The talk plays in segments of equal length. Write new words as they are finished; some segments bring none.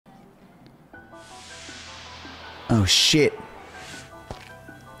Oh, shit.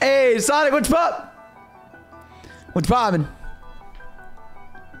 Hey, Sonic, what's up? What's poppin'?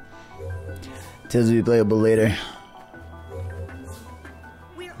 Tells me playable later.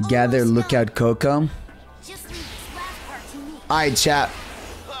 Gather, lookout, Coco. Alright, chat.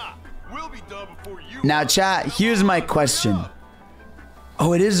 Now, chat, here's my question.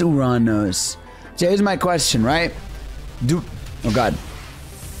 Oh, it is Uranus. So here's my question, right? Oh, God.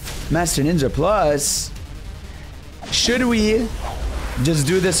 Master Ninja Plus. Should we just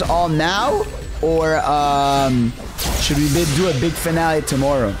do this all now? Or, should we do a big finale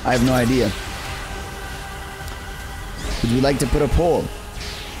tomorrow? I have no idea. Would you like to put a poll?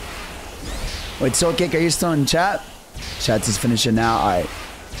 Wait, Soul Cake, are you still in chat? Chat says finish it now. Alright.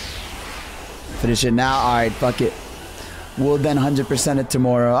 Finish it now. Alright, fuck it. We'll then 100% it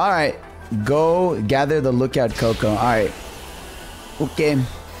tomorrow. Alright. Go gather the lookout, Coco. Alright. Okay.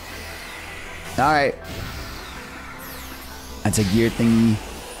 Alright. That's a gear thingy.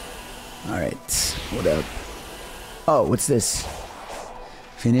 Alright. What up? Oh, what's this?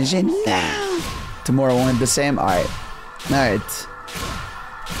 Finish it now. Tomorrow won't be the same? Alright. Alright.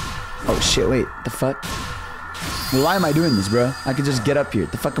 Oh shit, wait. The fuck? Well, why am I doing this, bro? I could just get up here.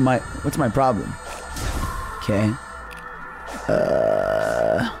 The fuck am I? What's my problem? Okay.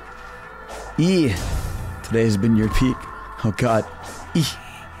 Today has been your peak. Oh god.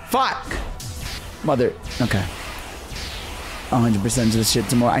 Fuck! Mother. Okay. 100% of this shit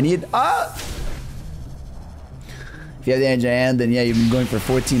tomorrow. I need. If you have the engine hand, then yeah, you've been going for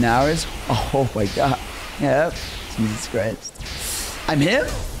 14 hours. Oh my god. Yep. Jesus Christ. I'm him?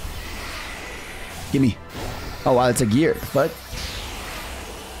 Gimme. Oh wow, that's a gear. What?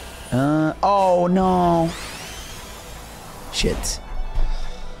 Oh no. Shit.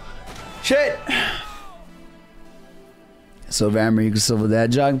 Shit. Silver hammer equals silver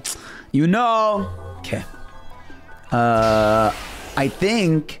dad jog. You know. Okay. I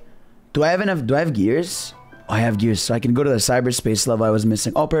think. Do I have enough? Do I have gears? Oh, I have gears, so I can go to the cyberspace level I was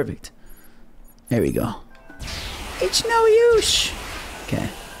missing. Oh, perfect. There we go. It's no use. Okay.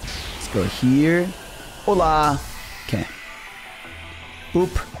 Let's go here. Hola. Okay.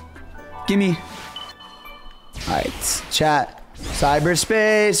 Oop. Gimme. Alright. Chat.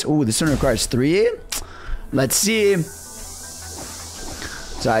 Cyberspace. Ooh, this one requires 3. Let's see.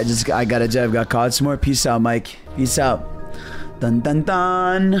 So I got a jet. Got caught some more. Peace out, Mike. Peace out. Dun dun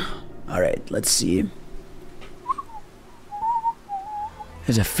dun. Alright, let's see.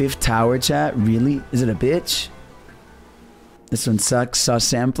 There's a 5th tower, chat. Really? Is it a bitch? This one sucks. Saw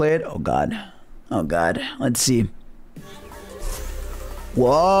Sam play it. Oh god. Oh god. Let's see.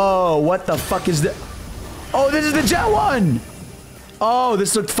 Whoa, what the fuck is this? Oh, this is the jet one! Oh,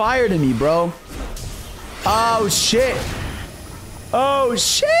 this looked fire to me, bro. Oh shit. Oh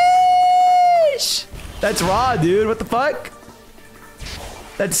sheesh! That's raw, dude. What the fuck?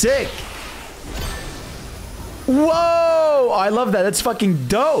 That's sick. Whoa! I love that. That's fucking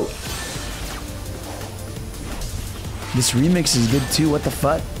dope. This remix is good too. What the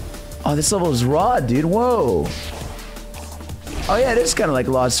fuck? Oh, this level is raw, dude. Whoa. Oh yeah, it is kind of like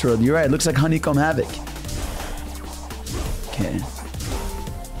Lost World. You're right. It looks like Honeycomb Havoc. Okay.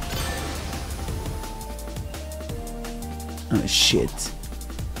 Oh shit.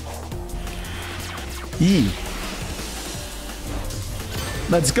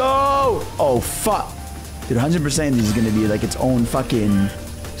 Let's go! Oh fuck. Dude, 100% this is gonna be like its own fucking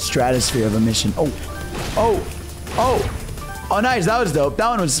stratosphere of a mission. Oh. Oh. Oh. Oh nice, that was dope. That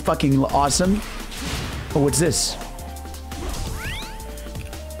one was fucking awesome. Oh, what's this?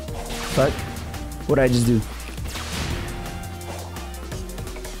 Fuck. What did I just do?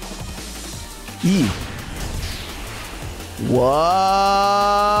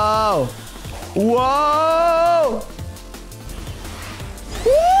 Whoa! Whoa!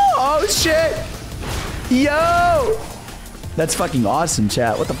 Woo! Oh shit! Yo! That's fucking awesome,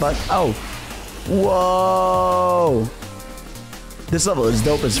 chat. What the fuck? Oh. Whoa! This level is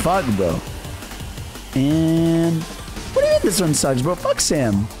dope as fuck, bro. And what do you mean this one sucks, bro? Fuck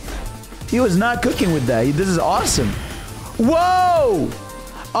Sam. He was not cooking with that. This is awesome. Whoa!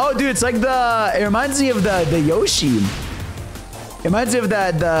 Oh, dude, it's like it reminds me of the Yoshi. It reminds me of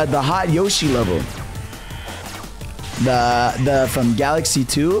the hot Yoshi level. The from Galaxy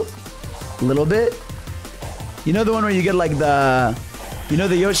 2, a little bit. You know the one where you get like the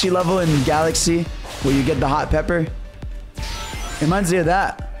Yoshi level in Galaxy where you get the hot pepper? It reminds me of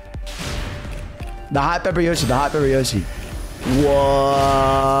that. The hot pepper Yoshi, the hot pepper Yoshi.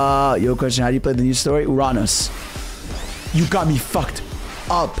 Whoa. Yo, question, how do you play the new story? Uranus. You got me fucked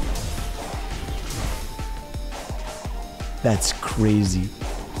up. That's crazy.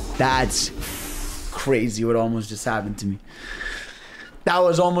 That's crazy what almost just happened to me. That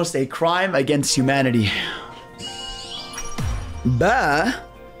was almost a crime against humanity. Bah,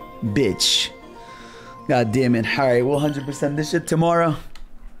 bitch. God damn it. Alright, we'll 100% this shit tomorrow.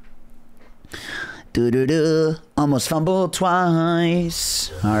 Do-do-do. Almost fumbled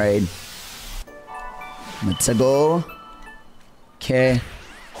twice. Alright. Let's go. Okay.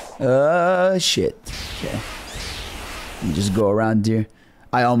 Shit. Okay. Let me just go around here.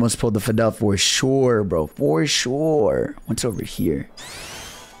 I almost pulled the Fidel for sure, bro. For sure. What's over here?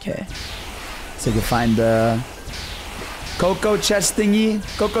 Okay. So I can find the Coco chest thingy.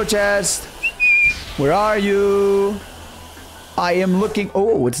 Coco chest. Where are you? I am looking.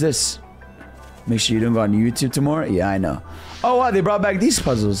 Oh, what's this? Make sure you don't go on YouTube tomorrow. Yeah, I know. Oh, wow. They brought back these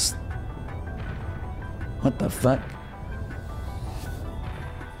puzzles. What the fuck?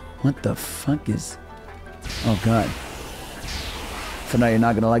 What the fuck is... Oh, God. For now, you're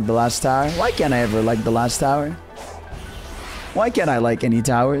not gonna like the last tower? Why can't I ever like the last tower? Why can't I like any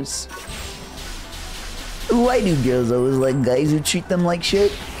towers? Why do girls always like guys who treat them like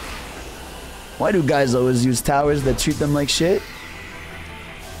shit? Why do guys always use towers that treat them like shit?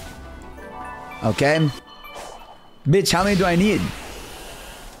 Okay. Bitch, how many do I need?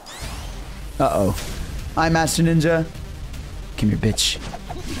 Uh-oh. I'm Master Ninja. Come here, bitch.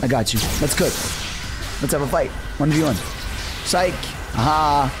 I got you. Let's cook. Let's have a fight. 1v1. Psych.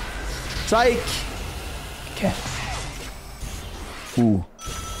 Aha. Psych. Okay. Ooh.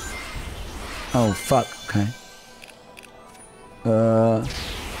 Oh, fuck. Okay.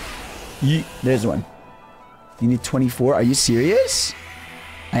 There's one. You need 24? Are you serious?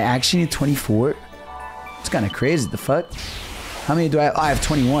 I actually need 24? It's kind of crazy. The fuck? How many do I have? Oh, I have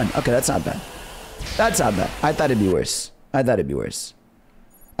 21. Okay, that's not bad. That's not bad. I thought it'd be worse. I thought it'd be worse.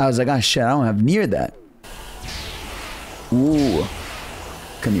 I was like, oh shit, I don't have near that. Ooh.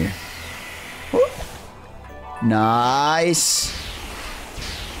 Come here. Ooh. Nice.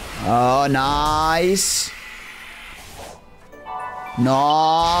 Oh, nice.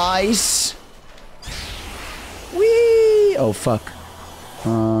 Nice. Whee! Oh, fuck.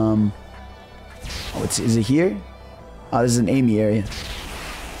 Oh, is it here? Oh, this is an Amy area.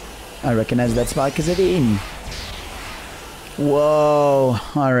 I recognize that spot because of Amy. Whoa.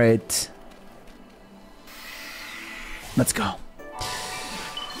 All right. Let's go. All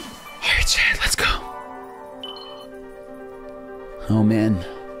right, Chad, let's go. Oh, man.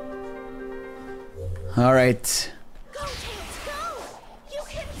 All right. Go, Tails, go! You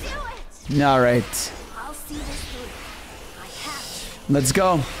can do it! All right. I'll see this through. I have to. Let's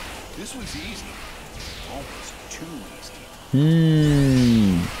go. This was easy. Almost too easy.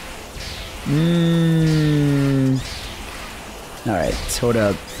 All right, hold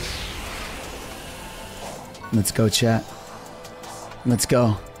up. Let's go, chat. Let's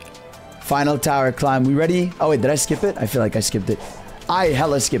go. Final tower climb. We ready? Oh, wait, did I skip it? I feel like I skipped it. I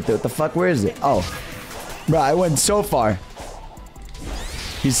hella skipped it. What the fuck? Where is it? Oh. Bro, I went so far.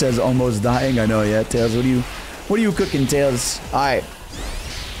 He says almost dying. I know, yeah. Tails, what are you cooking, Tails? Alright.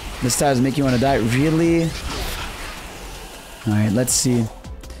 This tire's make you want to die. Really? Alright, let's see.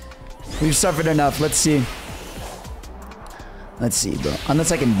 We've suffered enough. Let's see. Let's see, bro.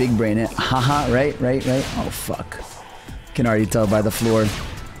 Unless I can big brain it. Haha, right? Oh, fuck. Can already tell by the floor.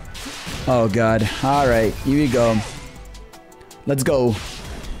 Oh, God. Alright, here we go. Let's go.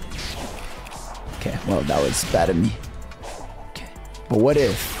 Okay, well, that was bad of me. Okay, but what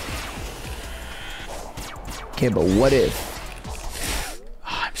if? Okay, but what if?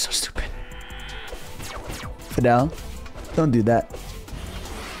 Oh, I'm so stupid. Fidel, don't do that.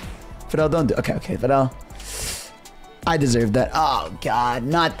 Fidel, don't do. Okay, Fidel. I deserve that. Oh, God,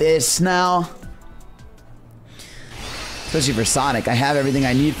 not this now. Especially for Sonic. I have everything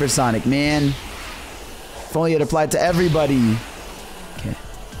I need for Sonic, man. If only it applied to everybody. Okay.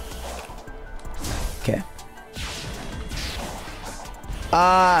 Okay.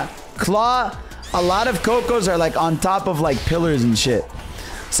 Claw. A lot of Cocos are like on top of like pillars and shit.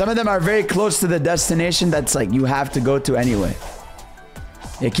 Some of them are very close to the destination that's like you have to go to anyway.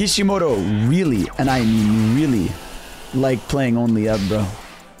 Yeah, Kishimoto really, and I mean really, like playing only up, bro.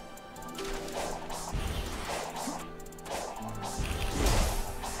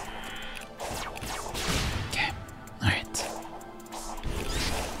 Okay. Alright.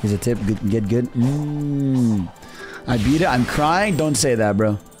 Here's a tip. Get good. I beat it. I'm crying. Don't say that,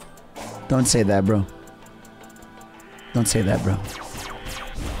 bro. Don't say that, bro. Don't say that, bro.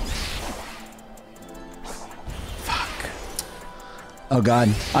 Fuck. Oh, God.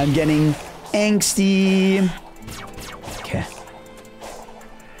 I'm getting angsty. Okay.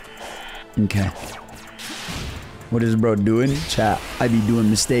 Okay. What is bro doing? Chat. I be doing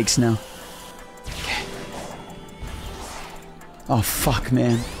mistakes now. Okay. Oh, fuck,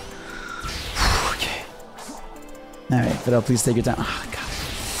 man. Okay. Alright, Fidel, please take your time. Oh, God.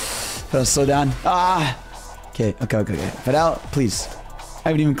 Fidel, slow down. Ah! Okay. Fidel, please. I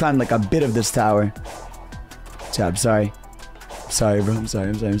haven't even climbed like a bit of this tower. I'm sorry. Sorry, bro. I'm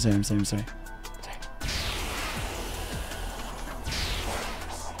sorry.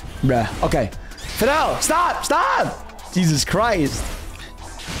 Bruh. Okay. Fidel, stop! Jesus Christ.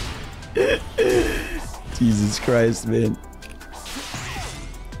 Jesus Christ, man.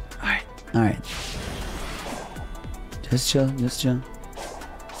 Alright. Just chill. Just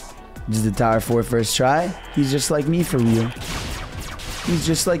the tower 4 first try. He's just like me for real.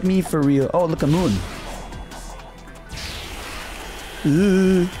 Oh, look, a moon.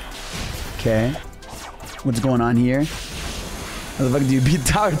 Okay. What's going on here? How the fuck do you beat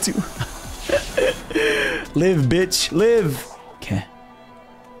tower 2? Live, bitch. Live. Okay.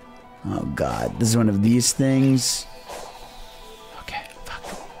 Oh, God. This is one of these things. Okay. Fuck.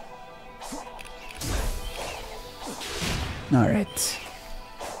 Alright.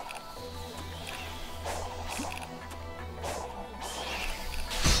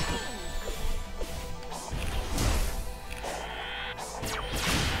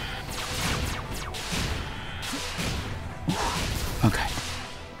 Okay.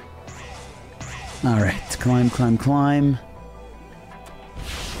 Alright. Climb.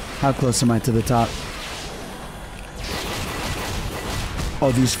 How close am I to the top?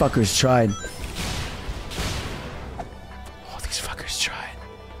 Oh, these fuckers tried.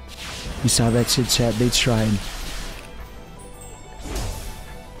 You saw that shit, chat? They tried.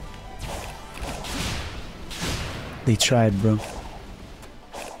 They tried, bro.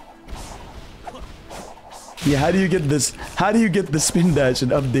 Yeah, how do you get this? How do you get the spin dash in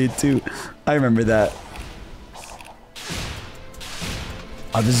update 2? I remember that.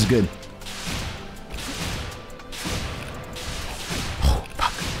 Oh, this is good. Oh,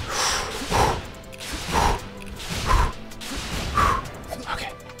 fuck.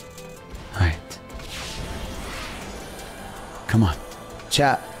 Okay. Alright. Come on.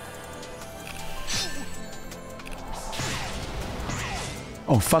 Chat.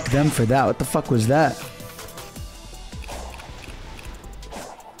 Oh, fuck them for that. What the fuck was that?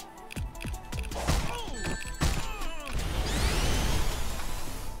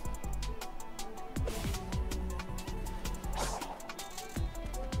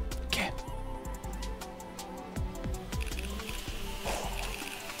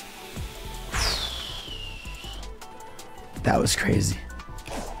 That was crazy.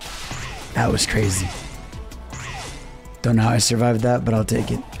 That was crazy. Don't know how I survived that, but I'll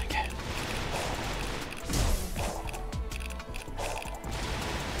take it. Okay.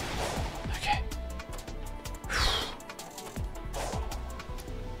 Okay.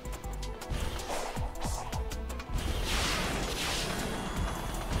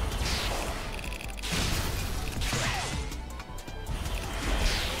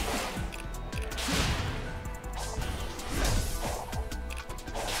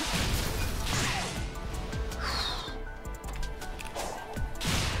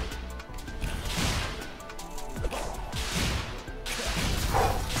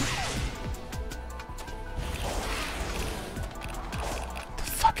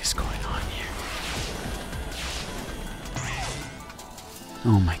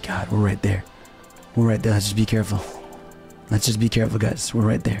 Oh my god, we're right there. We're right there. Let's just be careful. Let's just be careful, guys. We're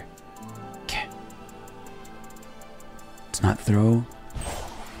right there. Okay. Let's not throw.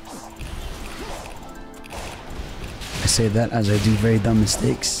 I say that as I do very dumb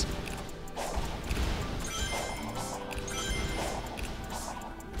mistakes.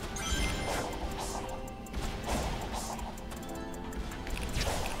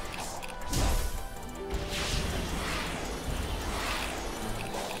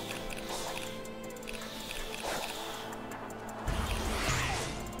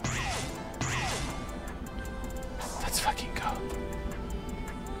 Let's fucking go.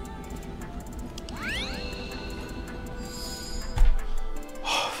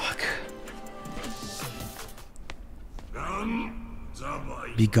 Oh, fuck.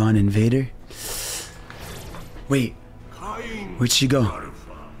 Be gone, invader. Wait. Where'd she go?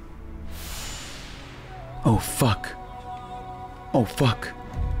 Oh, fuck. Oh, fuck.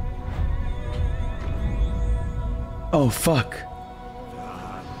 Oh, fuck.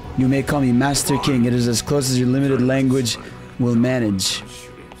 You may call me Master King. It is as close as your limited language will manage.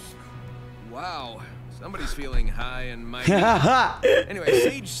 Wow. Somebody's feeling high and mighty. Anyway,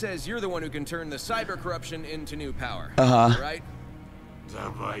 Sage says you're the one who can turn the cyber corruption into new power. Right?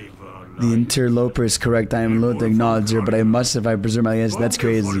 The interloper is correct. I am loath to acknowledge her, but I must if I presume my yes. That's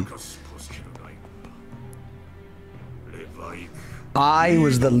crazy. I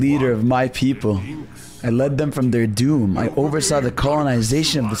was the leader of my people. I led them from their doom. I oversaw the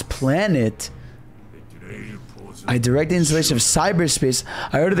colonization of this planet. I directed the installation of cyberspace.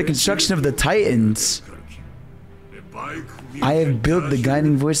 I ordered the construction of the Titans. I have built the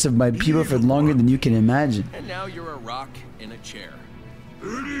guiding voice of my people for longer than you can imagine. And now you're a rock in a chair.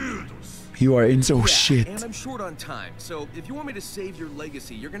 You are in so Yeah, shit. and I'm short on time, so if you want me to save your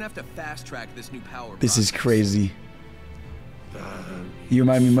legacy, you're gonna have to fast track this new power. This is process. crazy. You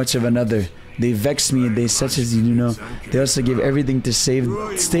remind me much of another. They vex me and they such as you know. They also give everything to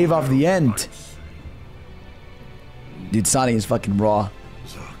stave off the end. Dude, Sonic is fucking raw.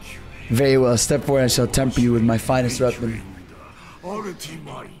 Very well. Step forward, I shall temper you with my finest weapon.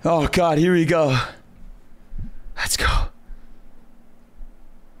 Oh god, here we go. Let's go.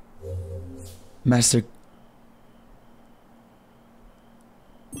 Master.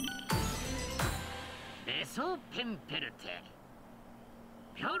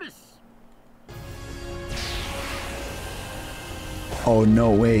 Oh,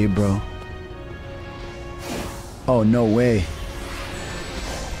 no way, bro. Oh, no way.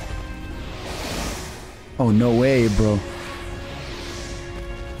 Oh, no way, bro.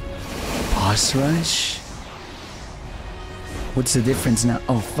 Boss rush? What's the difference now?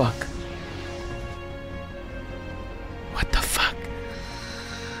 Oh, fuck. What the fuck?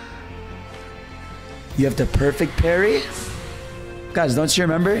 You have the perfect parry? Guys, don't you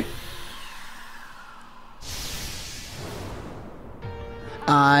remember?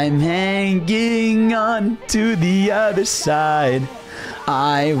 I'm hanging on to the other side.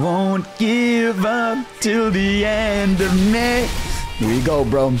 I won't give up till the end of May. Here we go,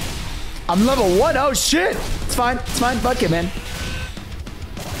 bro. I'm level 1. Oh, shit. It's fine. It's fine. Fuck it, man.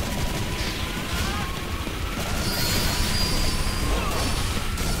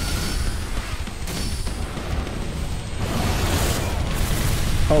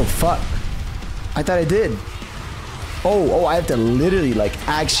 Oh, fuck. I thought I did. Oh, I have to literally, like,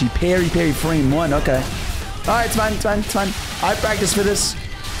 actually parry frame 1. Okay. Alright, it's fine, it's fine, it's fine. I practiced for this.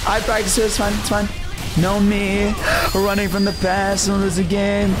 It's fine, it's fine. Know me, running from the past and lose a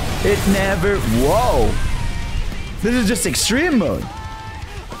game. It never... Whoa. This is just extreme mode.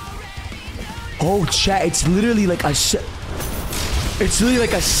 Oh, chat, it's literally like a... It's literally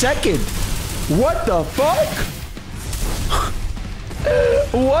like a second. What the fuck?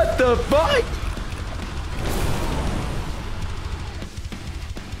 What the fuck?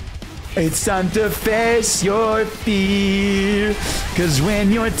 It's time to face your fear, 'cause when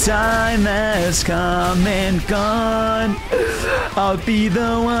your time has come and gone, I'll be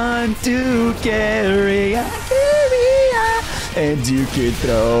the one to carry on, and you could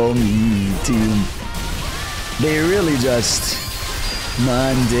throw me too. They're really just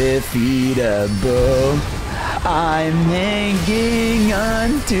undefeatable. I'm hanging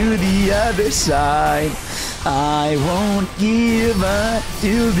on to the other side. I won't give up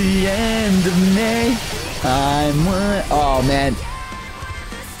till the end of May. I'm one. Oh, man.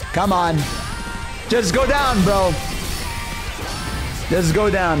 Come on. Just go down, bro. Just go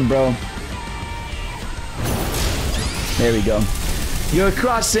down, bro. There we go. You're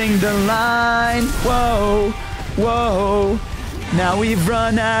crossing the line. Whoa. Whoa. Now we've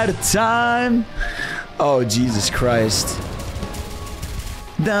run out of time. Oh, Jesus Christ.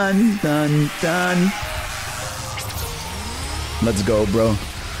 Done, done, done. Let's go, bro.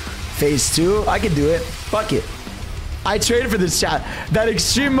 Phase 2? I can do it. Fuck it. I traded for this shot. That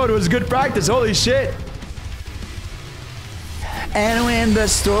extreme mode was good practice. Holy shit. And when the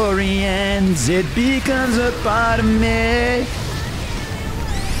story ends, it becomes a part of me.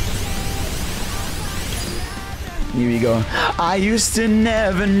 Here we go. I used to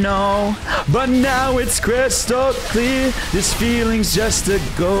never know, but now it's crystal clear. This feeling's just a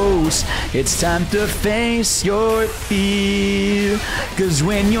ghost. It's time to face your fear, 'cause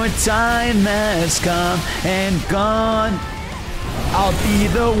when your time has come and gone, I'll be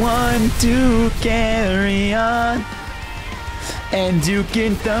the one to carry on, and you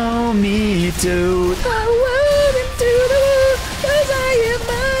can throw me to the world into the world, 'cause I am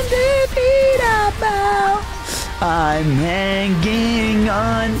undefeatable. I'm hanging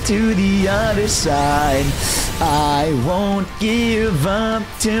on to the other side. I won't give up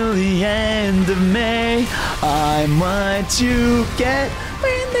till the end of May. I'm what you get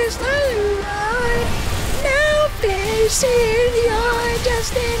when there's no right. Now facing you're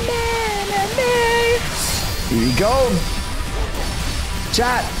just an enemy. Here we go.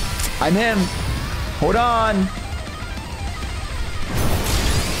 Chat, I'm him. Hold on.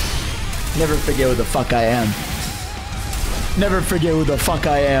 Never forget who the fuck I am. Never forget who the fuck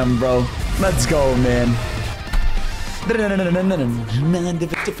I am, bro. Let's go, man.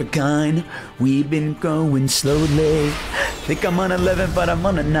 Different kind. We've been growing slowly. Think I'm on 11, but I'm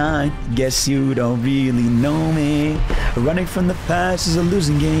on a 9. Guess you don't really know me. Running from the past is a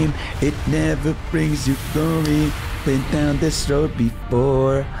losing game. It never brings you glory. Been down this road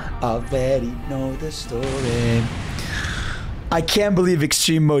before. Already know the story. I can't believe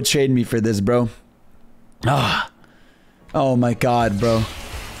Extreme Mode traded me for this, bro. Oh my god, bro.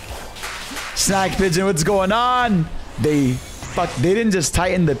 Snack Pigeon, what's going on? They didn't just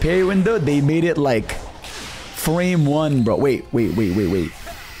tighten the parry window, they made it like frame 1, bro. Wait.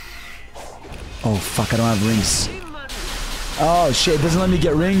 Oh fuck, I don't have rings. Oh shit, it doesn't let me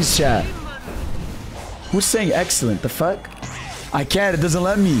get rings, chat. Who's saying excellent? The fuck? I can't, it doesn't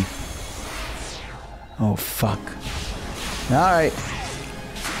let me. Oh fuck. Alright.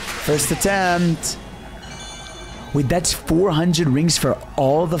 First attempt. Wait, that's 400 rings for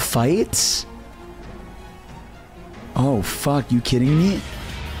all the fights? Oh, fuck. You kidding me?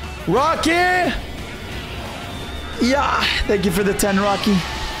 Rocky! Yeah! Thank you for the 10, Rocky.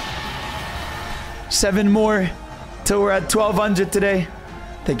 7 more till we're at 1200 today.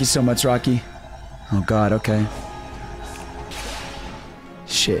 Thank you so much, Rocky. Oh, God. Okay.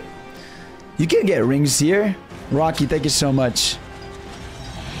 Shit. You can get rings here. Rocky, thank you so much.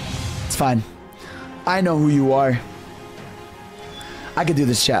 It's fine. I know who you are. I could do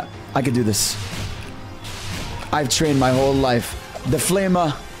this, chat. I could do this. I've trained my whole life. The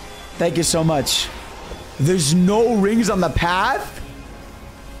Flamer, thank you so much. There's no rings on the path?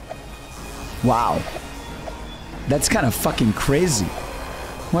 Wow. That's kind of fucking crazy.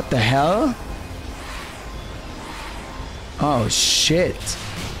 What the hell? Oh, shit.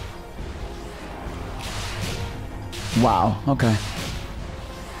 Wow, okay.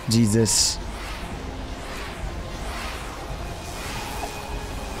 Jesus.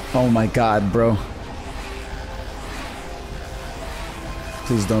 Oh my god, bro.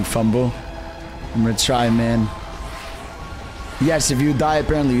 Please don't fumble. I'm gonna try, man. Yes, if you die,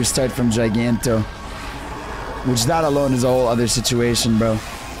 apparently you start from Giganto. Which that alone is a whole other situation, bro.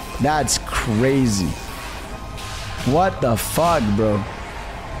 That's crazy. What the fuck, bro?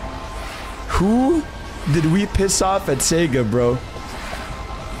 Who did we piss off at Sega, bro?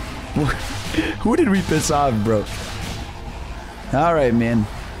 Who did we piss off, bro? Alright, man.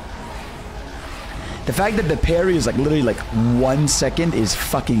 The fact that the parry is like literally like 1 second is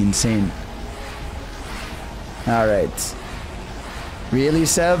fucking insane. Alright. Really,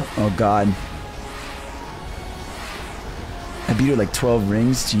 Seb? Oh god. I beat her like 12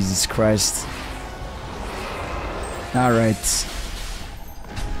 rings? Jesus Christ. Alright.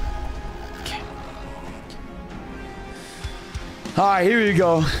 Okay. Alright, here we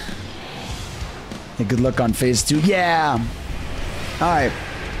go. Hey, good luck on phase 2. Yeah! Alright.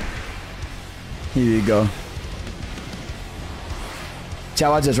 Here you go. Chat,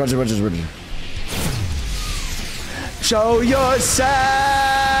 watch this, watch this. Show yourself!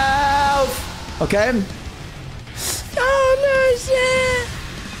 Okay?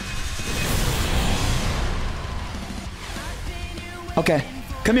 Okay,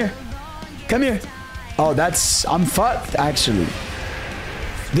 come here. Come here. Oh, that's... I'm fucked, actually.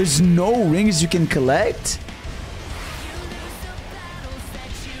 There's no rings you can collect?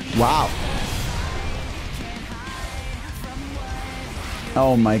 Wow.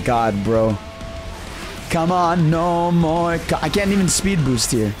 Oh my god, bro. Come on, no more. I can't even speed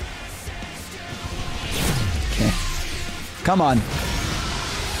boost here. Okay. Come on.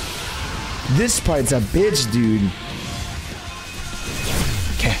 This part's a bitch, dude.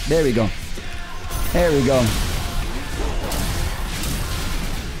 Okay, there we go. There we go.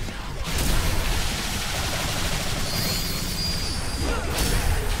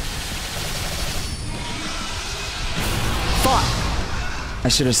 I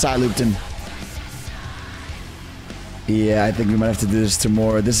should have side looped him. Yeah, I think we might have to do this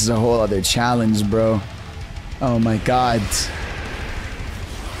tomorrow. This is a whole other challenge, bro. Oh my god.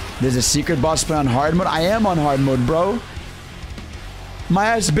 There's a secret boss play on hard mode? I am on hard mode, bro. My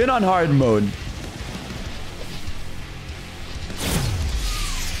ass been on hard mode.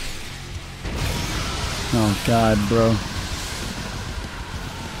 Oh god, bro.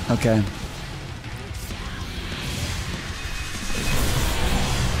 Okay.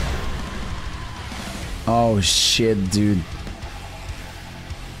 Oh shit, dude.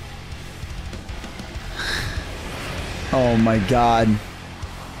 Oh my god.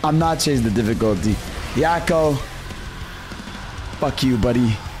 I'm not changing the difficulty. Yakko. Fuck you,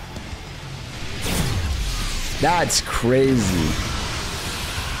 buddy. That's crazy.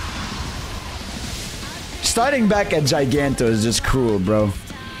 Starting back at Giganto is just cruel, bro.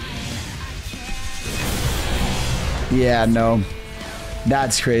 Yeah, no.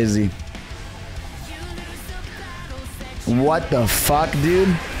 That's crazy. What the fuck,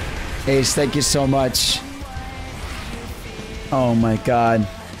 dude? Ace, thank you so much. Oh my god.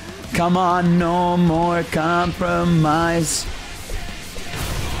 Come on, no more compromise.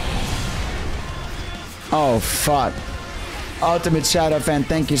 Oh, fuck. Ultimate Shadow fan,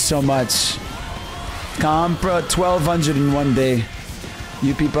 thank you so much. Compra 1200 in one day.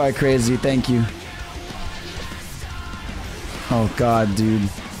 You people are crazy, thank you. Oh god, dude.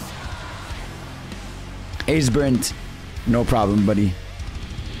 Ace burnt. No problem, buddy.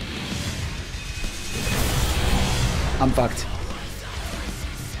 I'm fucked.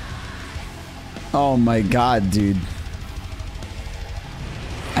 Oh my god, dude.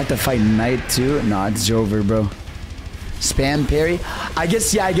 I have to fight Knight too? Nah, it's over, bro. Spam parry? I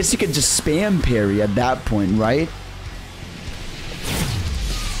guess, yeah, I guess you could just spam parry at that point, right?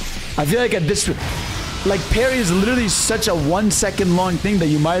 I feel like at this... Like, parry is literally such a 1 second long thing that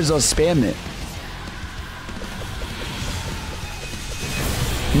you might as well spam it.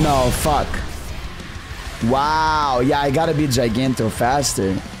 No, fuck. Wow. Yeah, I gotta be Giganto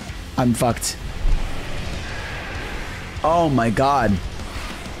faster. I'm fucked. Oh my god.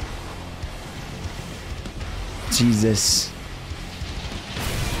 Jesus.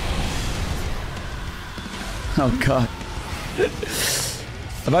 Oh god.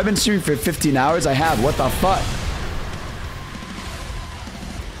 Have I been streaming for 15 hours? I have. What the fuck?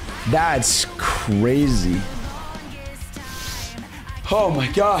 That's crazy. Oh my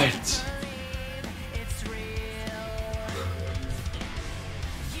god.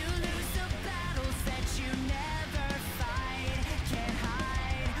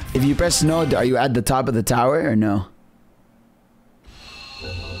 If you press no, are you at the top of the tower or no?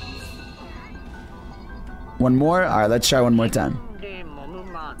 One more? Alright, let's try one more time.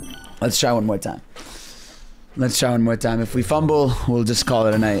 Let's try one more time. Let's try one more time. If we fumble, we'll just call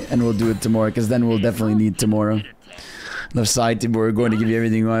it a night and we'll do it tomorrow because then we'll definitely need tomorrow. Left side, but we're going to give you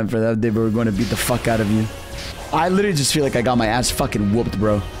everything you want for that day, but we're going to beat the fuck out of you. I literally just feel like I got my ass fucking whooped,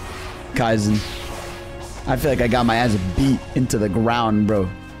 bro. Kaizen. I feel like I got my ass beat into the ground, bro.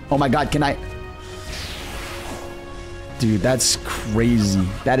 Oh my god, can I... Dude, that's crazy.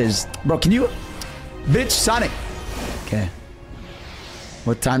 That is... Bro, can you... Bitch, Sonic. Okay.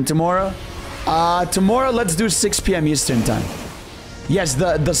 What time tomorrow? Tomorrow, let's do 6 p.m. Eastern time. Yes,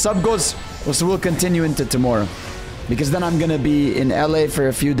 the sub goes... So we'll continue into tomorrow. Because then I'm gonna be in LA for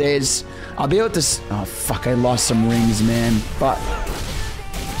a few days. I'll be able to... Oh, fuck, I lost some rings, man. But...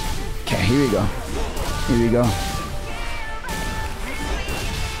 Okay, here we go. Here we go.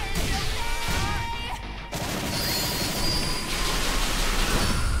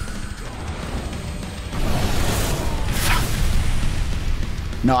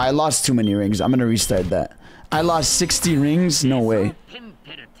 No, I lost too many rings. I'm gonna restart that. I lost 60 rings? No way.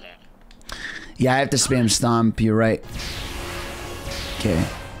 Yeah, I have to spam stomp. You're right. Okay.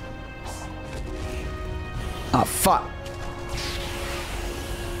 Ah, fuck.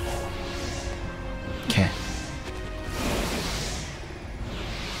 Okay.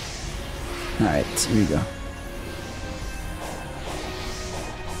 Alright, here we go.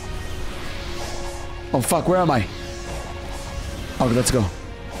 Oh, fuck, where am I? Oh, let's go.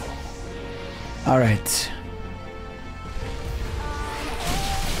 Alright.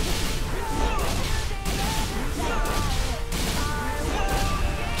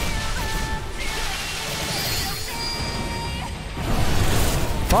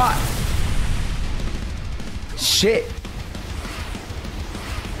 Fuck! Shit!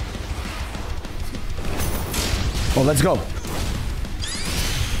 Oh, let's go.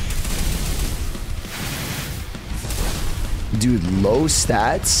 Dude, low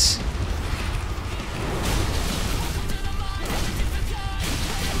stats?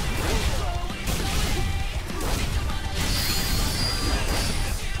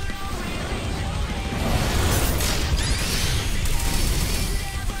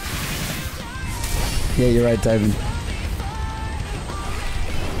 Yeah, you're right, Ivan.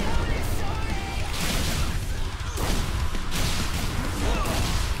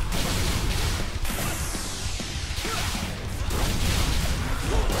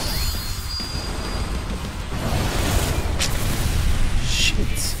 Shit.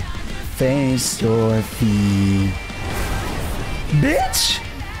 Face your fear. Bitch!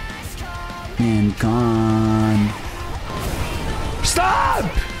 And gone. Stop!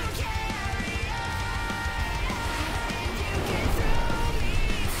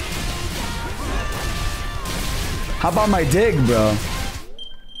 How about my dig, bro?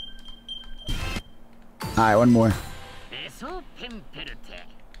 Alright, one more.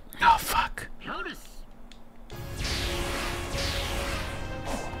 Oh, fuck.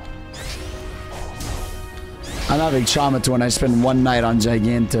 I'm having trauma to when I spend one night on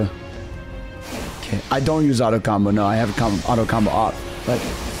Giganta. Okay, I don't use auto combo. No, I have auto combo off, but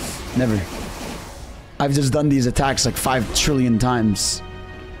never. I've just done these attacks like 5 trillion times.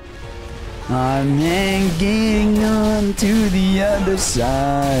 I'm hanging on to the other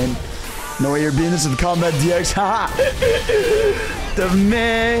side. No way you're being this in combat DX. Ha! The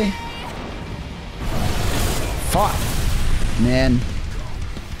me. Fuck. Man.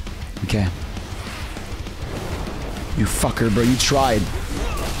 Okay. You fucker, bro. You tried.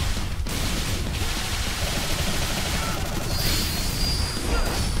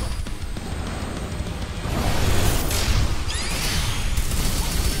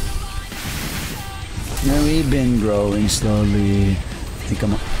 Now we've been growing slowly. Hey,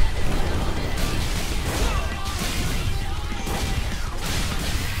 come on.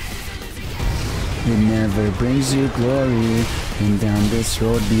 It never brings you glory. Been down this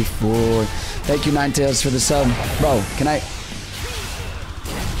road before. Thank you, Ninetales, for the sub. Bro, can I...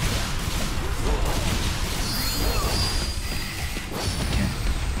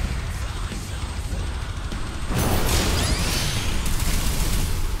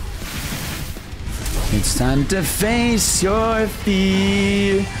 It's time to face your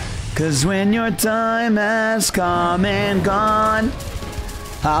fear, 'cause when your time has come and gone,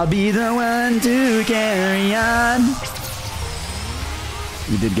 I'll be the one to carry on.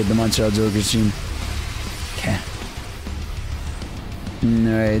 We did get the Montreal Joker stream. Okay.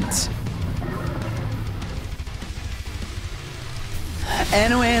 Alright.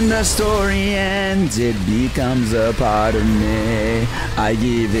 And when the story ends, it becomes a part of me. I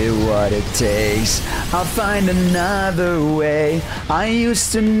give it what it takes. I'll find another way. I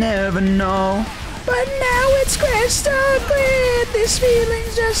used to never know, but now it's crystal clear. This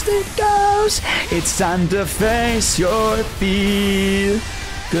feeling's just a ghost. It's time to face your fear,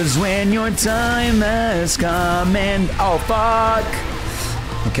 'cause when your time has come and... Oh, fuck.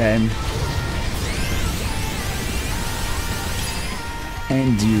 Okay.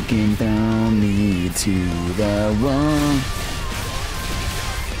 And you can throw me to the wall.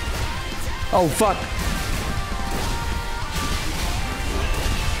 Oh, fuck.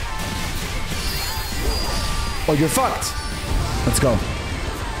 Oh, you're fucked. Let's go.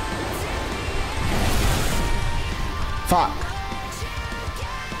 Fuck.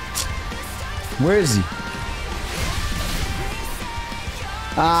 Where is he?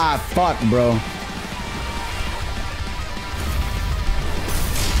 Ah, fuck, bro.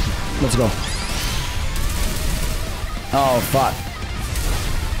 Let's go. Oh, fuck.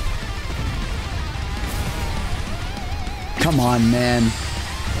 Come on, man.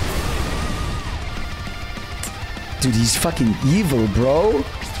 Dude, he's fucking evil, bro.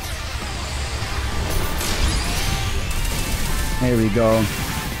 There we go.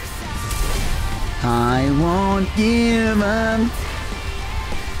 I won't give up.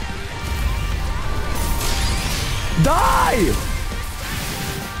 Die!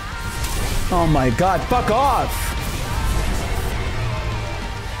 Oh my god, fuck off!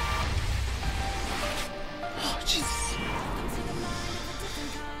 Oh, Jesus.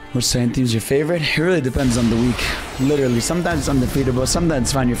 Which Saiyan team's your favorite? It really depends on the week. Literally, sometimes it's undefeatable,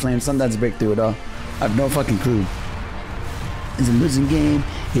 sometimes Find Your Flame, sometimes Breakthrough it all. I have no fucking clue. It's a losing game,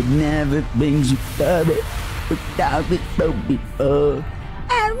 it never brings you further. Without it, before.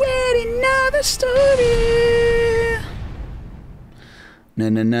 I already know the story. Na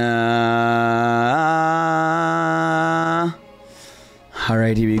na na.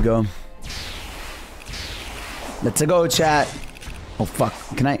 Alright, here we go. Let's go, chat. Oh fuck.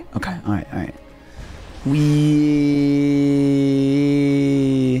 Can I? Okay, alright.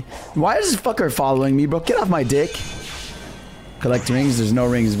 Why is this fucker following me, bro? Get off my dick. Collect rings? There's no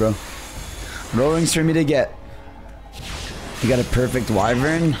rings, bro. No rings for me to get. You got a perfect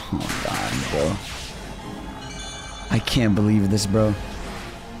wyvern? Oh god, bro. I can't believe this, bro.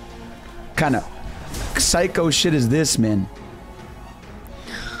 Kind of psycho shit is this, man?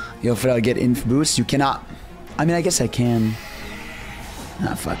 Yo, Fred, I'll get inf boost. You cannot. I mean, I guess I can.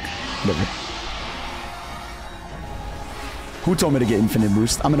 Ah, fuck. Whatever. Who told me to get infinite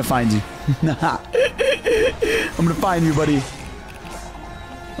boost? I'm gonna find you. I'm gonna find you, buddy.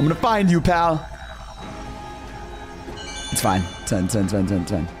 I'm gonna find you, pal. It's fine. It's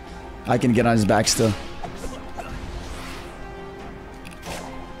fine. I can get on his back still.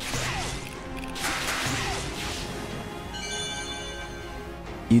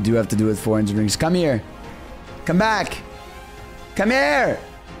 You do have to do it with 400 rings. Come here. Come back. Come here.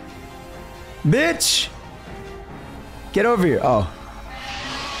 Bitch. Get over here. Oh.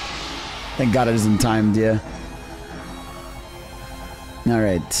 Thank God it isn't timed, yeah.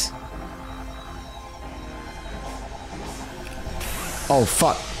 Alright. Oh,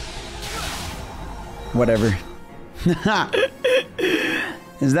 fuck. Whatever.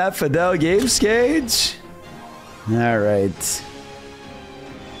 Is that Fidel Games Cage? Alright.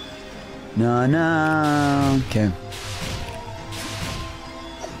 No, no. Okay.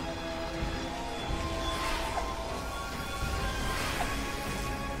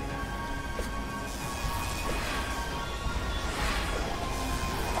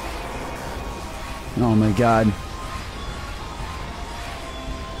 Oh my god.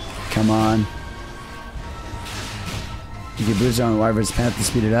 Come on. You get Blizzard on Wyvern's path to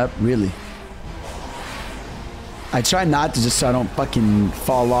speed it up? Really? I try not to, just so I don't fucking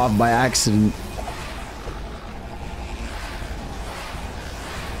fall off by accident.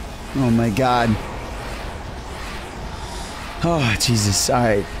 Oh my god. Oh, Jesus.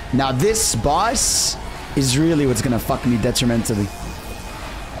 Alright. Now this boss is really what's gonna fuck me detrimentally.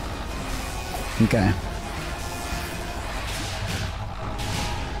 Okay.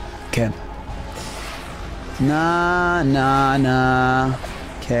 Okay. Nah.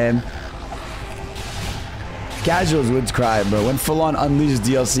 Okay. Casuals would cry, bro. When full-on Unleashed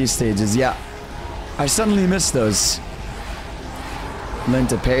DLC stages, yeah. I suddenly miss those. Learn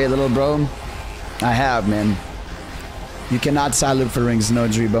to parry, little bro. I have, man. You cannot side loop for rings, no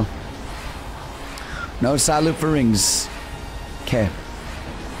Dribo. No side loop for rings. Okay.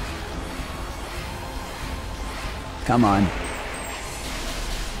 Come on.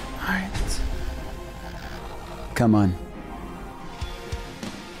 Alright. Come on.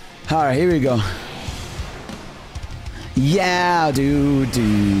 Alright, here we go. Yeah, do.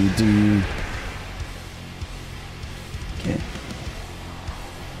 Okay.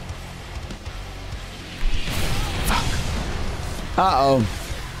 Fuck. Uh-oh.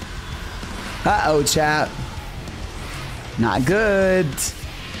 Uh-oh, chat. Not good.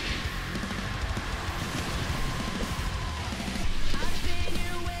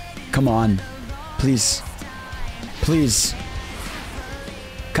 Come on. Please. Please.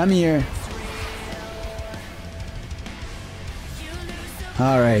 Come here.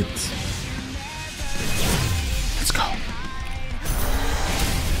 Alright. Let's go.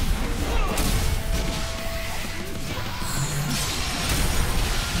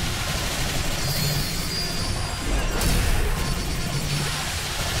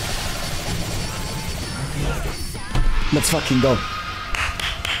 Let's fucking go.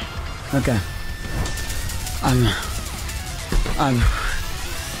 Okay.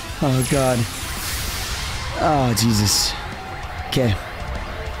 Oh god. Oh Jesus. Okay.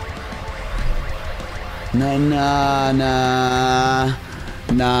 Nah.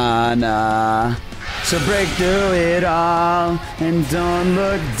 So break through it all and don't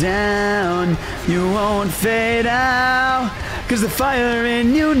look down. You won't fade out, 'cause the fire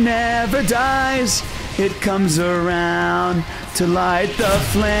in you never dies. It comes around to light the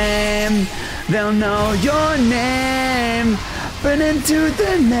flame. They'll know your name. Burn into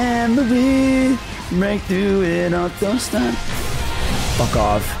the memory. Break through it all, don't stop. Fuck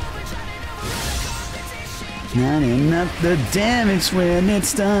off. Not enough the damage when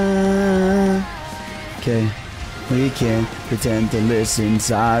it's done. Okay, we can't pretend to listen.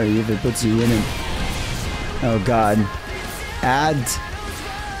 Sorry if it puts you in it. Oh god. Add.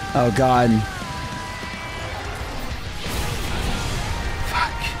 Oh god.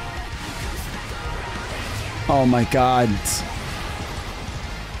 Fuck. Oh my god.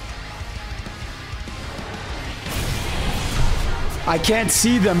 I can't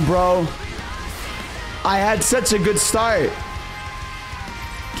see them, bro. I had such a good start.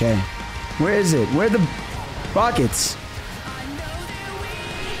 Okay. Where is it? Where are the rockets?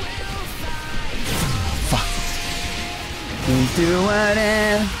 Fuck. Do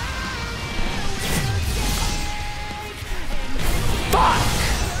whatever. Fuck.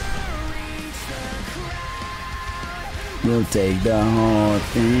 We'll take the whole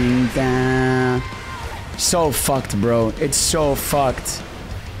thing down. So fucked, bro. It's so fucked.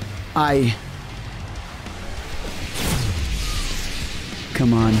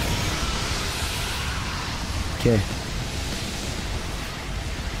 Come on. Okay.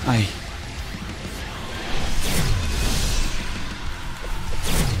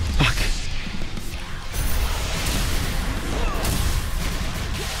 Fuck.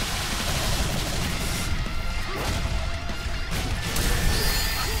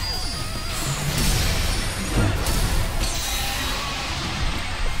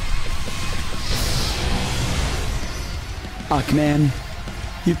 Fuck, man.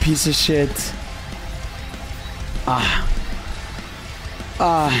 You piece of shit.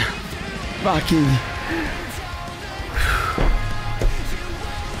 Fucking.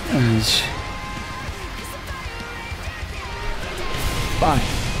 Fuck.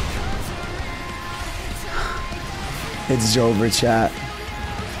 It's over, chat.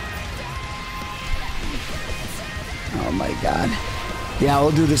 Oh my god. Yeah,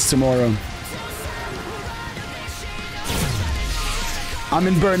 we'll do this tomorrow. I'm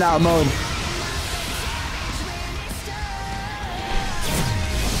in burnout mode.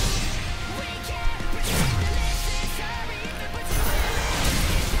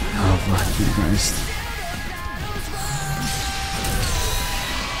 Oh, fucking Christ.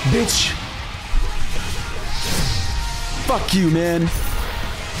 Bitch. Fuck you, man.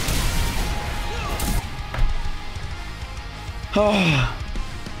 Oh.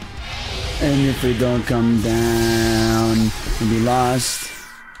 And if we don't come down, we'll be lost.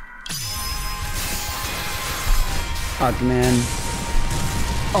 Fuck, man.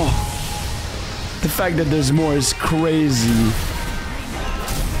 Oh. The fact that there's more is crazy.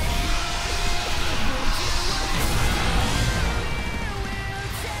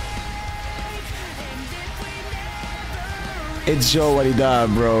 It's Joe what he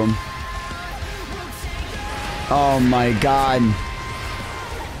done, bro. Oh my god.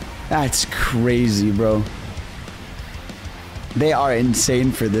 That's crazy, bro. They are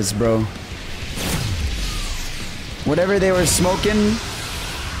insane for this, bro. Whatever they were smoking.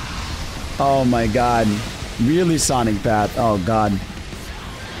 Oh my god. Really Sonic Path. Oh god.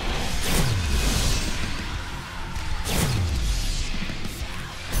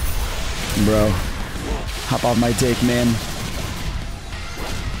 Bro. Hop off my take, man.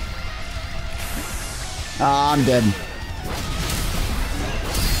 Ah, I'm dead.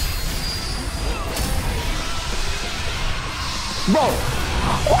 Bro,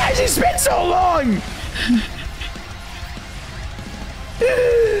 why has he spent so long?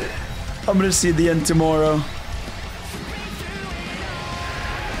 I'm gonna see the end tomorrow.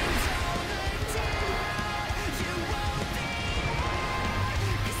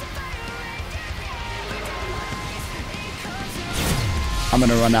 I'm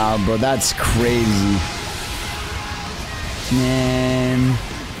gonna run out, bro. That's crazy. Man,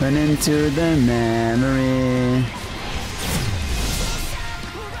 run into the memory.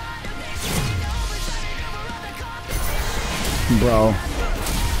 Bro.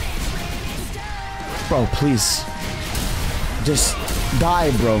 Bro, please. Just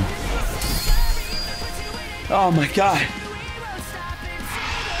die, bro. Oh my god.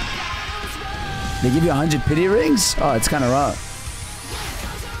 They give you 100 pity rings? Oh, it's kind of rough.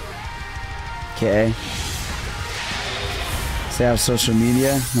 Okay. Say I have social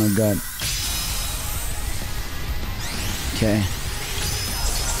media? Oh god. Okay.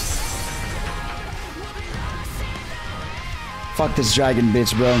 Fuck this dragon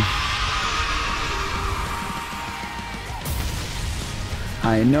bitch, bro.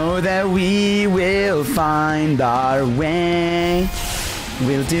 I know that we will find our way.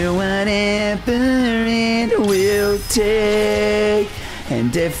 We'll do whatever it will take.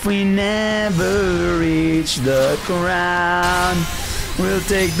 And if we never reach the ground, we'll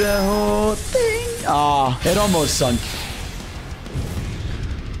take the whole thing. Ah, oh, it almost sunk.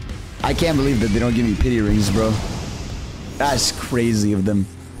 I can't believe that they don't give me pity rings, bro. That's crazy of them.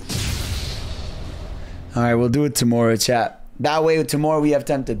 Alright, we'll do it tomorrow, chat. That way, tomorrow we have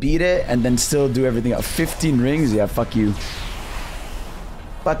time to beat it and then still do everything up. 15 rings? Yeah, fuck you.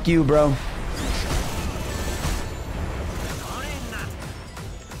 Fuck you, bro.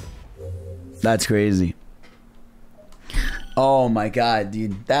 That's crazy. Oh my god,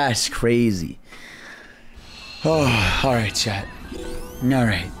 dude. That's crazy. Oh, alright, chat.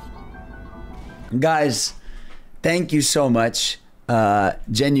 Alright. Guys, thank you so much.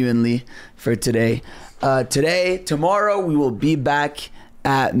 Genuinely, for today. Tomorrow we will be back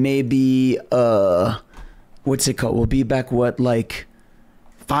at maybe, what's it called? We'll be back, what, like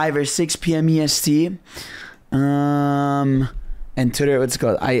 5 or 6 p.m. EST. And today, what's it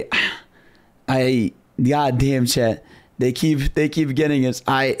called? God damn, chat. They keep getting us.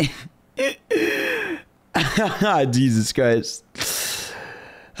 Jesus Christ.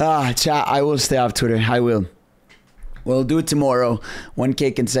 Chat, I will stay off Twitter. I will. We'll do it tomorrow.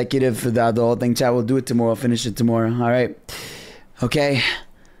 1K consecutive for the whole thing, chat. We'll do it tomorrow. Finish it tomorrow. All right. Okay.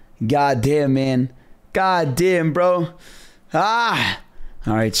 God damn, man. God damn, bro. All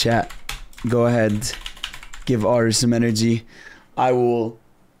right, chat. Go ahead. Give Ari some energy. I will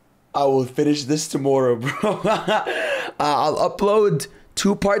finish this tomorrow, bro. I'll upload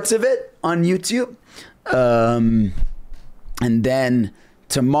 2 parts of it on YouTube. And then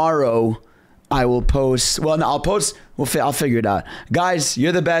tomorrow I will post. Well, no, I'll post. I'll figure it out. Guys,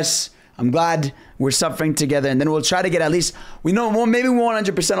 you're the best. I'm glad We're suffering together, and then we'll try to get at least, we know, well, maybe we won't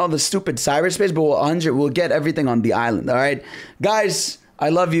 100% all the stupid cyberspace, but we'll get everything on the island, all right? Guys, I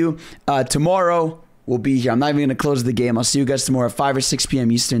love you. Tomorrow, we'll be here. I'm not even going to close the game. I'll see you guys tomorrow at 5 or 6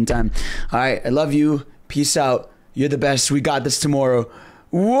 p.m. Eastern time. All right, I love you. Peace out. You're the best. We got this tomorrow.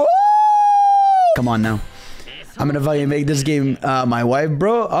 Whoa! Come on now. I'm going to fucking make this game my wife,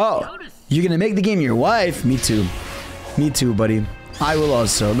 bro. Oh, you're going to make the game your wife? Me too. Me too, buddy. I will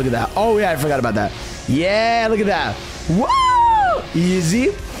also. Look at that. Oh, yeah, I forgot about that. Yeah, look at that. Whoa! Easy.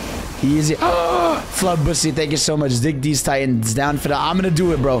 Easy. Oh, Flub Bussy, thank you so much. Dig these Titans down for that. I'm going to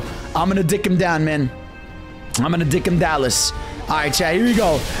do it, bro. I'm going to dick him down, man. I'm going to dick him Dallas. All right, chat, here we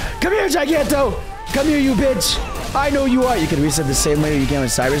go. Come here, Giganto. Come here, you bitch. I know you are. You can reset the same way you can with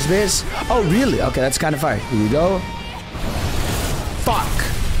cyberspace. Oh, really? Okay, that's kind of fire. Here we go. Fuck.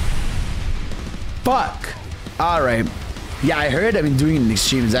 Fuck. All right. Yeah, I heard. I mean, doing it in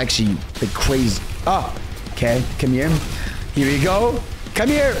extreme is actually like crazy. Oh, okay. Come here. Here we go. Come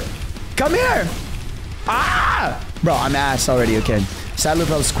here. Come here. Ah! Bro, I'm ass already. Okay. Side loop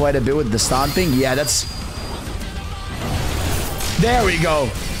helps quite a bit with the stomping. Yeah, that's... There we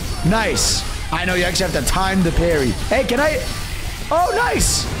go. Nice. I know you actually have to time the parry. Hey, can I... Oh,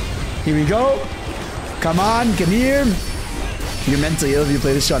 nice. Here we go. Come on. Come here. You're mentally ill if you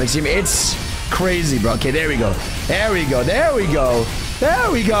play this shot extreme. It's crazy, bro. Okay, there we go. There we go. There we go.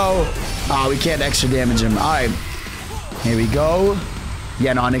 There we go. Oh, we can't extra damage him. All right. Here we go.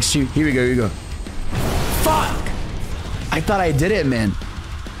 Yeah, no, on extreme. Here we go. Here we go. Fuck. I thought I did it, man.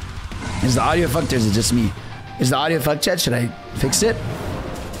 Is the audio fucked or is it just me? Is the audio fucked, chat? Should I fix it?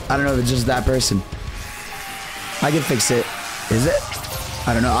 I don't know if it's just that person. I can fix it. Is it?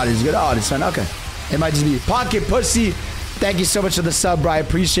 I don't know. Audio's good. Oh, it's fine. Okay. It might just be Pocket Pussy. Thank you so much for the sub, bro. I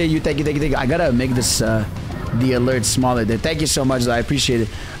appreciate you. Thank you, thank you, thank you. I gotta make this the alert smaller there. Thank you so much, though. I appreciate it.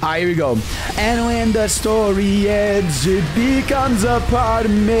 All right, here we go. And when the story ends, it becomes a part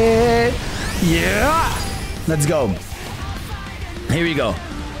of me. Yeah. Let's go. Here we go.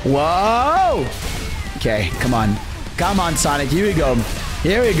 Whoa. Okay, come on. Come on, Sonic. Here we go.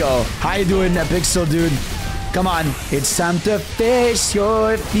 Here we go. How you doing, Pixel dude? Come on. It's time to face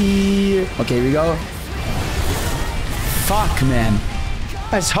your fear. Okay, here we go. Fuck, man.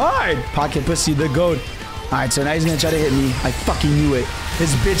 That's hard. Pocket Pussy, the goat. Alright, so now he's gonna try to hit me. I fucking knew it.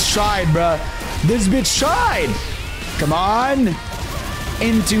 This bitch tried, bruh. This bitch tried. Come on.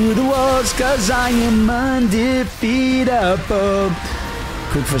 Into the walls, cause I am undefeatable.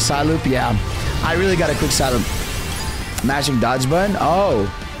 Quick for side loop? Yeah. I really got a quick side loop. Mashing dodge button? Oh.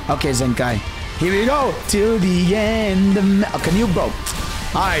 Okay, Zenkai. Here we go. Till the end of... Oh, can you, bro?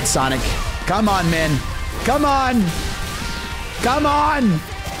 Alright, Sonic. Come on, man. Come on. Come on.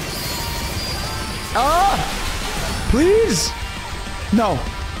 Oh. Please. No.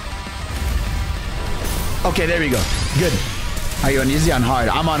 Okay, there we go. Good. Are you on easy? On hard?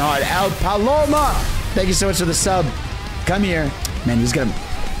 I'm on hard. El Paloma. Thank you so much for the sub. Come here. Man, he's gonna...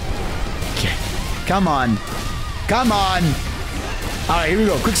 Okay. Come on. Come on. All right, here we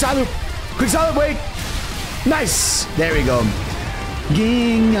go. Quick side loop. Quick side loop, wait. Nice. There we go.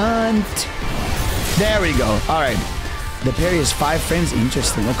 There we go. All right. The parry is 5 frames.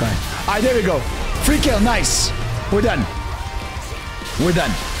 Interesting. Okay. All right, there we go. Free kill. Nice. We're done. We're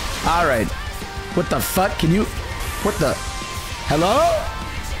done. All right. What the fuck? Can you... What the... Hello?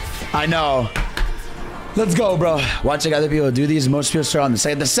 I know. Let's go, bro. Watching other people do these, most people start on the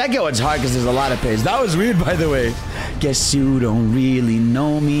second. The second one's hard because there's a lot of pace. That was weird, by the way. Guess you don't really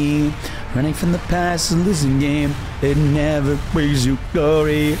know me. Running from the past, a losing game. It never brings you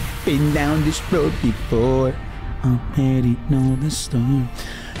glory. Been down this road before. Already know the story.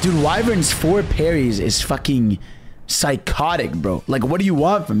 Dude, Wyvern's 4 parries is fucking psychotic, bro. Like, what do you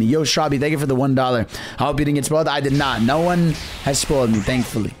want from me? Yo, Shabby, thank you for the $1. I hope you didn't get spoiled. I did not. No one has spoiled me,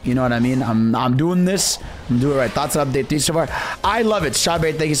 thankfully. You know what I mean? I'm doing this. I'm doing it right. Thoughts on update 3 so far. I love it.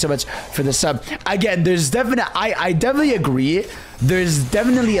 Shabby, thank you so much for the sub. Again, there's definitely... I definitely agree. There's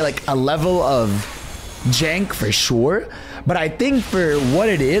definitely, like, a level of jank for sure. But I think for what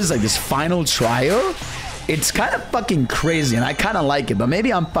it is, like, this final trial, it's kind of fucking crazy. And I kind of like it. But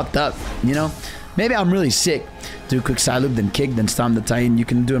maybe I'm fucked up, you know? Maybe I'm really sick. Do a quick side loop, then kick, then stomp the Titan. You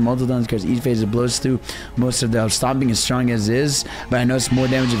can do it multiple times because each phase it blows through. Most of the stomping is strong as is, but I know it's more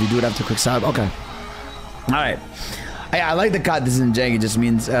damage if you do it after quick side loop. Okay. Alright. I like the cut. This isn't jank. It just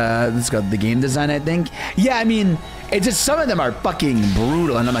means, let's go, the game design, I think. Yeah, I mean, it's just some of them are fucking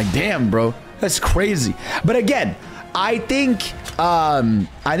brutal. And I'm like, damn, bro. That's crazy. But again, I think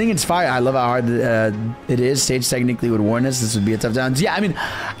it's fire. I love how hard it is. Stage technically would warn us this would be a tough challenge. Yeah, I mean,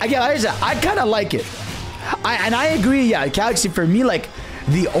 again, I kind of like it. I agree. Yeah, Galaxy for me, like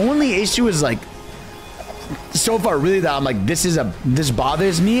the only issue is like so far really that I'm like, this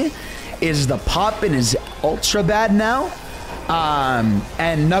bothers me is the Poppin is ultra bad now.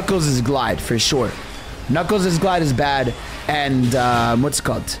 And Knuckles' glide for sure. Knuckles' glide is bad, and what's it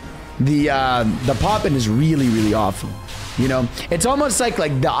called? The Poppin is really, really awful. You know, it's almost like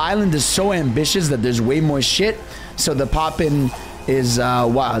the island is so ambitious that there's way more shit. So the Poppin is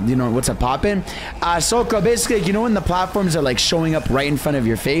wild. You know what's a Poppin? Sokka, basically, you know when the platforms are like showing up right in front of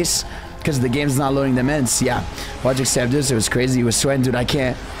your face because the game's not loading them in. So, yeah, watching Sam do this, it was crazy. He was sweating, dude. I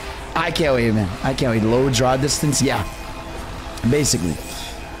can't wait, man. I can't wait. Low draw distance, yeah. Basically.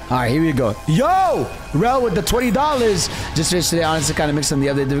 All right, here we go. Yo, Rel with the $20. Just finished today. Honestly, kind of mixed on the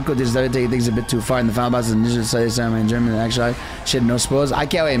other difficulties. That taking things a bit too far in the final boss. And initial study in German. Actually, shit, no spoilers. I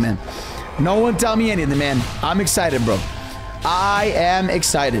can't wait, man. No one tell me anything, man. I'm excited, bro. I am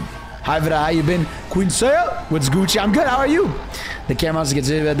excited. Hi, Vida. How you been? Queen Saya? What's Gucci? I'm good. How are you? The camera also gets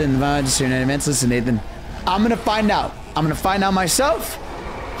rid of it in the vibe. Just hearing events. Listen, Nathan. I'm gonna find out. I'm gonna find out myself.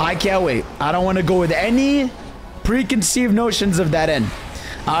 I can't wait. I don't want to go with any preconceived notions of that end.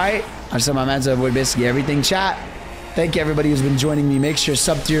 Alright, I just said my man to avoid basically everything. Chat, thank you everybody who's been joining me. Make sure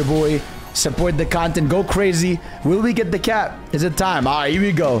sub to your boy, support the content, go crazy. Will we get the cap? Is it time? Alright, here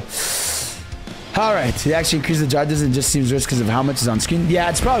we go. Alright, they actually increase the jar doesn't just seems worse because of how much is on screen. Yeah,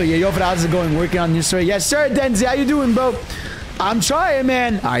 it's probably, yeah, yo, how's it going? Working on your story? Yes, sir, Denzi, how you doing, bro? I'm trying,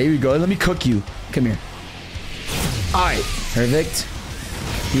 man. Alright, here we go. Let me cook you. Come here. Alright, perfect.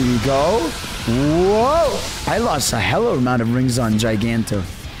 Here we go. Whoa! I lost a hell of amount of rings on Giganto.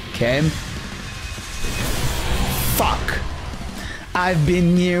 Okay. Fuck. I've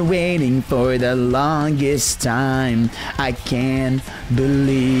been here waiting for the longest time. I can't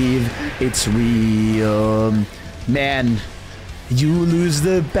believe it's real. Man, you lose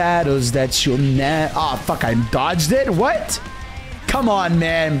the battles that you'll never... Oh, fuck, I dodged it? What? Come on,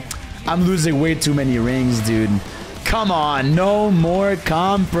 man. I'm losing way too many rings, dude. Come on, no more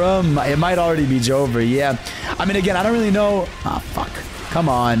compromise. It might already be Jover, yeah. I mean, again, I don't really know. Ah, fuck. Come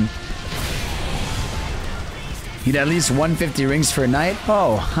on. Need at least 150 rings for a night?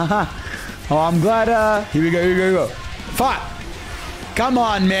 Oh, haha. Oh, I'm glad, here we go, here we go. Fuck. Come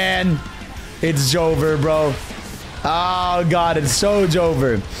on, man. It's Jover, bro. Oh, God, it's so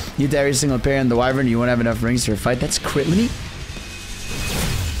Jover. You hit every single pair in the Wyvern, you won't have enough rings for a fight. That's crit. Let me...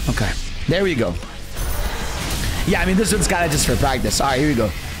 Okay, there we go. Yeah, I mean, this one's kind of just for practice. All right, here we go.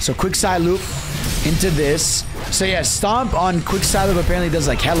 So, quick side loop into this. So, yeah, stomp on quick side loop apparently does,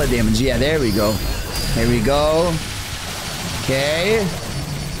 like, hella damage. Yeah, there we go. There we go. Okay.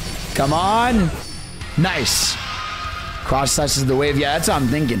 Come on. Nice. Cross slash is the wave. Yeah, that's what I'm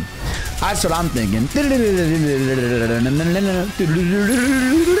thinking. That's what I'm thinking.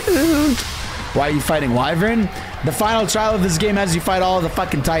 Why are you fighting Wyvern? The final trial of this game has you fight all of the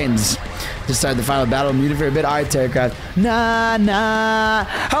fucking Titans. Just started the final battle. Muted for a bit. Alright, Terracraft. Nah, nah.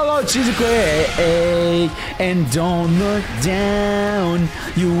 Hello, Cheesy Quake. And don't look down.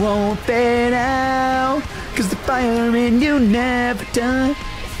 You won't fade out. Cause the fire in you never die.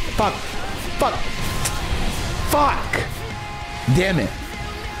 Fuck. Fuck. Fuck. Damn it.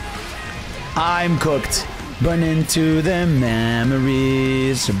 I'm cooked. Burn into the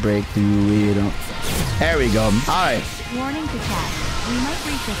memories. A breakthrough we don't. There we go. Alright. Warning to cat. We might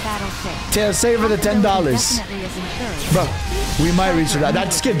reach a fatal state. Tail, save for the $10. Bro, we might reach that.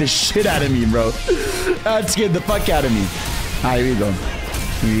 That scared the shit out of me, bro. That scared the fuck out of me. Alright, here we go.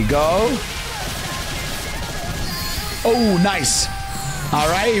 Here we go. Oh, nice.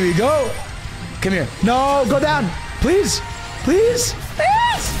 Alright, here we go. Come here. No, go down. Please. Please.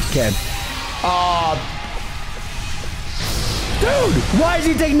 Yes. Okay. Dude, why does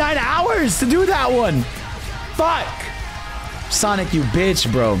he take 9 hours to do that one? Fuck. Sonic, you bitch,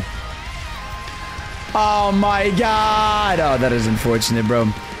 bro. Oh my god. Oh, that is unfortunate,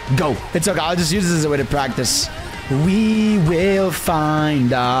 bro. Go. It's okay. I'll just use this as a way to practice. We will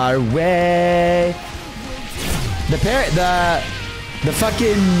find our way. The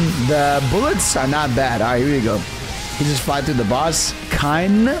bullets are not bad. All right, here we go. He just fly through the boss.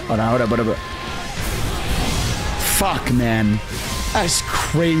 Hold on. Fuck, man. That's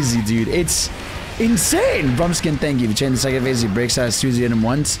crazy, dude. It's insane. Brumskin, thank you. If you change the second phase, he breaks out as soon as you hit him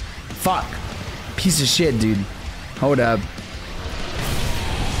once. Fuck. Piece of shit, dude. Hold up.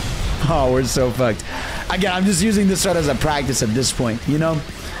 Oh, we're so fucked. Again, I'm just using this sort as a practice at this point, you know?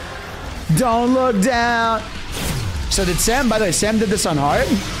 Don't look down. So did Sam, by the way, Sam did this on hard?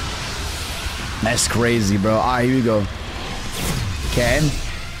 That's crazy, bro. All right, here we go. Okay.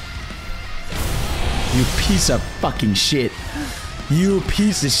 You piece of fucking shit. You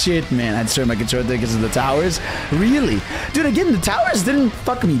piece of shit, man. I destroyed my controller because of the towers. Really? Dude, again, the towers didn't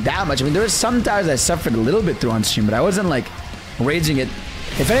fuck me that much. I mean, there were some towers I suffered a little bit through on stream, but I wasn't like raging it.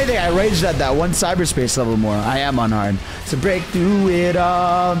 If anything, I raged at that one cyberspace level more. I am on hard. To break through it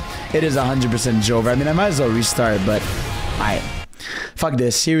all. It is 100% Jover. I mean, I might as well restart, but alright. Fuck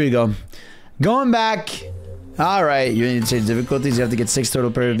this. Here we go. Going back. Alright, you need to change difficulties. You have to get 6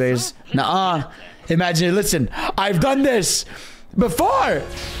 total per base. Nuh-uh. Imagine, listen, I've done this before.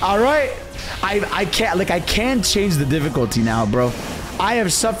 Alright? I can't change the difficulty now, bro. I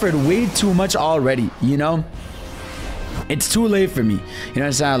have suffered way too much already, you know? It's too late for me. You know what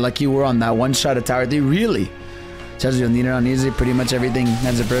I'm saying? Like you were on that one shot of Tower 3. Really? Tells you you'll need it on easy. Pretty much everything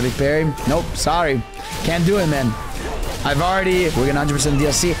has a perfect parry. Nope, sorry. Can't do it, man. We're gonna 100%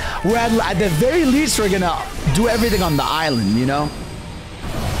 DLC. We're at the very least, we're gonna do everything on the island, you know?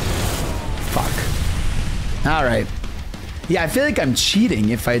 Fuck. Alright. Yeah, I feel like I'm cheating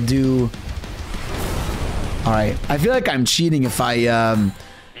if I do... Alright. I feel like I'm cheating if I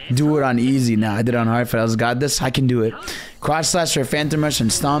do it on easy now. I did it on hard, but I got this. I can do it. Cross slash or phantom rush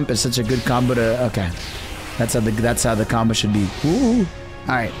and stomp is such a good combo to... Okay. That's how the combo should be. Ooh.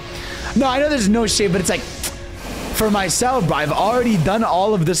 Alright. No, I know there's no shade, but it's like... For myself, bro, I've already done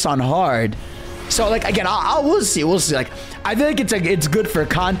all of this on hard. So, like, again, we'll see. We'll see. Like, I think it's good for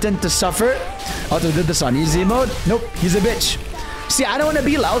content to suffer. Also did this on easy mode. Nope, he's a bitch. See, I don't want to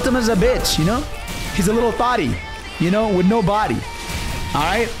be Ultima's a bitch, you know? He's a little thotty, you know, with no body. All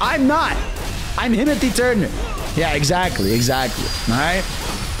right? I'm not. I'm Himothy Turner. Yeah, exactly. Exactly. All right?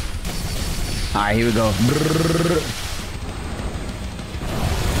 All right, here we go.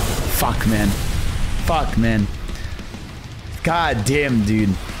 Fuck, man. Fuck, man. God damn,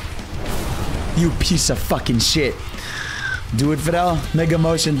 dude. You piece of fucking shit. Do it, Fidel. Mega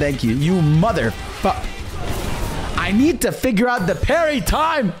motion, thank you. You motherfuck. I need to figure out the parry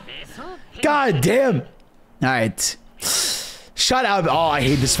time. God damn. Alright. Shut up. Oh, I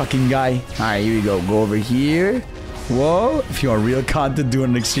hate this fucking guy. Alright, here we go. Go over here. Whoa. If you want real content, do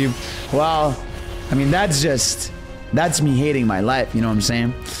an extreme. Well, I mean, that's me hating my life. You know what I'm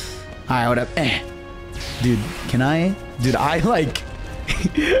saying? Alright, what up? Dude, can I? Dude, I like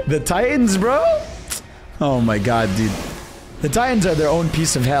the Titans, bro. Oh my god, dude. The Titans are their own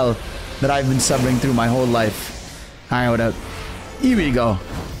piece of hell that I've been suffering through my whole life. Alright, what up? Here we go.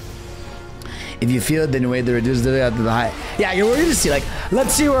 If you feel it, then wait to reduce the out to the high. Yeah, we're gonna see, like,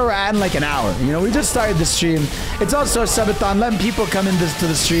 let's see where we're at in like an hour. You know, we just started the stream. It's also a subathon, letting people come in to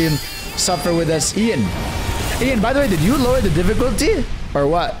the stream, suffer with us. Ian, by the way, did you lower the difficulty? Or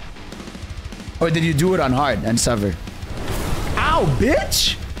what? Or did you do it on hard and suffer? Ow,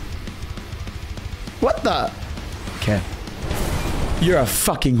 bitch! What the? Okay. You're a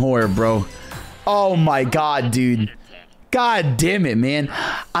fucking whore, bro. Oh my god, dude. God damn it, man.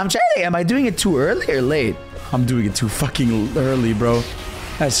 I'm trying to think, am I doing it too early or late? I'm doing it too fucking early, bro.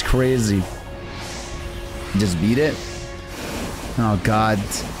 That's crazy. Just beat it? Oh god.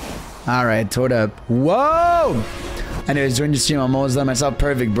 Alright, hold up. Whoa! Anyways, join the stream. I'm almost done myself.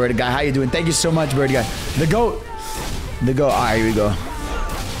 Perfect, Birdie Guy. How you doing? Thank you so much, Birdie Guy. The GOAT. The GOAT. Alright, here we go.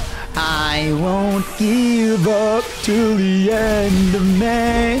 I won't give up till the end of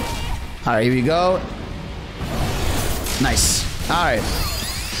May. Alright, here we go. Nice. Alright.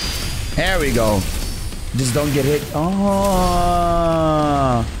 There we go. Just don't get hit.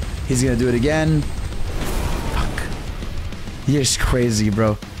 Oh. He's gonna do it again. Fuck. You're just crazy,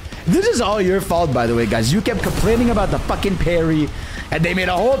 bro. This is all your fault, by the way, guys. You kept complaining about the fucking parry, and they made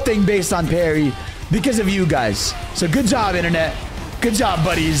a whole thing based on parry because of you guys. So good job, internet. Good job,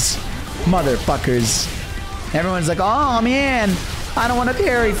 buddies. Motherfuckers. Everyone's like, oh, man, I don't want to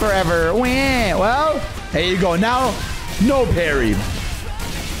parry forever. Well, there you go. Now, no parry.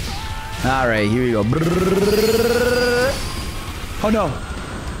 All right, here we go. Oh, no.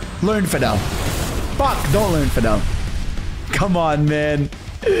 Learn Fidel. Fuck, don't learn Fidel. Come on, man.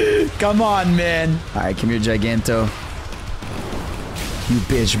 Come on, man. Alright, come here, Giganto. You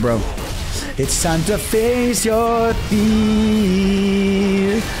bitch, bro. It's time to face your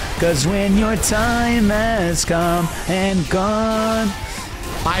fear. Cause when your time has come and gone.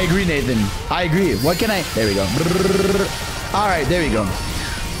 I agree, Nathan. I agree. What can I... There we go. Alright, there we go.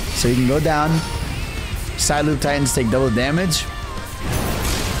 So you can go down. Side loop Titans take double damage.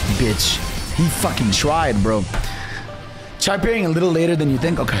 Bitch. He fucking tried, bro. Try parrying a little later than you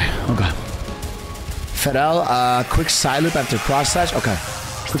think. Okay. Okay. Fidel, quick side loop after cross slash. Okay.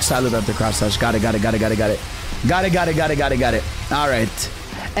 Quick side loop after cross slash. Got it. Got it. Got it. Got it. Got it. Got it. Got it. Got it. Got it. Got it. All right.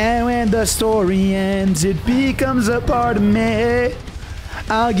 And when the story ends, it becomes a part of me.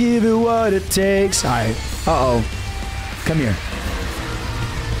 I'll give it what it takes. All right. Uh-oh. Come here.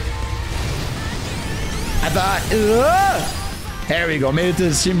 I thought, there we go. Made it to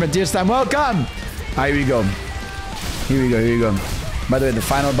the Stream Frontiers time. Welcome. All right, here we go. Here we go. Here we go. By the way, the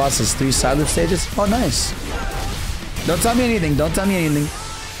final boss is 3 side loop stages. Oh, nice. Don't tell me anything. Don't tell me anything.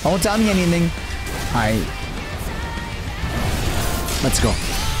 Don't tell me anything. All right. Let's go.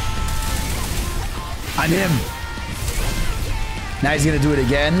 I'm him. Now he's going to do it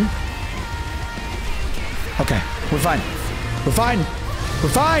again. Okay. We're fine. We're fine. We're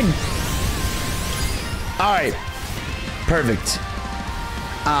fine. All right. Perfect.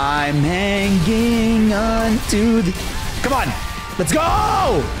 I'm hanging on to the... Come on. Let's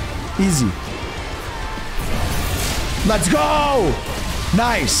go. Easy. Let's go.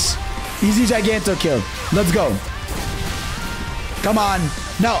 Nice. Easy Giganto kill. Let's go. Come on.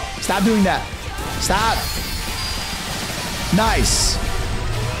 No. Stop doing that. Stop. Nice.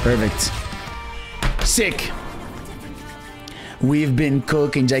 Perfect. Sick. We've been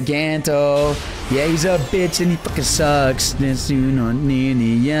cooking Giganto. Yeah, he's a bitch and he fucking sucks. It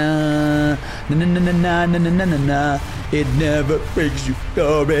never breaks you,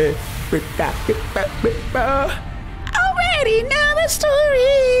 baby. Already know the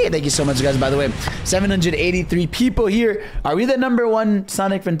story. Thank you so much, guys. By the way, 783 people here. Are we the #1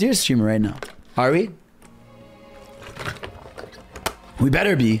 Sonic Frontier streamer right now? Are we? We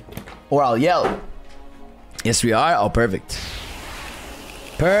better be, or I'll yell. Yes, we are. Oh, perfect.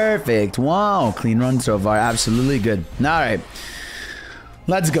 Perfect. Wow. Clean run so far. Absolutely good. All right.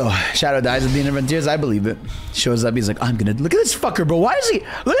 Let's go. Shadow dies at the end of Frontiers. I believe it. Shows up. He's like, I'm gonna... Look at this fucker, bro. Why is he...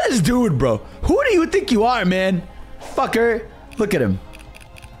 Look at this dude, bro. Who do you think you are, man? Fucker. Look at him.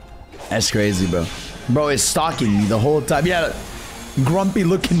 That's crazy, bro. Bro is stalking me the whole time. Yeah. Grumpy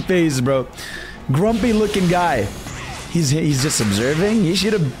looking face, bro. Grumpy looking guy. He's just observing. He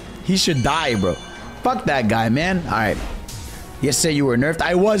should die, bro. Fuck that guy, man. All right. Yesterday you were nerfed.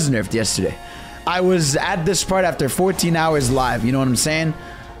 I was nerfed yesterday. I was at this part after 14 hours live. You know what I'm saying?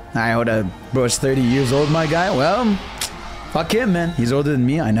 Alright, hold up. Bro's 30 years old, my guy. Well, fuck him, man. He's older than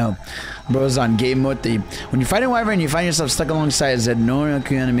me. I know. Bro's on game mode. When you're fighting Wyvern and you find yourself stuck alongside Z, no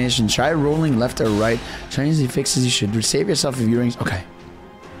Q animation. Try rolling left or right. Try using the fixes you should. Save yourself if you're... Okay.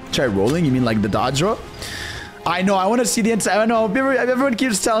 Try rolling? You mean like the dodge roll? I know. I want to see the inside. I know. Everyone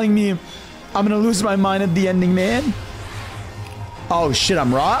keeps telling me I'm going to lose my mind at the ending, man. Oh, shit.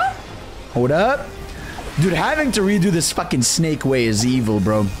 I'm raw? Hold up. Dude, having to redo this fucking snake way is evil,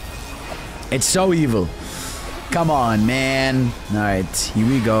 bro. It's so evil. Come on, man. Alright, here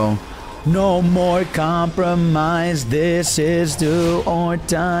we go. No more compromise. This is do or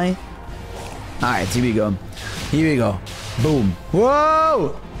die. Alright, here we go. Here we go. Boom.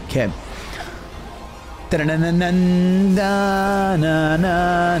 Whoa! Okay.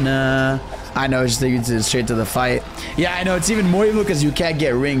 I know, just take it straight to the fight. Yeah, I know, it's even more evil because you can't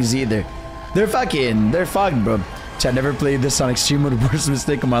get rings either. They're fucked, bro. Chat, never played this on extreme mode. Worst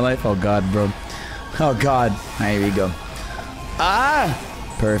mistake of my life. Oh, God, bro. Oh, God. Alright, here we go. Ah!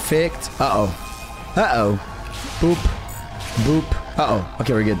 Perfect. Uh-oh. Uh-oh. Boop. Boop. Uh-oh.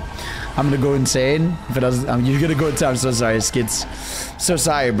 Okay, we're good. I'm gonna go insane. If it doesn't, you're gonna go insane. I'm so sorry, Skids. So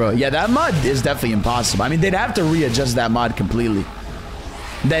sorry, bro. Yeah, that mod is definitely impossible. I mean, they'd have to readjust that mod completely.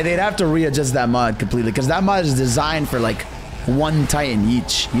 They'd have to readjust that mod completely because that mod is designed for like 1 Titan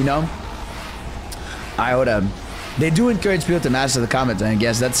each, you know? I would they do encourage people to master the combat, I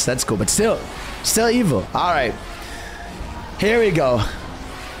guess that's cool, but still evil. All right, here we go.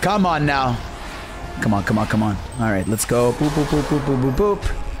 Come on now. Come on. All right, let's go. Boop, boop, boop, boop, boop, boop, boop.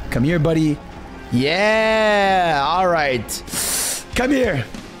 Come here, buddy. Yeah. All right. Come here.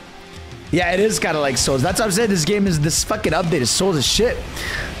 Yeah, it is kind of like Souls. That's what I'm saying. This fucking update is Souls as shit.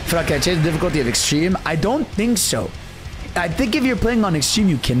 Can I change the difficulty of extreme? I don't think so. I think if you're playing on extreme,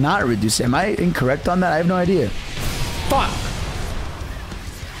 you cannot reduce it. Am I incorrect on that? I have no idea.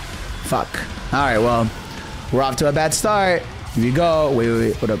 Fuck. All right, well, we're off to a bad start. Here we go.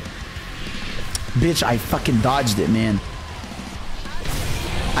 Wait. What up? Bitch, I fucking dodged it, man.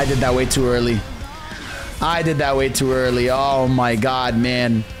 I did that way too early. Oh, my God,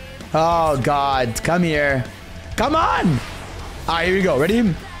 man. Oh, God. Come here. Come on. All right, here we go. Ready?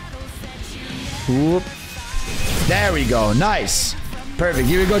 Whoop. There we go. Nice. Perfect.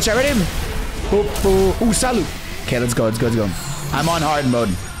 Here we go. Chat. Ready? Ooh, salute. Okay, let's go. I'm on hard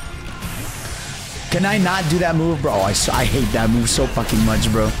mode. Can I not do that move, bro? Oh, I hate that move so fucking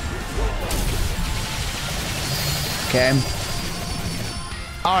much, bro. Okay.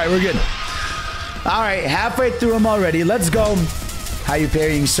 All right, we're good. All right, halfway through them already. Let's go. How you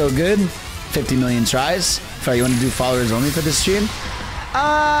parrying so good? 50 million tries. Sorry, you want to do followers only for this stream?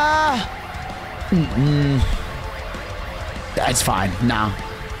 That's fine. No.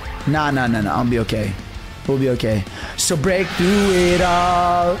 I'll be okay. We'll be okay. So break through it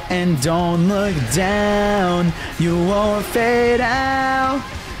all and don't look down. You won't fade out,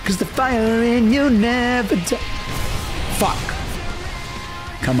 'cause the fire in you never Fuck.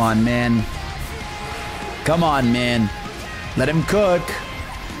 Come on, man. Come on, man. Let him cook.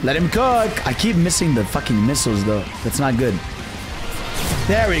 Let him cook. I keep missing the fucking missiles, though. That's not good.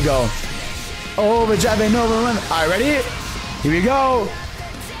 There we go. Overdrive and overrun. Alright, ready? Here we go.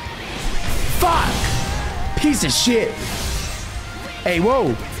 Fuck. Piece of shit. Hey,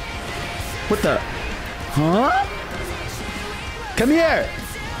 whoa. What the? Huh? Come here.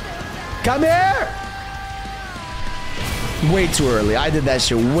 Come here. Way too early. I did that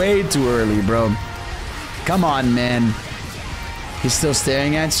shit way too early, bro. Come on, man. He's still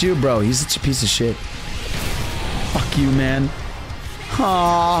staring at you? Bro, he's such a piece of shit. Fuck you, man.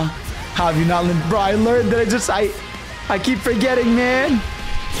 Aww. How have you not learned? Bro, I learned that I keep forgetting, man.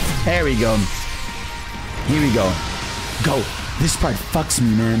 There we go. Here we go. Go. This part fucks me,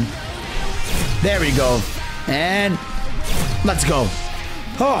 man. There we go. And let's go.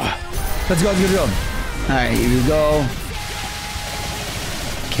 Oh, let's go, let's go. Alright, here we go.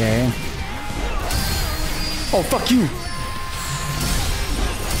 Okay. Oh, fuck you.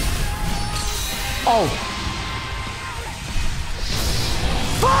 Oh.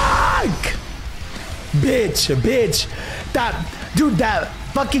 Fuck! Bitch, bitch. Dude, that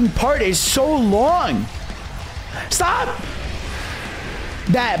fucking part is so long. Stop!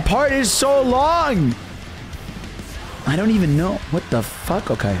 That part is so long. I don't even know. What the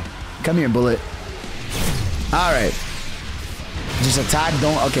fuck? Okay. Come here, bullet. Alright. Just attack.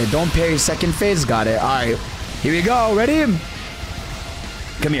 Don't parry second phase. Got it. Alright. Here we go. Ready?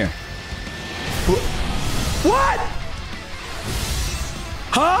 Come here. What?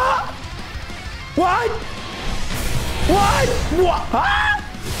 Huh? What? What? What? Huh?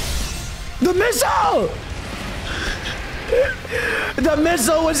 The missile! The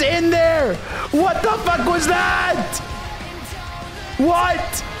missile was in there! What the fuck was that?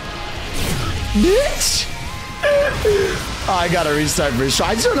 What? Bitch! Oh, I gotta restart for sure.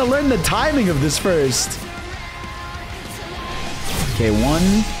 I just want to learn the timing of this first. Okay,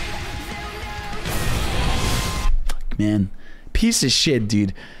 one. Man. Piece of shit,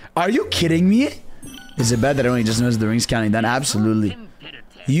 dude. Are you kidding me? Is it bad that I only just noticed the rings counting down? Absolutely.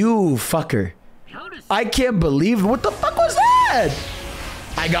 You fucker. I can't believe. What the fuck was that?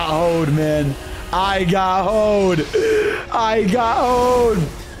 I got hoed, man. I got hoed. I got hoed.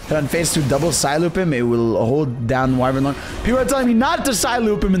 And on phase 2, double side loop him. It will hold down Wyvern long. People are telling me not to side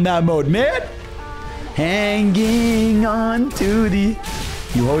loop him in that mode, man. Hanging on to the.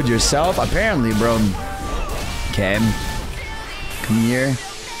 You hold yourself? Apparently, bro. Okay. Come here.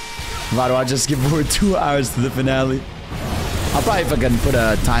 Vado, I'll just give forward 2 hours to the finale. I'll probably fucking put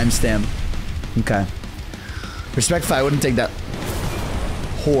a timestamp. Okay. Respectfully, I wouldn't take that.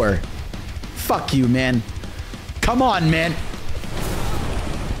 Whore. Fuck you, man. Come on, man.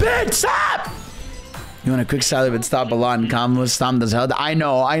 Bitch, stop! You want a quick salad but stop a lot and combo stomp does hell? I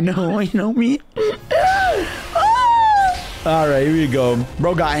know me. Alright, here we go.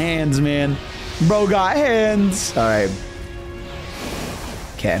 Bro got hands, man. Bro got hands. Alright.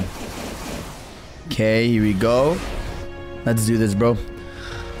 Okay. Okay, here we go. Let's do this, bro.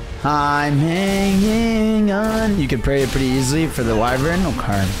 I'm hanging on. You can parry it pretty easily for the Wyvern.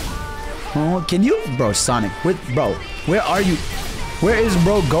 Okay. Oh, can you? Bro, Sonic. Bro, where are you? Where is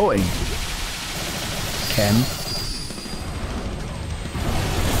bro going? Ken.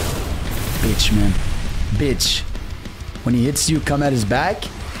 Bitch, man. Bitch. When he hits you, come at his back?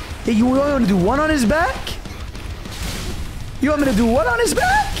 Hey, you want to do one on his back? You want me to do one on his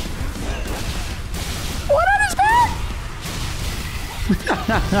back? One on his back?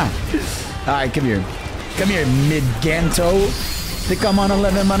 Alright, come here. Come here, Mid-Ganto. Think I'm on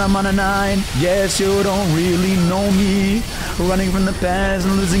 11, but I'm on a 9. Yes, you don't really know me. Running from the past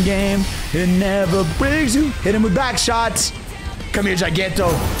and losing game. It never breaks you. Hit him with back shots. Come here,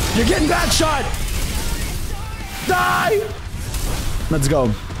 Giganto. You're getting back shot. Die. Let's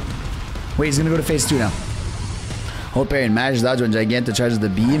go. Wait, he's gonna go to phase 2 now. Hold parry and mash dodge when Giganto charges the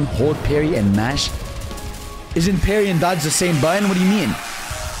beam. Hold parry and mash. Isn't parry and dodge the same button? What do you mean?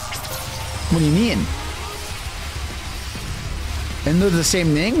 What do you mean? And they're the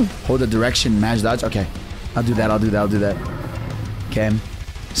same thing? Hold the direction, mash dodge. Okay. I'll do that. Okay.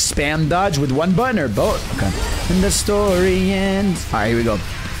 Spam dodge with one button or both? Okay. And the story ends. Alright, here we go.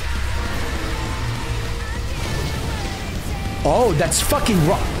 Oh, that's fucking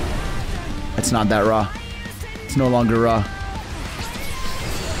raw. That's not that raw. It's no longer raw.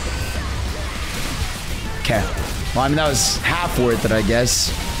 Okay. Well, I mean, that was half worth it, I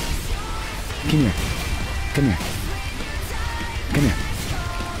guess. Come here. Come here. Come here.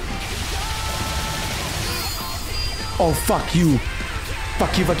 Oh, fuck you.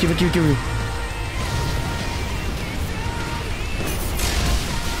 Fuck you, fuck you, fuck you, fuck you.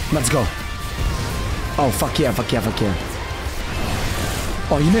 Let's go. Oh, fuck yeah, fuck yeah, fuck yeah.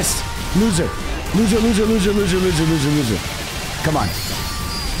 Oh, you missed. Loser. Loser, loser, loser, loser, loser, loser, loser. Come on.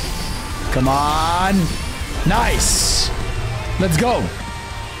 Come on. Nice. Let's go.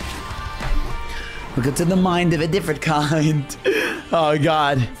 Look into the mind of a different kind. Oh,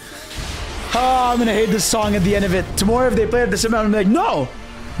 God. Oh, I'm gonna hate this song at the end of it. Tomorrow, if they play it this amount, I'm like, no,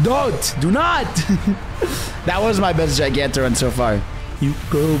 don't, do not. That was my best Gigantor run so far. You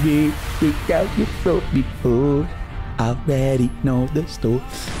go me, you go before. I already know the story.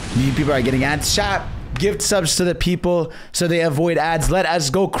 You people are getting ads. Chat, gift subs to the people so they avoid ads. Let us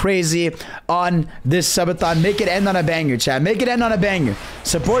go crazy on this subathon. Make it end on a banger, chat. Make it end on a banger.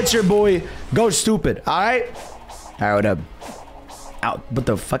 Support your boy. Go stupid. All right. All right. What up? Out. What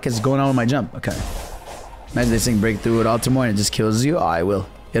the fuck is going on with my jump? Okay. Imagine they sing breakthrough it all tomorrow and it just kills you. Oh, I will.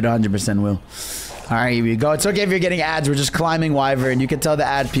 It 100% will. All right, here we go. It's okay if you're getting ads. We're just climbing Wyvern. You can tell the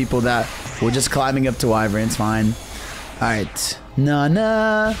ad people that we're just climbing up to Wyvern. It's fine. All right.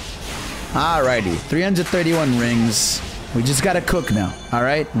 Nah. Alrighty. 331 rings. We just gotta cook now. All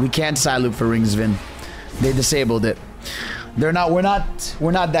right. We can't side loop for rings, Vin. They disabled it. We're not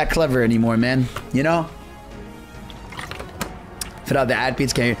that clever anymore, man. You know? Fit out the ad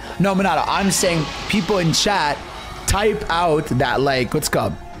feeds. Can you? No, Minato. I'm saying people in chat type out that, like, what's it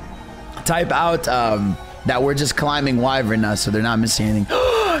called? Type out that we're just climbing Wyvern now, so they're not missing anything.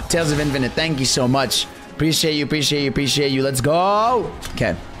 Tales of Infinite, thank you so much. Appreciate you, appreciate you, appreciate you. Let's go.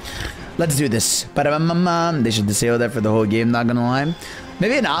 Okay, let's do this. They should disable that for the whole game, not gonna lie.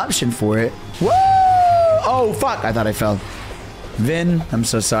 Maybe an option for it. Whoa! Oh, fuck. I thought I fell. Vin, I'm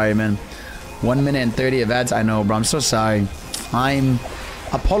so sorry, man. 1 minute and 30 of ads. I know, bro. I'm so sorry. I'm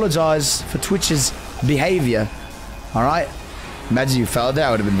apologize for Twitch's behavior. All right? Imagine you fell there.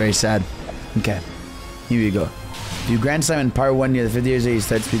 I would have been very sad. Okay. Here we go. If you Grand Slam in part 1 near the 50 years age, you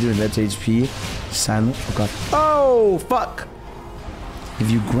start speed with left HP. Silent. Oh, God. Oh, fuck.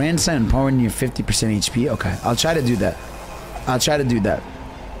 If you Grand Slam in part 1 near 50% HP. Okay. I'll try to do that. I'll try to do that.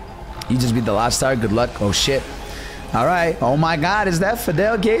 You just beat the last star. Good luck. Oh, shit. All right. Oh, my God. Is that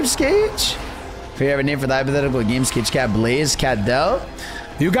Fidel Gamescage? If you have a name for the hypothetical Gamescage cat, Blaze, Cat Del.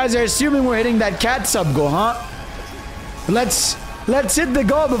 You guys are assuming we're hitting that cat sub goal, huh? Let's hit the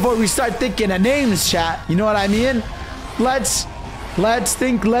goal before we start thinking of names, chat. You know what I mean? Let's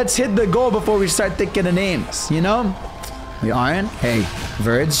hit the goal before we start thinking of names, you know? We aren't? Hey,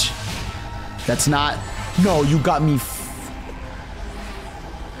 Verge. That's not... No, you got me...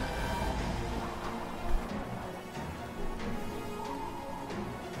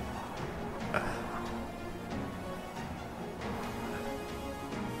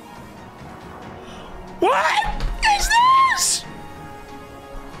 What is this?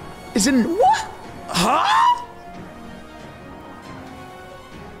 Isn't what? Huh?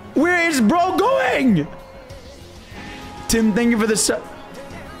 Where is bro going? Tim, thank you for the sub.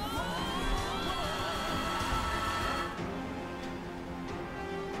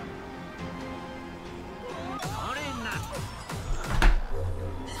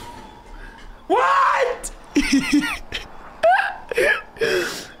 What?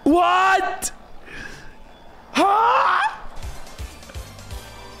 What? Huh?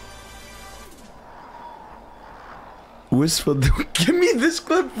 Wistful, give me this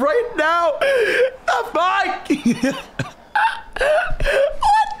clip right now. The fuck? What the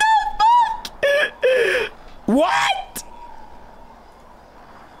fuck? What?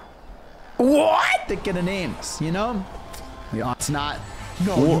 What? Thinking of names, you know? It's not.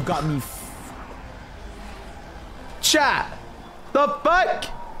 No, whoa. You got me. Chat. The fuck?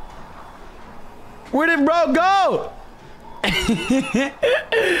 Where did bro go?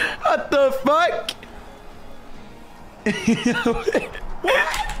 What the fuck? What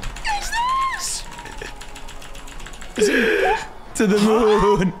is this? Is it to the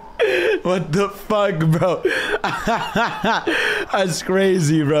moon? What the fuck, bro? That's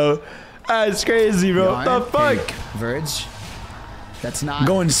crazy, bro. That's crazy, bro. What the fuck? Hey, Verge. That's not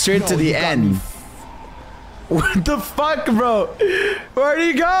going straight to the end. What the fuck, bro? Where'd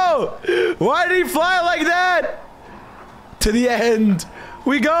he go? Why did he fly like that? To the end.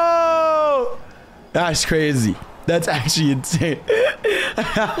 We go. That's crazy. That's actually insane.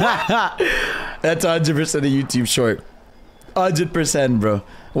 That's 100% a YouTube short. 100%, bro.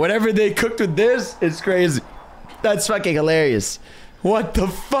 Whatever they cooked with this, it's crazy. That's fucking hilarious. What the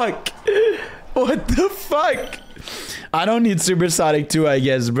fuck? What the fuck? I don't need Supersonic 2, I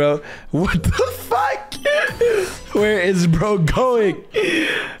guess, bro. What the fuck? Where is bro going?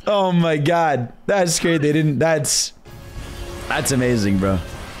 Oh my god. That's great. They didn't. That's amazing, bro.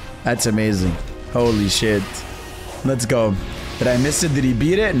 That's amazing. Holy shit. Let's go. Did I miss it? Did he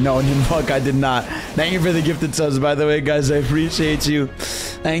beat it? No, fuck, I did not. Thank you for the gifted subs, by the way, guys. I appreciate you.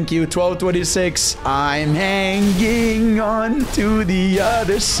 Thank you. 1226. I'm hanging on to the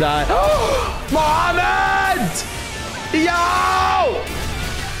other side. Mohammed! Yo!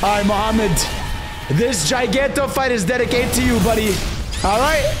 Alright, Mohammed. This Giganto fight is dedicated to you, buddy.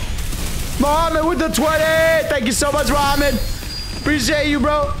 Alright? Mohammed with the 20. Thank you so much, Mohammed. Appreciate you,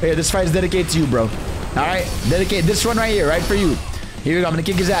 bro. Here, this fight is dedicated to you, bro. Alright? Dedicate this one right here, right for you. Here we go. I'm gonna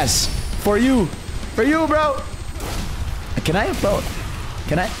kick his ass. For you. For you, bro. Can I, bro?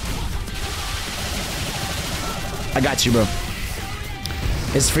 Can I? I got you, bro.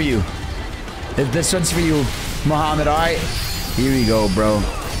 It's for you. If this one's for you, Muhammad, alright? Here we go, bro.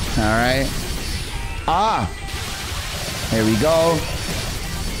 Alright. Ah! Here we go.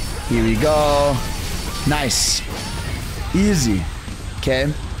 Here we go. Nice. Easy.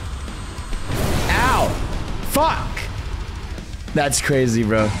 Okay. Ow! Fuck! That's crazy,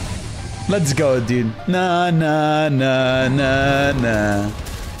 bro. Let's go, dude. Nah, nah, nah, nah, nah.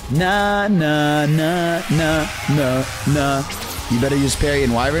 Nah, nah, nah, nah, nah, nah. You better use parry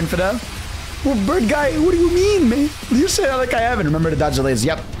and wyvern for that? Well, bird guy, what do you mean, man? You say that like I haven't. Remember to dodge the laser.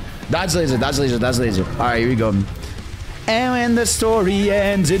 Yep. Dodge laser, dodge laser, dodge laser. Alright, here we go. And when the story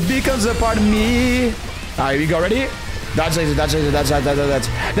ends, it becomes a part of me. Alright, here we go. Ready? Dodge laser, dodge laser, dodge, dodge, dodge, dodge.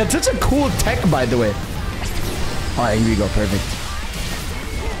 That's such a cool tech, by the way. Alright, here we go. Perfect.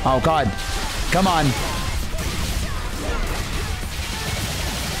 Oh, God. Come on.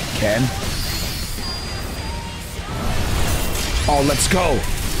 Okay. Oh, let's go.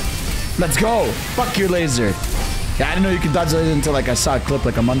 Let's go. Fuck your laser. Yeah, I didn't know you could dodge laser until like I saw a clip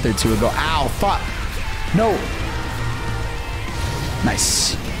like a month or two ago. Ow, fuck. No.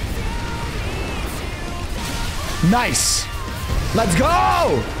 Nice. Nice. Let's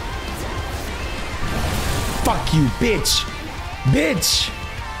go. Fuck you, bitch. Bitch.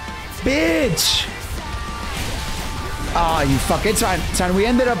 Bitch. Oh, you fuck. It's fine. It's fine. We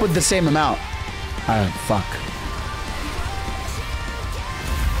ended up with the same amount. Fuck.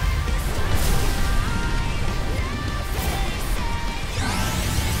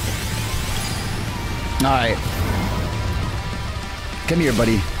 Alright. Come here,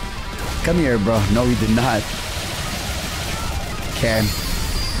 buddy. Come here, bro. No, we did not. Okay.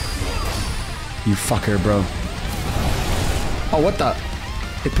 You fucker, bro. Oh, what the?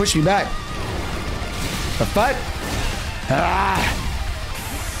 It pushed me back. The fuck? Ah!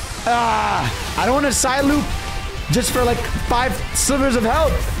 Ah! I don't want to side loop just for like 5 slivers of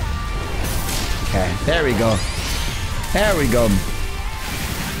health. Okay, there we go. There we go.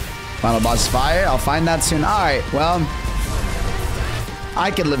 Final boss fire. I'll find that soon. Alright, well.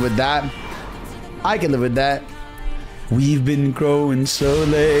 I can live with that. I can live with that. We've been growing so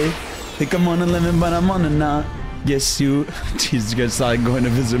late. Think I'm on a lemon, but I'm on a knot. Yes, you. Jesus Christ, I like going to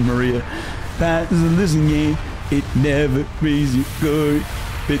visit Maria. That is a losing game. It never raised you good.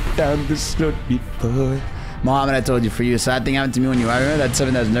 Bit down the slope before. Mohammed, I told you, for you. Sad thing happened to me when you were here. That's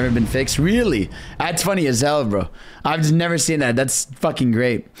something that's never been fixed. Really? That's funny as hell, bro. I've just never seen that. That's fucking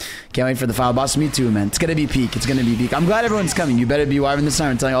great. Can't wait for the final boss. Me too, man. It's gonna be peak. It's gonna be peak. I'm glad everyone's coming. You better be wyvern this time.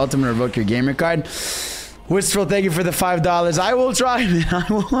 I'm telling you, Ultimate, revoke your gamer card. Wistful, thank you for the $5. I will try, man.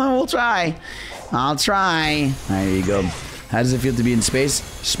 I will try. I'll try. There you go. How does it feel to be in space?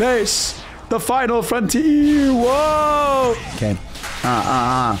 Space! The final frontier! Whoa! Okay.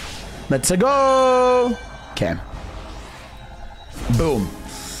 Let's go! Okay. Boom.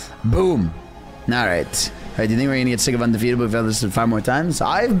 Boom. Alright. Alright, do you think we're gonna get sick of Undefeatable if I listen 5 more times?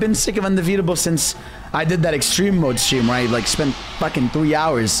 I've been sick of Undefeatable since I did that extreme mode stream where I like spent fucking 3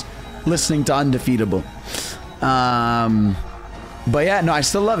 hours listening to Undefeatable. But yeah, no, I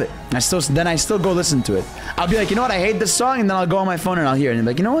still love it. I still go listen to it. I'll be like, you know what, I hate this song, and then I'll go on my phone and I'll hear it and be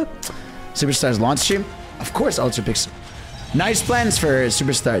like, you know what? Superstars launch stream? Of course, Ultra picks. Nice plans for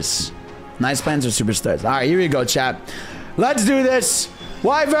Superstars. Nice plans for Superstars. Alright, here we go, chat. Let's do this.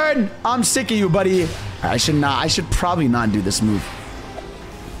 Wyvern, I'm sick of you, buddy. I should probably not do this move.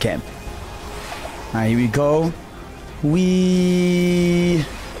 Okay. Alright, here we go.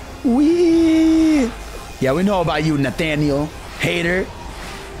 Yeah, we know about you, Nathaniel. Hater.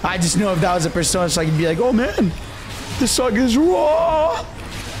 I just know if that was a persona, so I could be like, oh man, this song is raw.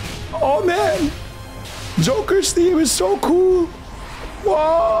 Oh man, Joker's theme is so cool.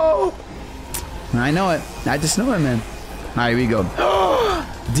 Whoa. I know it. I just know it, man. All right, here we go.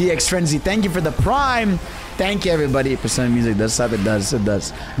 DX Frenzy, thank you for the Prime. Thank you, everybody. Percent music does sub. It does. It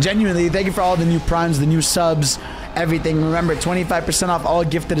does. Genuinely, thank you for all the new primes, the new subs, everything. Remember, 25% off all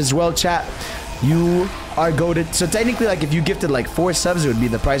gifted as well, chat. You are goated. So technically, like, if you gifted like 4 subs, it would be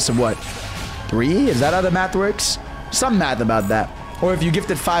the price of what? 3? Is that how the math works? Some math about that. Or if you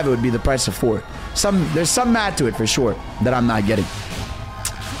gifted 5, it would be the price of 4. There's some math to it for sure that I'm not getting.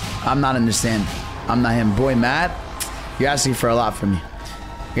 I'm not understanding. I'm not him. Boy, Matt, you're asking for a lot from me.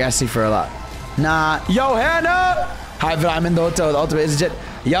 You're asking for a lot. Nah. Yo, Hannah! Hi, I'm in the hotel with Ultimate Jet.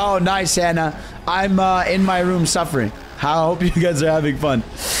 Yo, nice, Hannah. I'm in my room suffering. I hope you guys are having fun.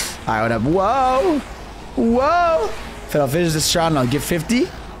 Alright, what up? Whoa! Whoa! If I'll finish this round, I'll give 50.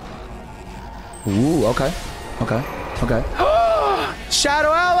 Ooh, okay. Okay. Okay.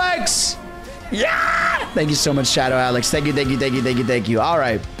 Shadow Alex! Yeah! Thank you so much, Shadow Alex. Thank you, thank you, thank you, thank you, thank you.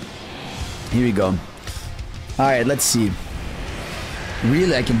 Alright. Here we go. Alright, let's see.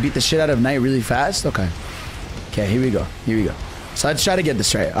 Really? I can beat the shit out of Knight really fast? Okay. Okay, here we go. Here we go. So let's try to get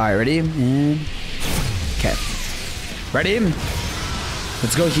this right. Alright, ready? Okay. Ready?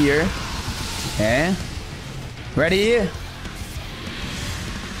 Let's go here. Okay. Ready?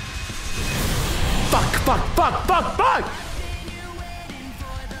 Fuck, fuck, fuck, fuck, fuck!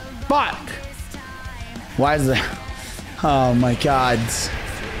 Fuck! Why is that? Oh my god.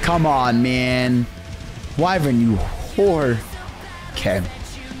 Come on, man. Wyvern, you whore. Okay.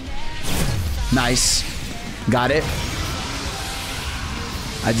 Nice. Got it.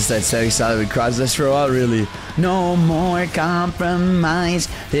 I just had so excited we crossed this for a while, really. No more compromise.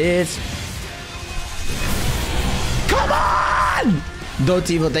 It's... Come on! Don't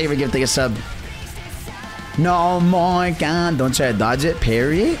evil, thank you for gifting a sub. No more gun. Don't try to dodge it.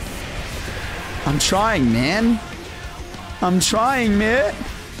 Parry? I'm trying, man. I'm trying, man.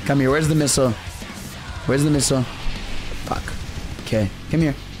 Come here. Where's the missile? Where's the missile? Fuck. Okay. Come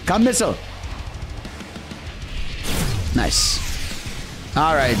here. Come, missile. Nice.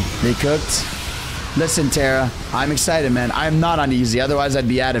 Alright. They cooked. Listen, Tara. I'm excited, man. I'm not on easy. Otherwise, I'd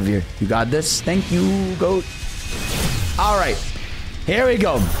be out of here. You got this? Thank you, goat. Alright. Here we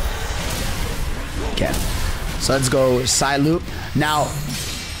go. Okay. So let's go side loop. Now,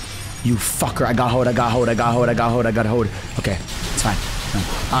 you fucker. I got hold. I got hold. I got hold. I got hold. I got hold. Okay. It's fine.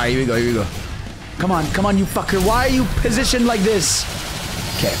 Alright, here we go. Here we go. Come on. Come on, you fucker. Why are you positioned like this?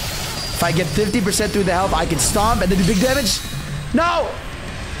 Okay. If I get 50% through the health, I can stomp and then do big damage. No!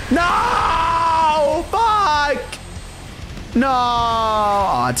 No! Fuck! No!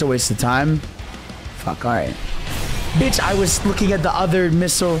 Oh, it's a waste of time. Fuck, alright. Bitch, I was looking at the other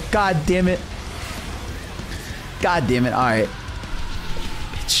missile. God damn it. God damn it. Alright.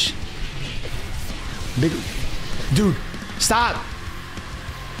 Bitch. Big... Dude, stop!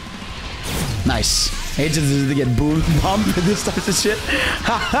 Nice. Agents is to get boom bumped for this type of shit.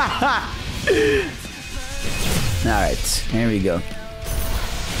 Alright, here we go.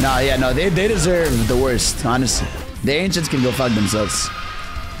 No, yeah, no, they deserve the worst, honestly. The ancients can go fuck themselves.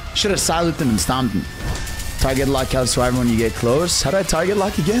 Should have silenced them and stomped them. Target lock helps for everyone when you get close. How do I target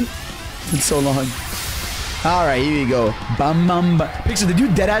lock again? It's so long. Alright, here we go. Bum bum bum. Pixel, did you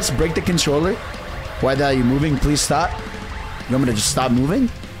deadass break the controller? Why the hell are you moving? Please stop. You want me to just stop moving?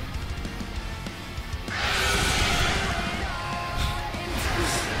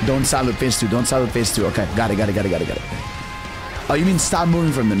 Don't salute phase 2. Don't salute phase 2. Okay, got it, got it, got it, got it, got it. Oh, you mean stop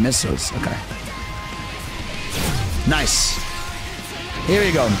moving from the missiles. Okay. Nice. Here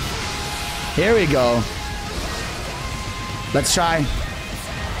we go. Here we go. Let's try.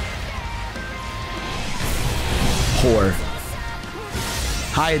 Whore.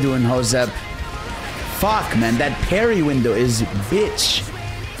 How you doing, Josep? Fuck, man. That parry window is bitch.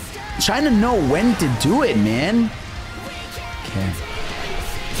 I'm trying to know when to do it, man. Okay.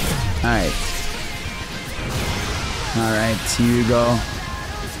 Alright. Alright, here you go.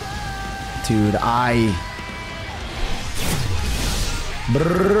 Dude,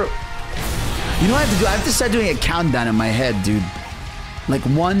 Brrr. You know what I have to do? I have to start doing a countdown in my head, dude. Like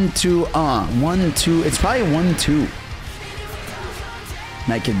 1, 2, 1, 2. It's probably 1, 2.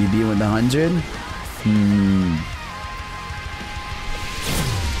 Might could be being with 100.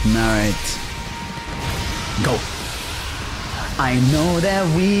 Alright. Go. I know that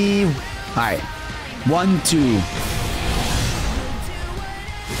we... Alright. 1, 2.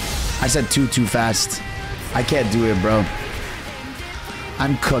 I said 2 too fast. I can't do it, bro.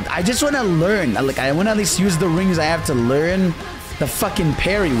 I'm cooked. I just want to learn. Like, I want to at least use the rings I have to learn the fucking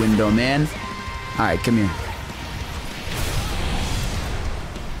parry window, man. Alright, come here.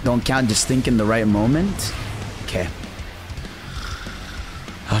 Don't count, just think in the right moment. Okay.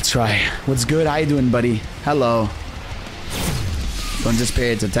 I'll try. What's good? How you doing, buddy? Hello. Don't just parry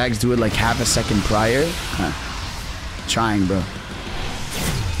its attacks. Do it like half a second prior. Huh. Trying, bro.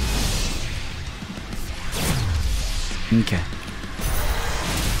 Okay.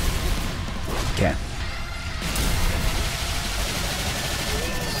 Okay.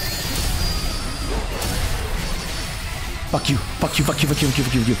 Fuck you. Fuck you. Fuck you. Fuck you. Fuck you.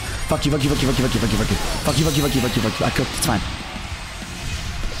 Fuck you. Fuck you. Fuck you. Fuck you. Fuck you. Fuck you. Fuck you. Fuck you. Fuck you. Fuck you. Fuck you. Fuck you. Fuck you. Fuck you. I cooked. It's fine.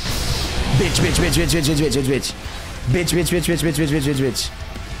 Bitch. Bitch. Bitch. Bitch. Bitch. Bitch. Bitch. Bitch. Bitch. Bitch. Bitch. Bitch. Bitch. Bitch. Bitch. Bitch.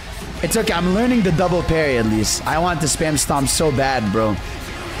 Bitch. It's okay. I'm learning the double parry at least. I want to spam stomp so bad, bro.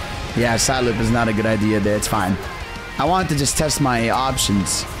 Yeah, side loop is not a good idea there. It's fine. I want to just test my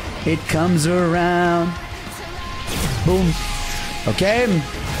options. It comes around. Boom. Okay.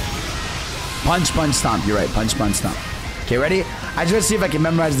 Punch, punch, stomp. You're right. Punch, punch, stomp. Okay, ready? I just want to see if I can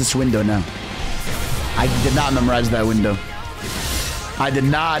memorize this window now. I did not memorize that window. I did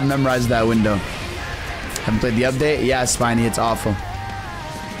not memorize that window. Haven't played the update? Yeah, Spiny. It's awful.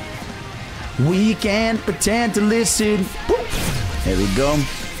 We can't pretend to listen. Boop. There we go.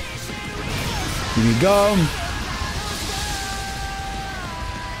 Here we go.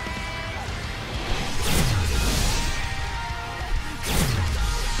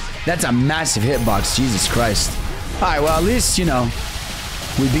 That's a massive hitbox. Jesus Christ. Alright, well, at least, you know,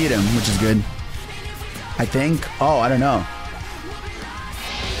 we beat him, which is good. I think. Oh, I don't know.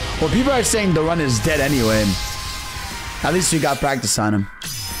 Well, people are saying the run is dead anyway. At least we got practice on him.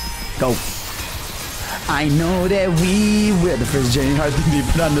 Go. I know that we will. The first Jenny Hart thing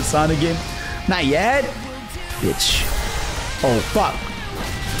they put on the Sonic game. Not yet. Bitch. Oh, fuck.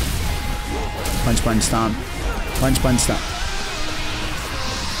 Punch, punch, stomp. Punch, punch, stomp.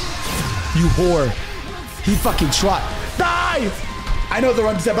 You whore. He fucking trot. Die! I know the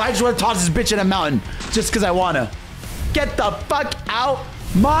run step, but I just want to toss this bitch in a mountain. Just because I want to. Get the fuck out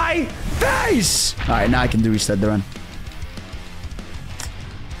my face! Alright, now I can do reset the run.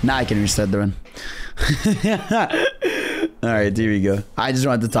 Now I can reset the run. Alright, here we go. I just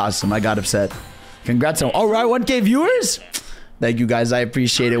wanted to toss him. I got upset. Congrats on... Alright, 1K viewers? Thank you guys. I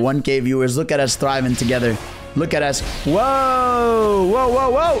appreciate it. 1K viewers. Look at us thriving together. Look at us. Whoa! Whoa, whoa,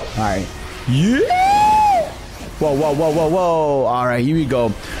 whoa! Alright. Yeah! Whoa, whoa, whoa, whoa, whoa. Alright, here we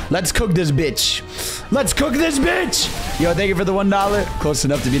go. Let's cook this bitch. Let's cook this bitch! Yo, thank you for the $1. Close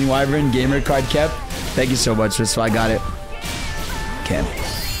enough to beating Wyvern. Gamer card kept. Thank you so much, so I got it. Okay.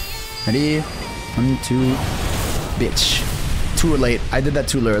 Ready? 1, 2. Bitch. Too late. I did that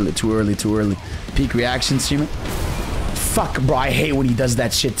too early. Too early. Too early. Peak reaction streamer. Fuck, bro. I hate when he does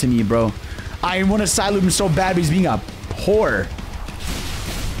that shit to me, bro. I want to side loop him so bad, but he's being a whore.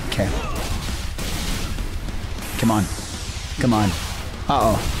 Okay. Come on. Come on.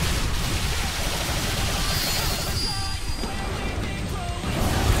 Uh-oh.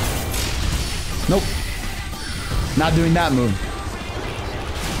 Nope. Not doing that move.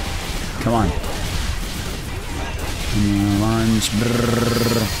 Come on. Launch.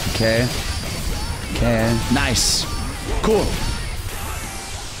 Brrr. Okay. Okay. Nice. Cool.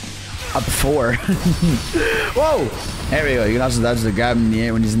 Up 4. Whoa. There we go. You can also dodge the grab in the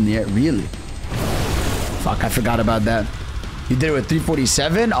air when he's in the air. Really? Fuck, I forgot about that. You did it with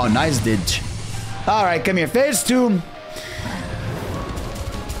 347? Oh, nice, Didge. Alright, come here. Phase 2.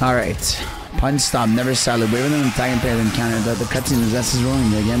 Alright. Punch stomp, never salad. Wait when the attack and pair then counter that. The cutscene is SS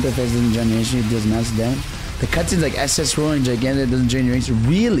rolling. Gigantic phase doesn't generation. It deals massive damage. The cutscene's like SS rolling. Gigantic doesn't generation.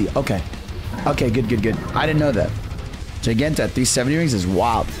 Really? Okay. Okay, good, good, good. I didn't know that. Gigantic at 370 rings is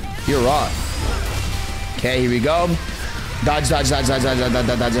wild. You're raw. Okay, here we go. Dodge, dodge, dodge, dodge, dodge, dodge,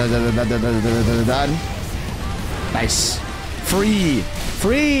 dodge, dodge, dodge, dodge, dodge, dodge. Nice. Free.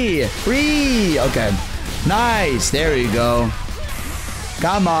 Free. Free. Okay. Nice. There we go.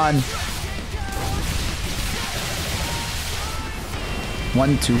 Come on.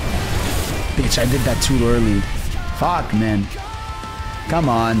 1, 2. Bitch, I did that too early. Fuck, man. Come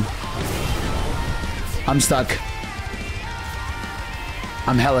on. I'm stuck.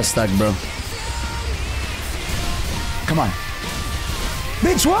 I'm hella stuck, bro. Come on.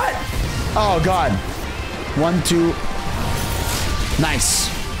 Bitch, what? Oh, God. 1, 2. Nice.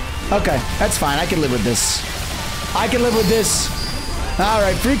 Okay, that's fine. I can live with this. I can live with this. All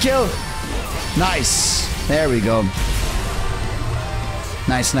right, free kill. Nice. There we go.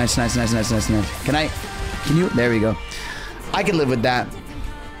 Nice, nice, nice, nice, nice, nice, nice. Can you? There we go. I can live with that.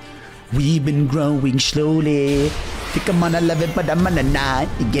 We've been growing slowly. Think I'm on 11, but I'm on a 9. I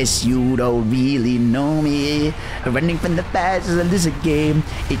guess you don't really know me. Running from the past is a lizard game.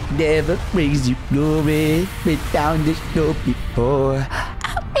 It never brings you glory. Been down this road before.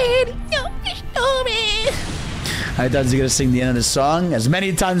 I thought he was gonna sing the end of the song as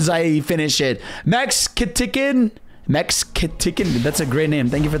many times as I finish it. Max Katikin, Mexican. That's a great name.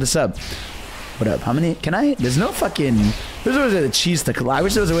 Thank you for the sub. What up? How many? Can I? There's no fucking... There's always a way to cheese the climb. I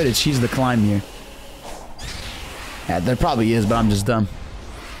wish there was a way to cheese the climb here. Yeah, there probably is, but I'm just dumb.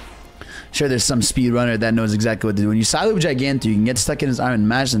 Sure, there's some speedrunner that knows exactly what to do. When you silo Giganto, you can get stuck in his arm and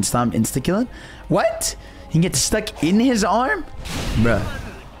mash and stomp insta-kill him. What? You can get stuck in his arm? Bruh.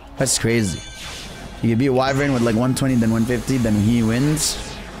 That's crazy. You can beat Wyvern with like 120, then 150, then he wins.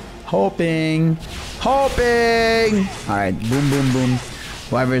 Hoping. Alright, boom, boom, boom.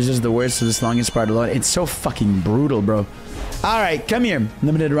 Wyvern is just the worst of this longest part alone. It's so fucking brutal, bro. Alright, come here.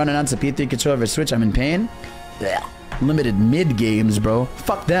 Limited run announce a P3 control over Switch. I'm in pain. Blech. Limited mid games, bro.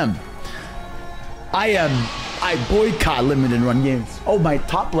 Fuck them. I boycott limited run games. Oh, my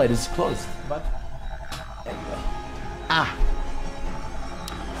top light is closed. But there you go. Ah.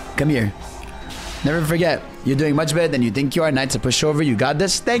 Come here. Never forget, you're doing much better than you think you are. Knight's a pushover. You got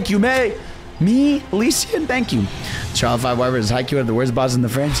this. Thank you, May. Me, Elysian, thank you. Charles 5 Wyvern is Haikyuu, the worst boss in the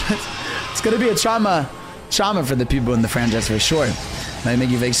franchise. It's gonna be a trauma for the people in the franchise for sure. Might make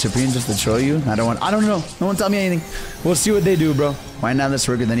you fake Supreme just to troll you. I don't know. No one tell me anything. We'll see what they do, bro. Why not let's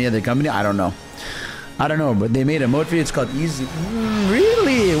work with any other company? I don't know, but they made a mode for you. It's called Easy.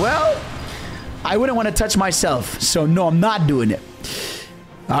 Really? Well, I wouldn't want to touch myself, so no, I'm not doing it.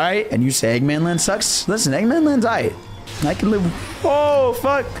 All right, and you say Eggman Land sucks? Listen, Eggman Land's alright. I can live. Oh,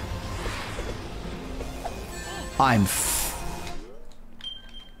 fuck.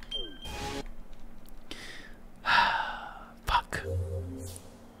 Fuck.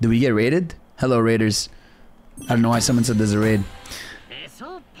 Do we get raided? Hello, raiders. I don't know why someone said there's a raid.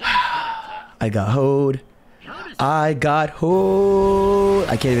 I got hoed. I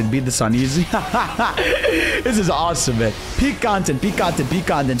can't even beat this on easy. This is awesome, man. Peak content.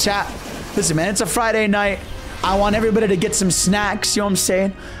 Chat. Listen, man, it's a Friday night. I want everybody to get some snacks, you know what I'm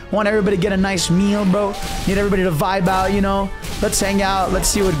saying? I want everybody to get a nice meal, bro. Need everybody to vibe out, you know? Let's hang out. Let's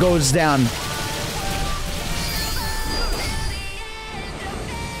see what goes down.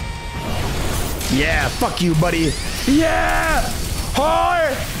 Yeah, fuck you, buddy. Yeah!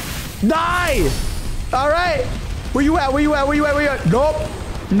 Hard! Die! Alright. Where you at?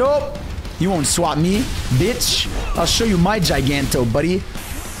 Nope. You won't swap me, bitch. I'll show you my Giganto, buddy.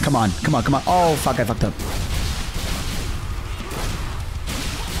 Come on. Oh, fuck, I fucked up.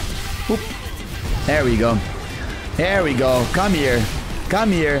 Oop. There we go. Come here.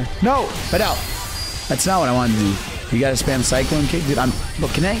 No, but out. That's not what I wanted to do. You gotta spam Cyclone Kick, dude.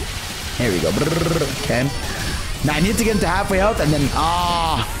 Can I? There we go. Okay. Now I need to get him to halfway health and then,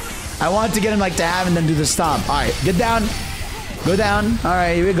 I want to get him like to half and then do the stomp. All right, get down. Go down. All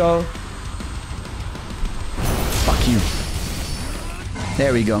right, here we go. Fuck you.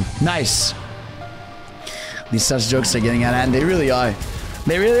 There we go. Nice. These such jokes are getting out of hand. They really are.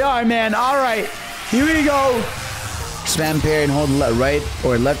 They really are, man. All right, here we go. Spam parry and hold right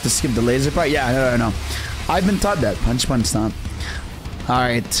or left to skip the laser part. Yeah, no. I've been taught that. Punch, stomp. All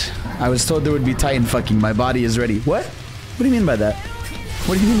right. I was told there would be Titan fucking. My body is ready. What? What do you mean by that?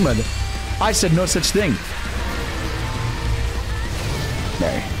 What do you mean by that? I said no such thing.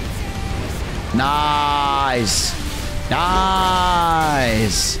 There. Nice.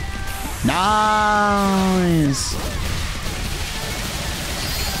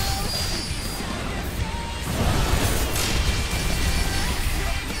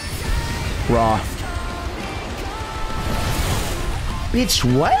 Raw. Bitch,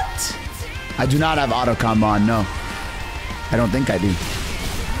 what? I do not have auto combo on, no. I don't think I do.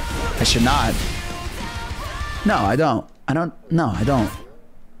 I should not. No, I don't. No, I don't.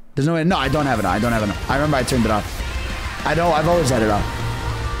 There's no way. No, I don't have it on. I remember I turned it off. I've always had it off.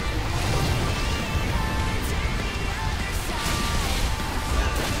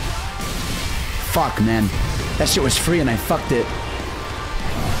 Fuck, man. That shit was free and I fucked it.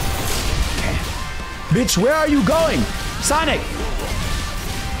 Okay. Bitch, where are you going? Sonic!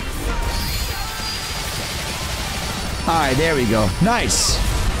 Alright, there we go. Nice.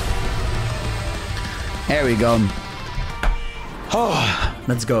 There we go. Oh,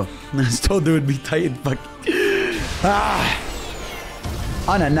 let's go. I was told there would be Titan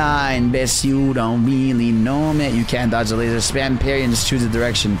On a 9, best you don't really know, man. You can't dodge the laser. Spam parry and just choose a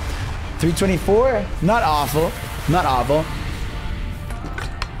direction. 324? Not awful.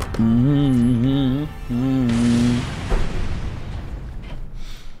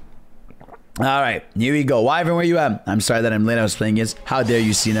 All right, here we go. Wyvern, where you at? I'm sorry that I'm late. I was playing against. How dare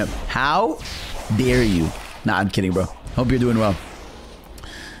you, Cena? How dare you? Nah, I'm kidding, bro. Hope you're doing well.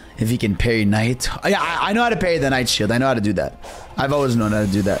 If he can parry Knight. Oh, yeah, I know how to parry the Knight Shield. I know how to do that. I've always known how to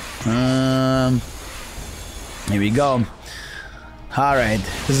do that. Here we go. All right.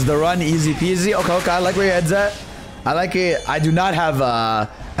 This is the run. Easy peasy. Okay, I like where your head's at. I like it. I do not have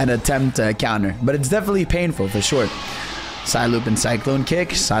an attempt counter, but it's definitely painful for sure. Side loop and cyclone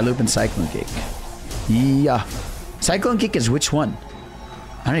kick. Side loop and cyclone kick. Yeah. Cyclone kick is which one?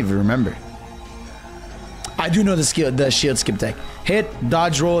 I don't even remember. I do know the shield skip tech. Hit,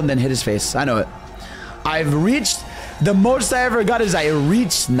 dodge roll, and then hit his face. I know it. I've reached... The most I ever got is I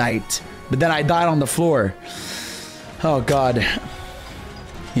reached Knight, but then I died on the floor. Oh, God.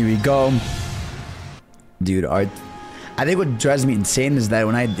 Here we go. Dude, I think what drives me insane is that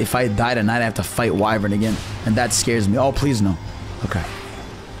if I die tonight, I have to fight Wyvern again. And that scares me. Oh, please no. Okay.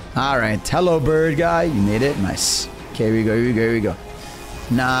 Alright. Hello, bird guy. You made it. Nice. Okay, here we go. Here we go. Here we go.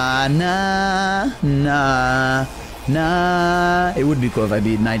 Nah, nah, nah, nah. It would be cool if I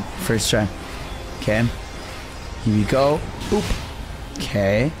beat Knight first try. Okay. Here we go. Boop.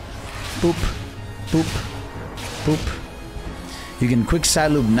 Okay. Boop. Boop. Boop. You can quick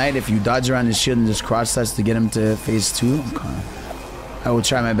side loop Knight if you dodge around his shield and just cross slash to get him to phase 2. Okay. I will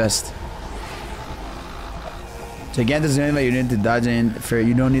try my best. Gigantus anyway, you need to dodge in for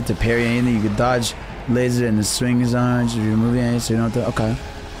you don't need to parry anything. You can dodge laser and the swing is on. You're removing it, so you don't have to. Okay.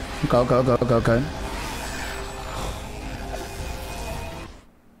 Okay, okay, okay, okay, okay.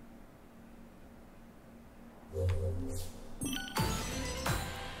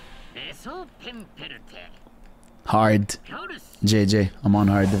 Hard. JJ, I'm on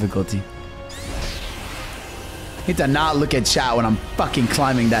hard difficulty. Need to not look at chat when I'm fucking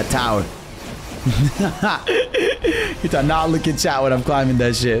climbing that tower. Need to not look at chat when I'm climbing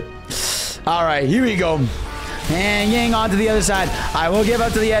that shit. Alright, here we go. Hanging on to the other side. I will give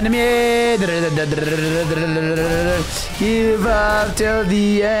up to the enemy. Give up till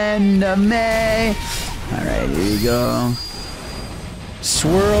the end of May. Alright, here we go.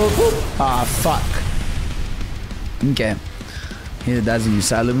 Swirl. Ah, fuck. Okay. He doesn't use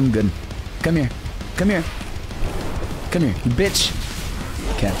side loop him. Good. Come here. Come here. Come here, you bitch.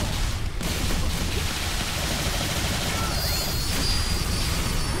 Okay.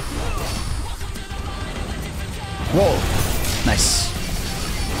 Whoa. Nice.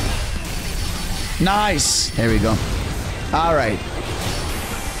 Nice. There we go. All right.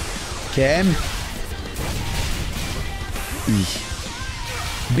 Okay.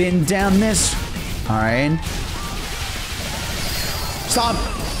 Been down this. All right. Stomp.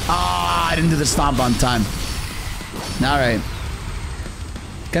 Ah, I didn't do the stomp on time. All right.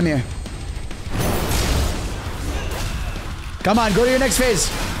 Come here. Come on, go to your next phase.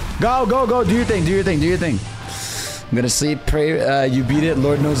 Go, go, go. Do your thing, do your thing, do your thing. I'm gonna sleep, pray you beat it.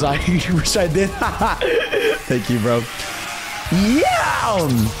 Lord knows I wish I did. Thank you, bro. Yeah.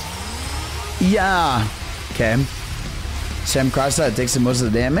 Yeah. Okay. Sam Crosslet takes the most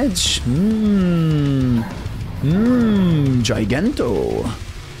of the damage. Giganto.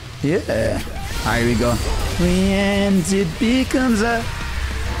 Yeah. Alright, here we go. And it becomes a...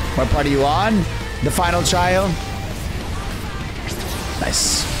 What part are you on? The final trial.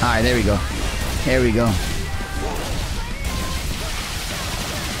 Nice. Alright, there we go. There we go.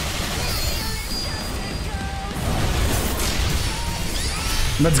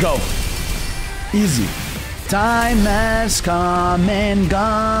 Let's go. Easy. Time has come and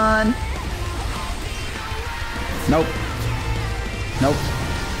gone. Nope. Nope.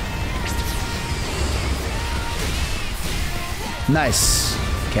 Nice.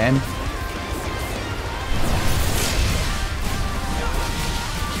 Okay.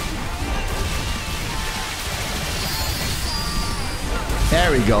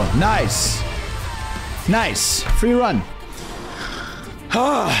 There we go. Nice. Nice. Free run.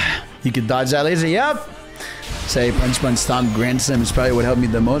 You can dodge that laser. Yep. Say punch, punch, stomp, grand slam is probably what helped me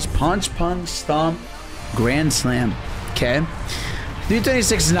the most. Punch, punch, stomp, grand slam. Okay.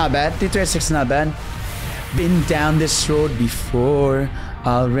 326 is not bad. 326 is not bad. Been down this road before.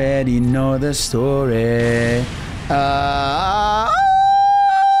 Already know the story.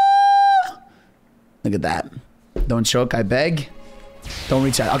 Look at that. Don't choke, I beg. Don't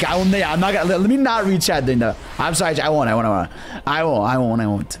reach out. Okay, I won't. I'm not gonna. Let me not reach out. Then I'm sorry. I won't.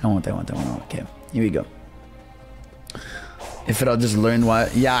 Okay, here we go. If it'll just learn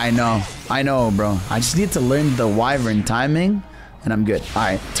what. Yeah, I know. I know, bro. I just need to learn the Wyvern timing, and I'm good. All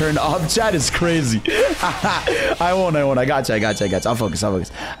right, turn off. Chat is crazy. I won't. I got you. I'll focus.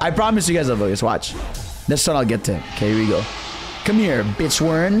 I promise you guys I'll focus. Watch. This one I'll get to. Okay, here we go. Come here, bitch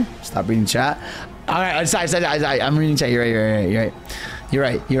wern. Stop reading chat. All right, sorry. I'm reading chat. You're right.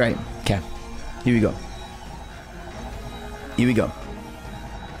 Okay, here we go.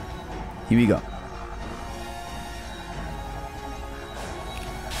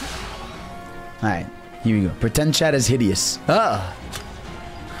 All right, here we go. Pretend chat is hideous. All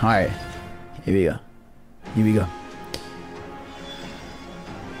right, here we go.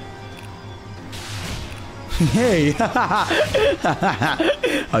 Hey.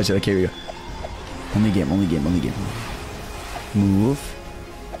 Oh shit, okay, here we go. Only game. Move.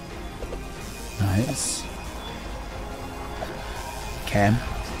 Nice. Okay.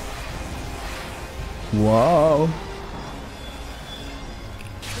 Whoa.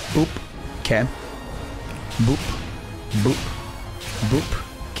 Boop. Okay. Boop. Boop. Boop.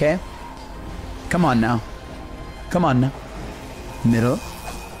 Okay. Come on now. Middle.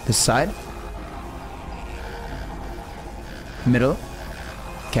 This side. Middle.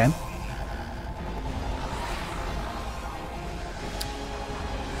 Okay.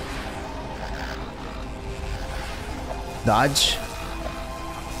 Dodge.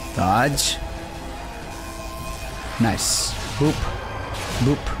 Nice. Boop.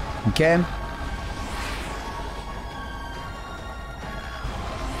 Boop. Okay.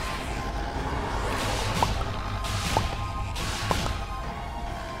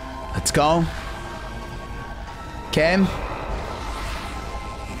 Let's go. Okay.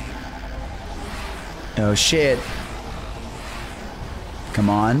 Oh shit. Come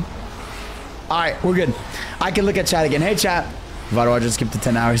on. Alright, we're good. I can look at chat again. Hey chat. Vado, I just skipped to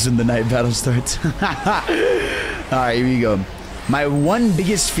 10 hours when the night battle starts. Alright, here we go. My one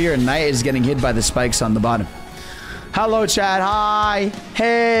biggest fear at night is getting hit by the spikes on the bottom. Hello chat. Hi.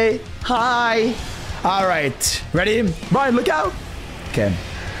 Hey. Hi. Alright. Ready? Brian, look out. Okay.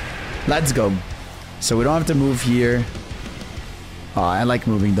 Let's go. So we don't have to move here. Oh, I like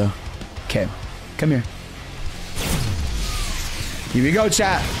moving though. Okay. Come here. Here we go,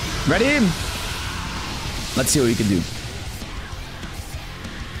 chat. Ready? Let's see what we can do.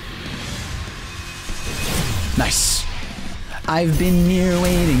 Nice. I've been here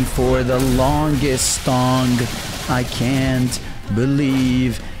waiting for the longest song. I can't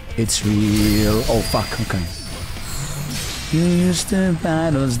believe it's real. Oh, fuck. Okay. You used to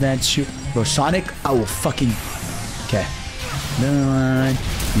battles that you... Bro, Sonic, I will fucking... Okay. The one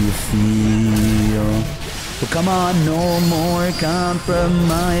you feel. Well, come on, no more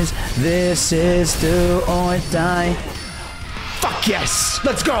compromise. This is do or die. Fuck yes!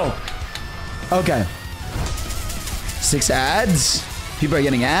 Let's go! Okay. 6 ads? People are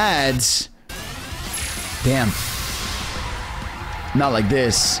getting ads. Damn. Not like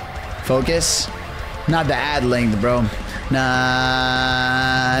this. Focus. Not the ad length, bro.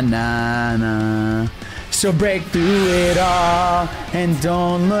 Nah. So break through it all and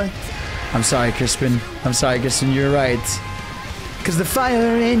don't look. I'm sorry, Crispin. You're right. Cause the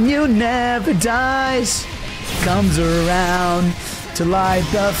fire in you never dies. Comes around to light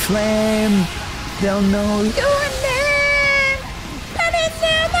the flame. They'll know your name. But it's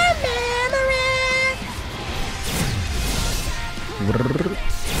in the memory.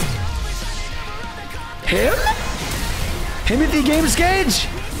 Him? Timothy Games Cage?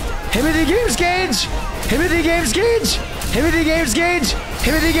 Timothy Games Cage? Timothy Games Cage? Timothy Games Cage?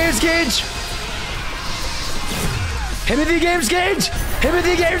 Timothy Games Cage? Timothy Games Cage?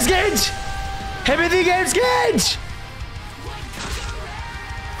 Timothy Games Cage? Timothy Games Cage?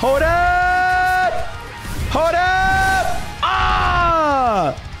 Hold up! Hold up!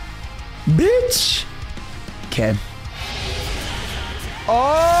 Ah! Bitch! Okay.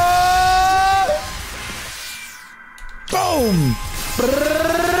 Oh! Boom!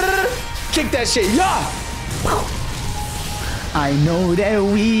 Brrr. Kick that shit, yeah! I know that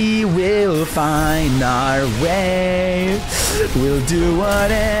we will find our way. We'll do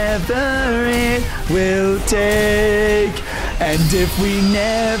whatever it will take. And if we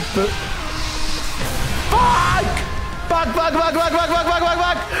never... Fuck! Fuck!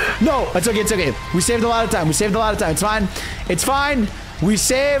 No, it's okay. We saved a lot of time. It's fine. It's fine. We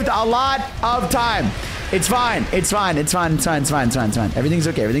saved a lot of time. It's fine. Everything's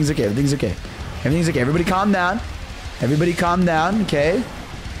okay. Everybody calm down. Okay?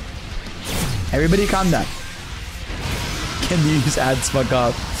 Everybody calm down. Can you use ads? Fuck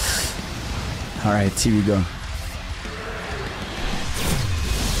off. Alright, here we go.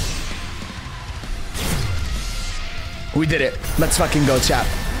 We did it. Let's fucking go, chap.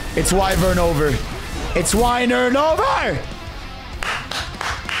 It's Wyvern over.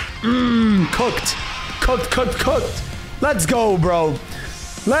 Cooked. Let's go, bro.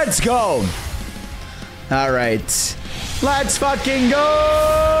 Let's go. All right. Let's fucking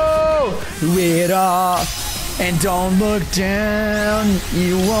go. It all. And don't look down.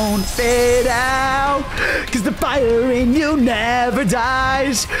 You won't fade out. Cause the fire in you never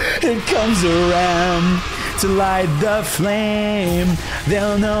dies. It comes around to light the flame.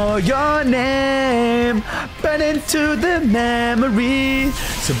 They'll know your name. Burn into the memory.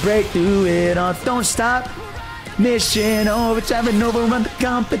 So break through it all. Don't stop. mission. Overtime and overrun the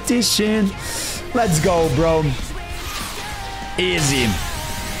competition. Let's go, bro. Easy.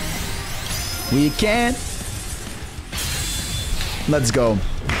 We can. Let's go.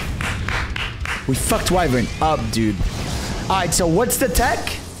 We fucked Wyvern up, dude. Alright, so what's the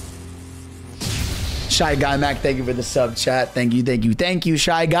tech? Shy Guy Mac, thank you for the sub chat. Thank you, thank you, thank you,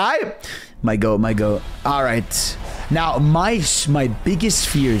 Shy Guy. My go, my go. Alright. Now, my biggest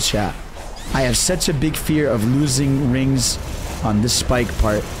fear, chat. I have such a big fear of losing rings on this spike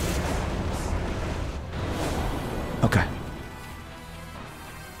part. Okay.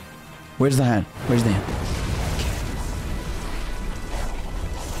 Where's the hand? Where's the hand?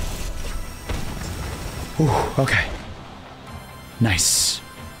 Ooh, okay. Nice.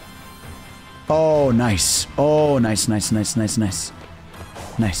 Oh, nice. Oh, nice, nice, nice, nice, nice.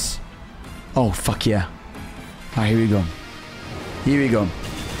 Nice. Oh, fuck yeah. Alright, here we go. Here we go.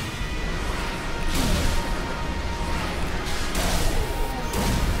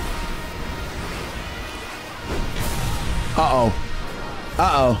 Uh-oh.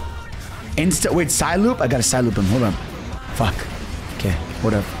 Uh-oh. Wait, side loop? I gotta side loop him. Hold on. Fuck. Okay,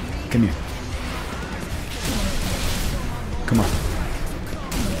 whatever. Come here. Come on.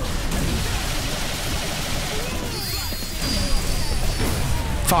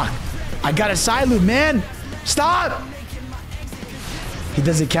 Fuck. I got a side loop, man. Stop. He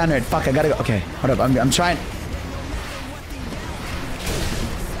doesn't counter it. Fuck, I gotta go. Okay, hold up. I'm trying.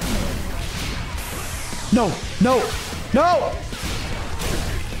 No, no, no.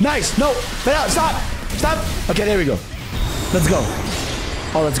 Nice. No. Get out. Stop. Stop. Okay, there we go. Let's go.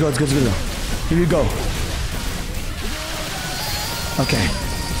 Oh, let's go. Let's go. Let's go. Here we go. Okay.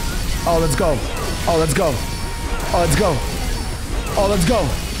 Oh, let's go. Oh, let's go. Oh, let's go. Oh, let's go.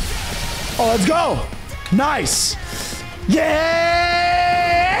 Oh, let's go. Nice. Yay!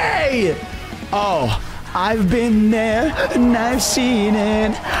 Oh, I've been there and I've seen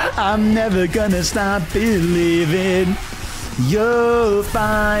it. I'm never gonna stop believing. You'll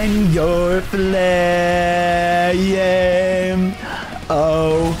find your flame.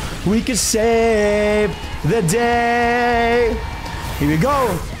 Oh, we can save the day. Here we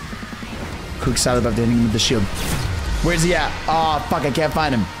go. Quick salad after hitting him with the shield. Where's he at? Oh, fuck, I can't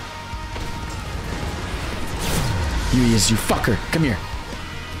find him. Here he is, you fucker. Come here.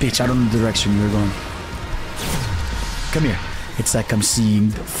 Bitch, I don't know the direction you were going. Come here. It's like I'm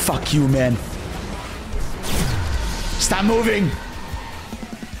seeing. Fuck you, man. Stop moving.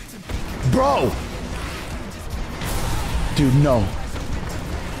 Bro. Dude, no.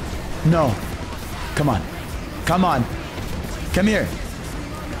 No. Come on. Come on. Come here.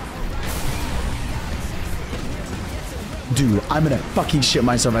 Dude, I'm gonna fucking shit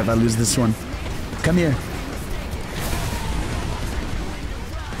myself if I lose this one. Come here.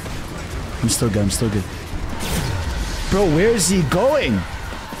 I'm still good. I'm still good. Bro, where is he going?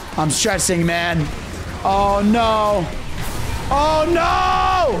 I'm stressing, man. Oh, no. Oh,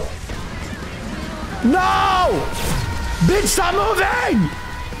 no. No. Bitch, stop moving.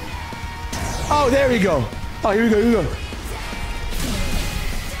 Oh, there we go. Oh, here we go. Here we go.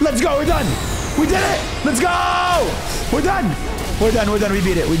 Let's go. We're done. We did it. Let's go. We're done. We're done. We're done. We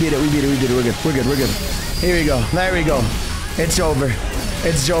beat it. We beat it. We beat it. We beat it. We're good. We're good. We're good. Here we go. There we go. It's over.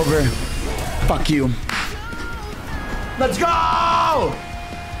 It's over. Fuck you. Let's go!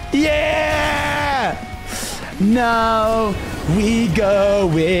 Yeah! Now we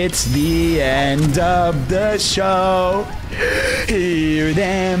go. It's the end of the show. Hear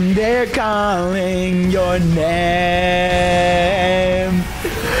them, they're calling your name.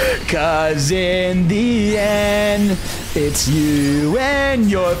 'Cause in the end, it's you and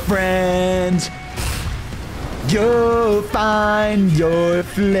your friends. You'll find your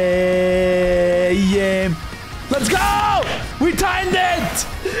flame. Let's go! We timed it!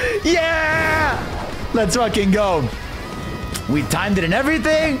 Yeah! Let's fucking go. We timed it and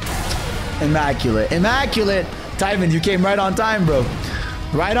everything. Immaculate. Immaculate. Tyvin, you came right on time, bro.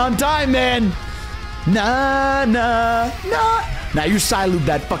 Right on time, man. Nah, nah, nah. Now you side loop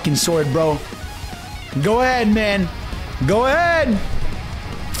that fucking sword, bro. Go ahead, man. Go ahead.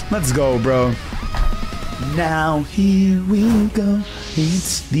 Let's go, bro. Now here we go.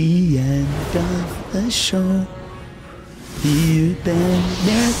 It's the end of the show. Hear them,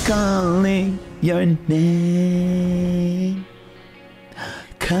 they're calling your name.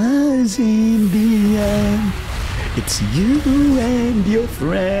 'Cause in the end, it's you and your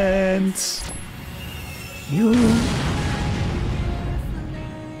friends. You.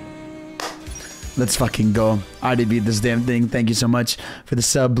 Let's fucking go. I already beat this damn thing. Thank you so much for the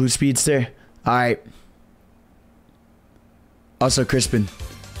sub, Blue Speedster. Alright. Also, Crispin.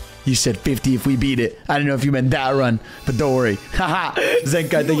 You said 50 if we beat it. I don't know if you meant that run, but don't worry. Haha.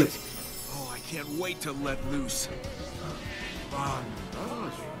 Zenkai, thank you. Oh, I can't wait to let loose.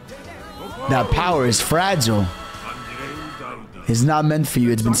 That power is fragile. It's not meant for you.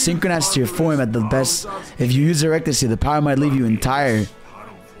 It's been synchronized to your form at the best. If you use it recklessly, the power might leave you entirely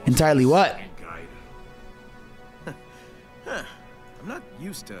what? I'm not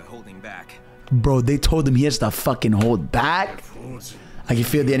used to holding back. Bro, they told him he has to fucking hold back. I can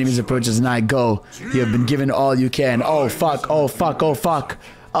feel the enemy's approach as I go. You have been given all you can. Oh fuck, oh fuck, oh fuck.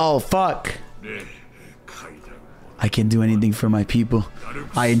 Oh fuck. I can't do anything for my people.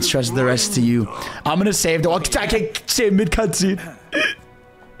 I entrust the rest to you. I'm gonna save the... I can't save mid cutscene.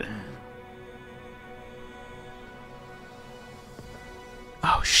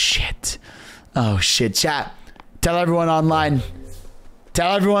 Oh shit. Oh shit, chat. Tell everyone online.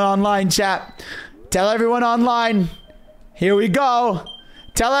 Tell everyone online, chat. Tell everyone online. Here we go.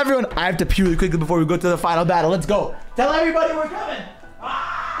 Tell everyone. I have to pee really quickly before we go to the final battle. Let's go. Tell everybody we're coming.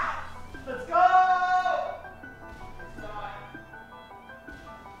 Ah! Let's go.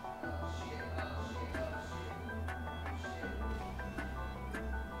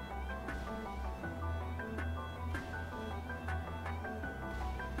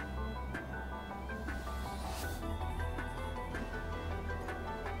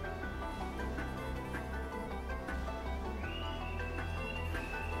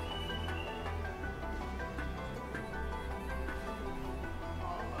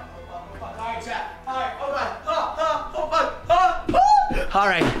 All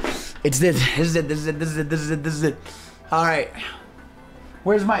right, it's this. This is it. All right,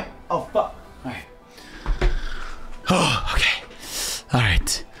 where's my? Oh fuck. All right. Oh, okay. All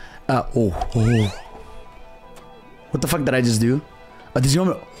right. Oh. What the fuck did I just do? Did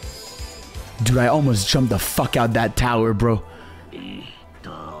you? Dude, I almost jumped the fuck out that tower, bro.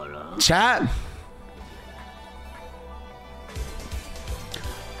 Chat.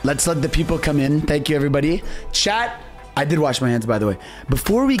 Let's let the people come in. Thank you, everybody. Chat. I did wash my hands, by the way.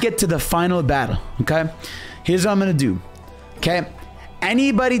 Before we get to the final battle, okay? Here's what I'm gonna do, okay?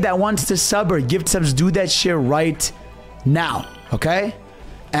 Anybody that wants to sub or gift subs, do that shit right now, okay?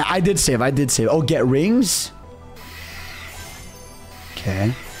 And I did save. Oh, get rings?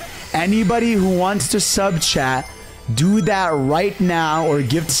 Okay. Anybody who wants to sub chat, do that right now or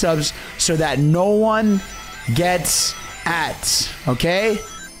gift subs so that no one gets at, okay?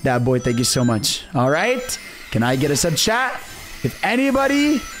 That boy, thank you so much. All right? Can I get a sub chat? If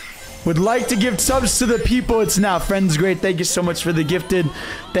anybody would like to give subs to the people, it's now. Friends, great. Thank you so much for the gifted.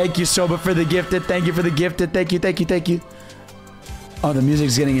 Thank you so much for the gifted. Thank you for the gifted. Thank you. Oh, the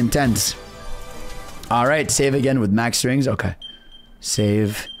music's getting intense. All right. Save again with max rings. Okay.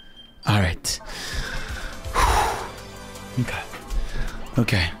 Save. All right. Okay. Good.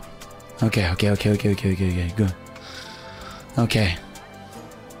 Okay.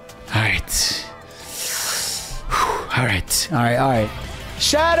 All right. All right.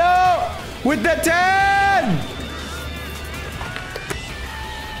 Shadow with the 10.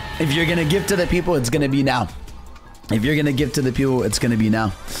 If you're gonna give to the people, it's gonna be now.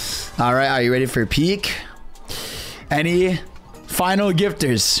 All right, are you ready for peak? Any final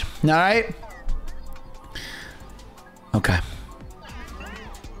gifters? All right. Okay.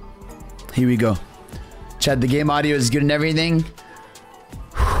 Here we go. Chat, the game audio is good and everything.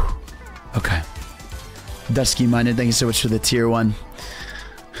 Okay. Dusky Minded, thank you so much for the tier 1.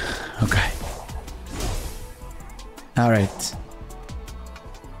 Okay. Alright.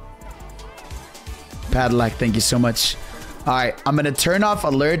 Padlock, thank you so much. Alright, I'm gonna turn off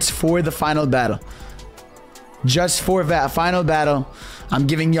alerts for the final battle. Just for that final battle. I'm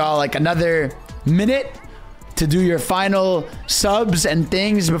giving y'all like another minute to do your final subs and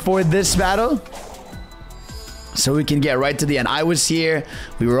things before this battle. So we can get right to the end. I was here.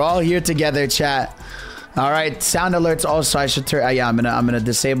 We were all here together, chat. All right, sound alerts also. I should turn. Yeah, I'm gonna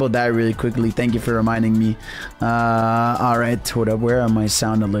disable that really quickly. Thank you for reminding me. All right, hold up. Where are my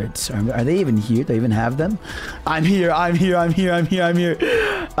sound alerts? Are they even here? Do I even have them? I'm here.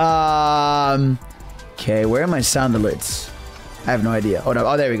 Okay, where are my sound alerts? I have no idea. Hold up.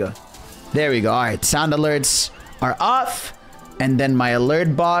 Oh, there we go. All right, sound alerts are off, and then my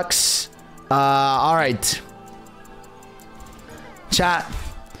alert box. All right, chat.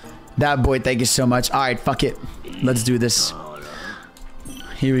 That boy, thank you so much. All right, fuck it. Let's do this.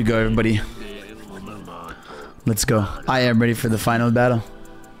 Here we go, everybody. Let's go. I am ready for the final battle.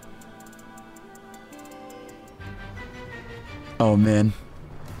 Oh, man.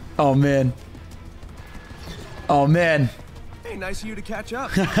 Hey, nice of you to catch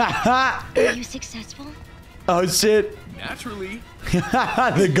up. Are you successful? Oh shit. Naturally.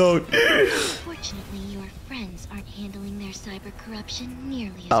 The goat. Fortunately, your friends aren't handling their cyber corruption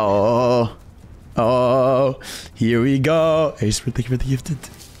nearly as Oh. Oh. Here we go. Hey, thank you for the gifted.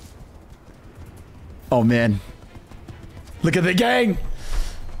 Oh man. Look at the gang.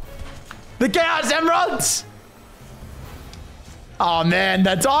 The Chaos Emeralds. Oh man,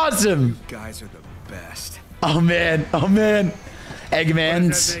 that's awesome. You guys are the best. Oh man. Oh man.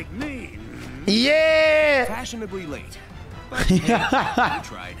 Eggmans. Yeah. Fashionably late. But hey, you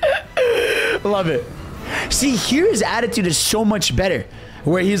tried. Love it. See, here his attitude is so much better.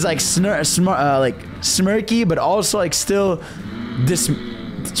 Where he's like like smirky, but also like still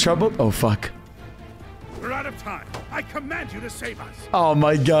troubled. Oh fuck. We're out of time. I command you to save us. Oh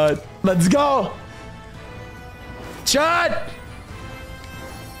my god. Let's go. Shot.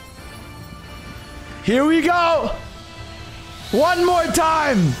 Here we go. One more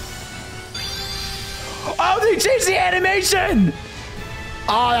time. Oh, they changed the animation.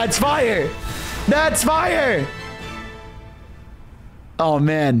 Oh, that's fire. That's fire. Oh,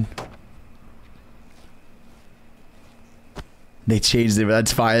 man. They changed it.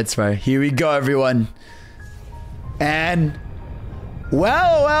 That's fire. That's fire. Here we go, everyone. And...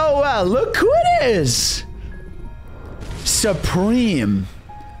 well, well, well. Look who it is. Supreme.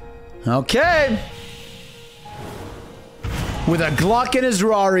 Okay. With a Glock in his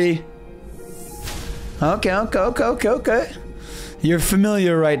Rari. Okay, okay, okay, okay, okay. You're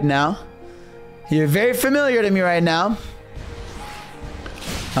familiar right now. You're very familiar to me right now.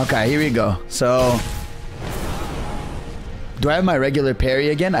 Okay, here we go. So... do I have my regular parry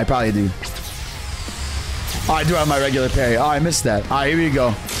again? I probably do. Oh, I do have my regular parry. Oh, I missed that. All right, here we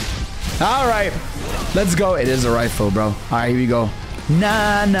go. All right. Let's go. It is a rifle, bro. All right, here we go.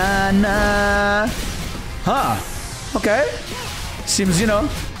 Nah, nah, nah. Huh. Okay. Seems, you know.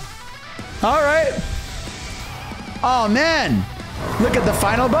 All right. Oh, man. Look at the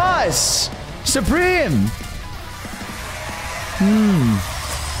final boss. Supreme.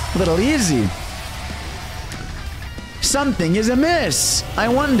 A little easy. Something is amiss. I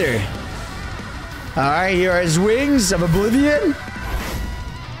wonder. All right, here are his wings of oblivion.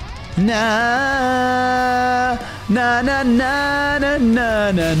 Na na na na na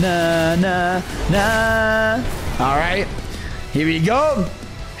na na na na. All right, here we go.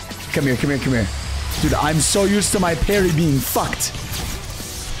 Come here, come here, come here, dude. I'm so used to my parry being fucked.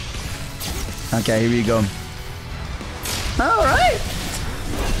 Okay, here we go. All right,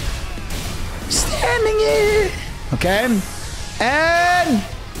 standing here. Okay, and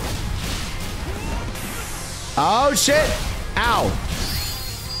oh shit! Ow!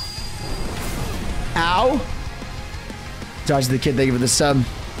 Ow! Dodge the kid. Thank you for the sub.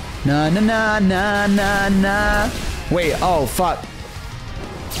 Na na na na na na. Wait. Oh fuck.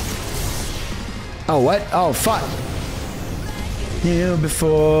 Oh what? Oh fuck. You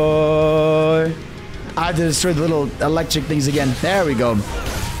before. I have to destroy the little electric things again. There we go. All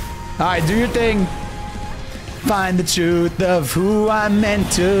right, do your thing. Find the truth of who I'm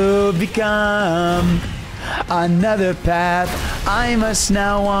meant to become. Another path I must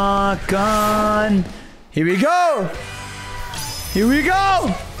now walk on. Here we go. Here we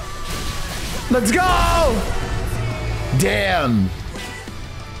go. Let's go. Damn.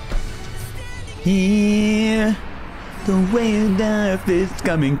 Here, the way of life is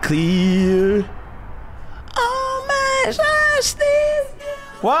coming clear. Oh my gosh.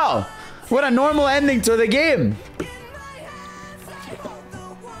 Wow. What a normal ending to the game.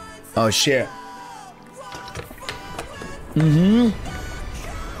 Oh shit.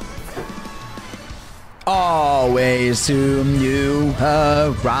 Always to new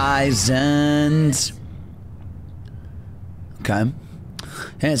horizons. Okay. And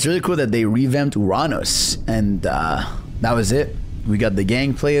it's really cool that they revamped Uranus. And that was it. We got the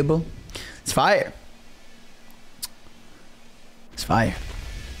gang playable. It's fire. It's fire.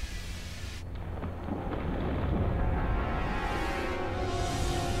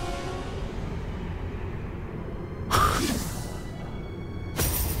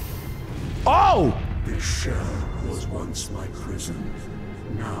 Oh! This shell was once my prison.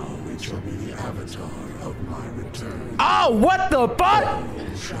 Now it shall be the avatar of my return. Oh, what the fuck? All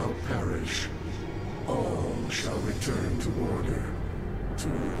shall perish. All shall return to order. To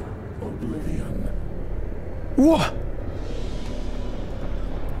oblivion. What?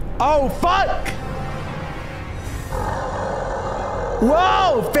 Oh, fuck!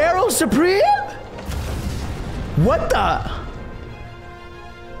 Whoa! Pharaoh Supreme? What the?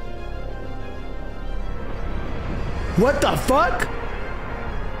 What the fuck?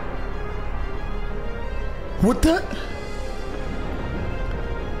 What the?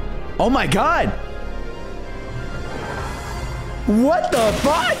 Oh my god! What the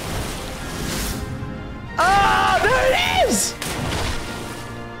fuck? Oh, there it is!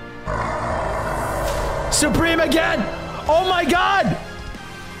 Supreme again! Oh my god!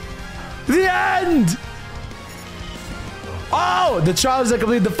 The end! Oh, the trials are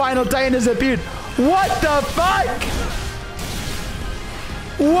complete. The final Titan has appeared. What the fuck?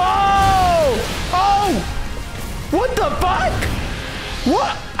 Whoa! Oh! What the fuck?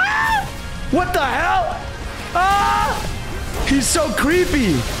 What? Ah! What the hell? Ah! He's so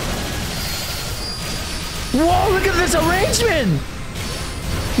creepy. Whoa, look at this arrangement.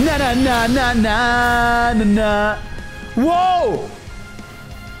 Na na na na na na na. Whoa!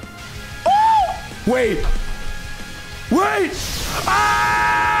 Oh! Wait. Wait!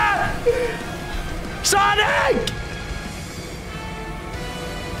 Ah! Sonic!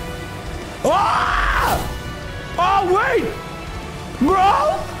 Ah! Oh, wait!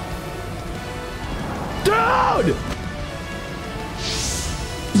 Bro! Dude!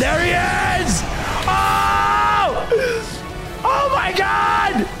 There he is! Oh! Oh my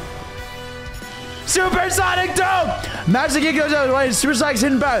god! Supersonic 2! Magic Gear goes out with Supersonic's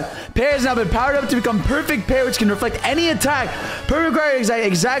hidden power. Pair has now been powered up to become perfect pair, which can reflect any attack. Perfect require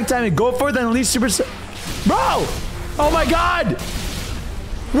exact time to go forth and unleash Super. Bro! Oh my god!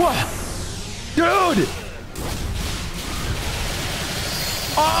 What? Dude!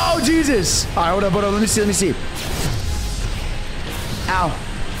 Oh, Jesus! Alright, hold up. Let me see. Ow.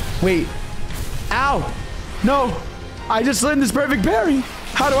 Wait. Ow! No! I just landed this perfect parry!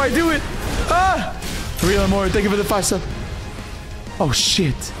 How do I do it? Ah! Real more. Thank you for the 5 sub. Oh,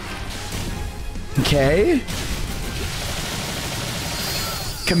 shit. Okay.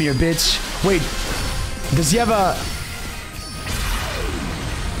 Come here, bitch. Wait. Does he have a...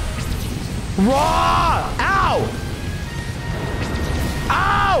 Raw! Ow!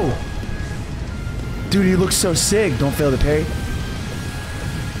 Ow! Dude, he looks so sick. Don't fail the parry.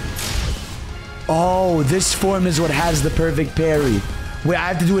 Oh, this form is what has the perfect parry. Wait, I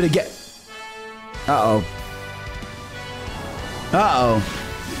have to do it again. Uh-oh. Uh-oh.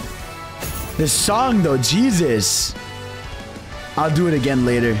 This song, though, Jesus. I'll do it again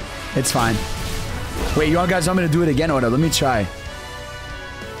later. It's fine. Wait, you all guys want me to do it again? Hold up, let me try.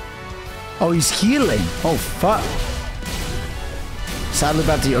 Oh, he's healing. Oh, fuck. Side loop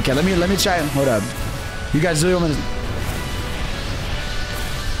after you. Okay, let me try. Hold up. You guys really want me to...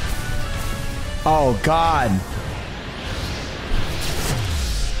 Oh, God.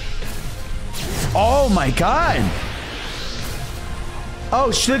 Oh, my God. Oh,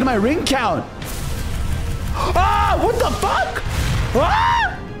 shit, look at my ring count. Ah, what the fuck?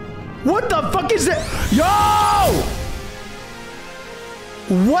 Ah! What the fuck is that? Yo!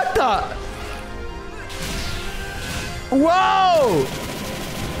 What the? Whoa!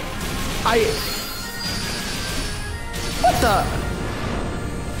 What the?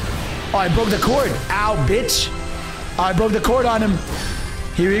 Oh, I broke the cord. Ow, bitch. Oh, I broke the cord on him.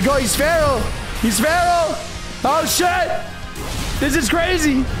 Here we go. He's feral. He's feral. Oh, shit. This is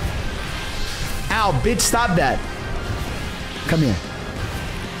crazy. Ow, bitch. Stop that. Come here.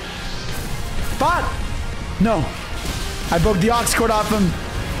 Fuck. No. I broke the aux cord off him.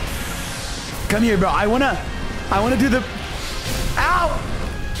 Come here, bro. I wanna do the... Ow.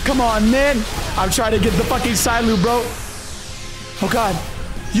 Come on, man. I'm trying to get the fucking side loop, bro. Oh, God.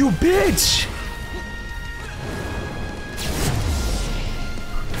 You bitch!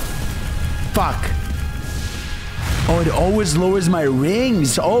 Fuck. Oh, it always lowers my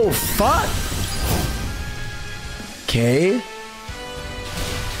rings. Oh, fuck. Okay.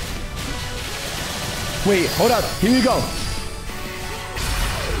 Wait, hold up. Here we go.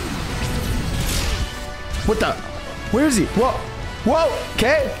 What the? Where is he? Whoa. Whoa.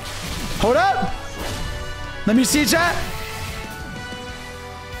 Okay. Hold up. Let me see, chat.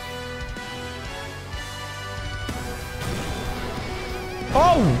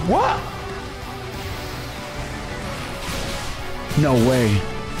 Oh, what? No way.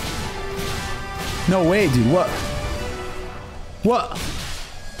 No way, dude. What? What?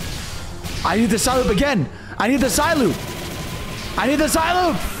 I need the side loop again. I need the side loop. I need the side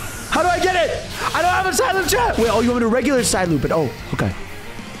loop. How do I get it? I don't have a side loop, chat. Wait, oh, you want me to regular side loop it? Oh, okay.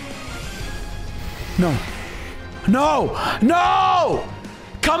 No. No. No.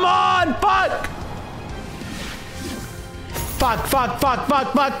 Come on. Fuck. Fuck, fuck, fuck,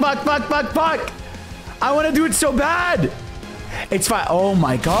 fuck, fuck, fuck, fuck, fuck, fuck. I want to do it so bad. It's fine. Oh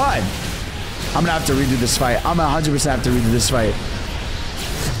my God. I'm gonna have to redo this fight. I'm 100% have to redo this fight.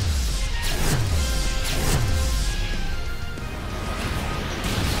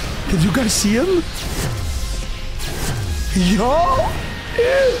 Did you guys see him? Yo!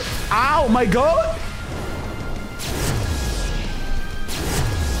 Ow, my God!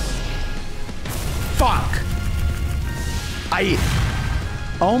 fuck.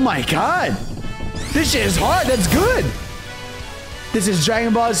 Oh my god. This shit is hard. That's good. This is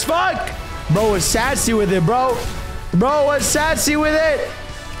Dragon Ball as fuck. Bro was sassy with it, bro. Bro was sassy with it.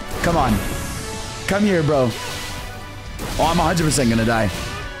 Come on. Come here, bro. Oh, I'm 100% gonna die.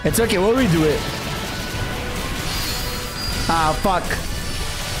 It's okay. We'll redo it. Ah, fuck.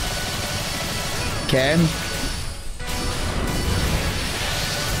 Okay.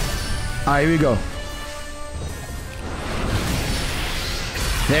 Alright, here we go.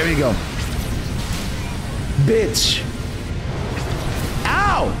 There we go. Bitch.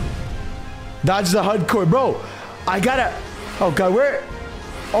 Ow! Dodge the HUD core. Bro, I gotta... Oh, God, where...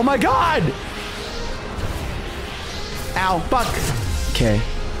 Oh, my God! Ow, fuck. Okay.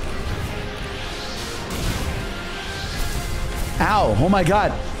 Ow, oh, my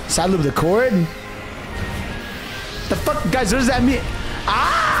God. Side loop the cord? The fuck? Guys, what does that mean?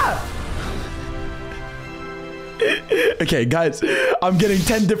 Ah! Okay, guys, I'm getting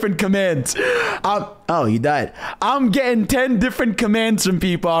 10 different commands. Oh, he died. I'm getting 10 different commands from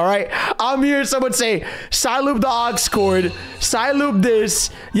people, all right? I'm hearing someone say, side loop the aux cord, side loop this.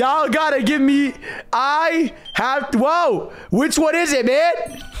 Y'all gotta give me, I have to, whoa, which one is it,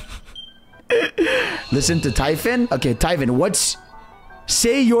 man? Listen to Typhon. Okay, Typhon, what's,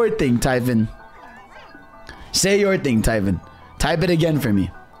 say your thing, Typhon. Say your thing, Typhon. Type it again for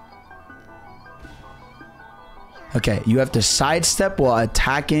me. Okay, you have to sidestep while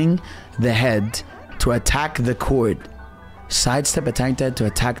attacking the head to attack the cord. Sidestep, attack the head to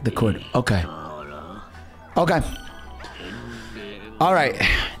attack the cord. Okay. Okay. Alright.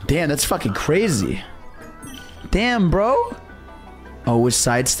 Damn, that's fucking crazy. Damn, bro. Oh, with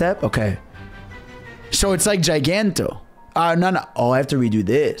sidestep? Okay. So it's like Giganto. No. Oh, I have to redo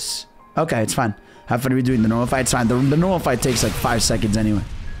this. Okay, it's fine. I have to redo the normal fight. It's fine. The normal fight takes like 5 seconds anyway.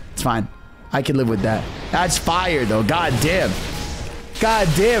 It's fine. I can live with that. That's fire, though. God damn. God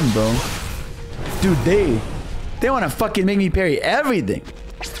damn, bro. Dude, they want to fucking make me parry everything.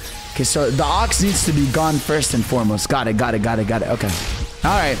 Okay, so the ox needs to be gone first and foremost. Got it. Okay.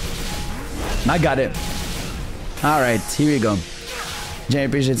 All right. I got it. All right. Here we go. Jay,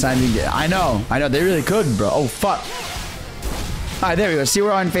 appreciate time. I know. They really could, bro. Oh, fuck. All right, there we go. See,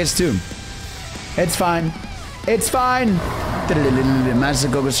 we're on phase 2. It's fine. It's fine. Master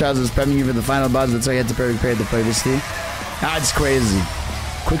Goku Charles is prepping you for the final boss. That's why you had to prepare the previously. That's crazy.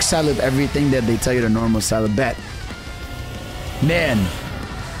 Quick side loop everything that they tell you to normal side loop. Bet. Man.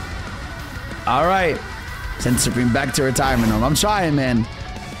 Alright. Send Supreme back to retirement home. I'm trying, man.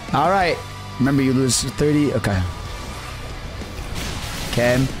 Alright. Remember, you lose 30. Okay.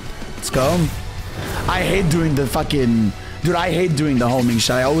 Okay. Let's go. I hate doing the fucking... Dude, I hate doing the homing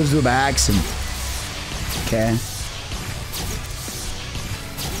shot. I always do it by accident. Okay.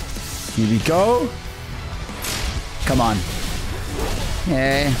 Here we go. Come on.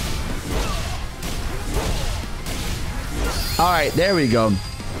 Okay. Alright, there we go.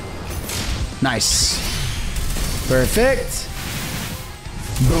 Nice. Perfect.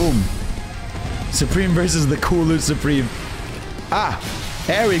 Boom. Supreme versus the cooler Supreme. Ah,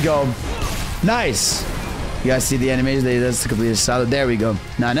 there we go. Nice. You guys see the animation? That's completely solid. There we go.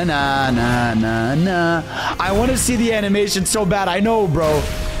 Na. I want to see the animation so bad. I know, bro.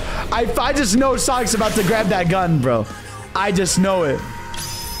 I just know Sonic's about to grab that gun, bro. I just know it.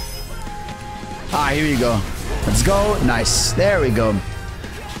 Ah, here we go. Let's go. Nice. There we go.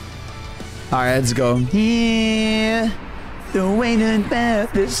 Alright, let's go. Yeah. The waiting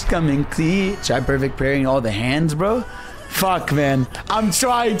path is coming clear. Try perfect pairing all the hands, bro. Fuck, man. I'm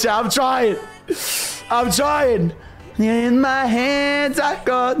trying. In my hands, I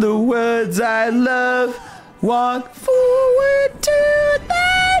got the words I love. Walk forward to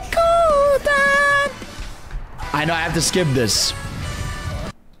that cooldown. I know I have to skip this.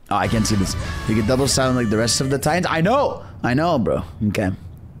 Oh, I can't see this. You can double sound like the rest of the times. I know, bro. Okay.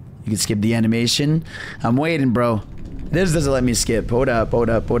 You can skip the animation. I'm waiting, bro. This doesn't let me skip. Hold up.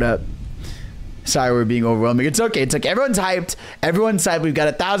 Sorry, we're being overwhelming. It's okay. Everyone's hyped. Everyone's hyped. We've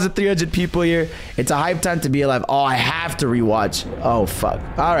got 1,300 people here. It's a hype time to be alive. Oh, I have to rewatch. Oh, fuck.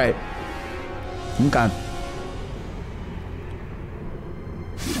 All right. Okay.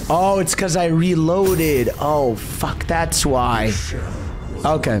 Oh, it's because I reloaded. Oh, fuck. That's why.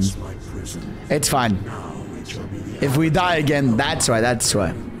 Okay. It's fine. If we die again, that's why. That's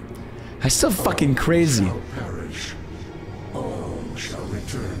still fucking crazy.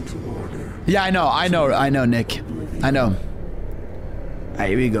 Yeah, I know, Nick. I know. Alright,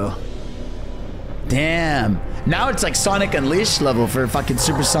 here we go. Damn. Now it's like Sonic Unleashed level for fucking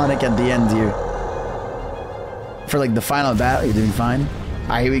Supersonic at the end here. For like the final battle, you're doing fine.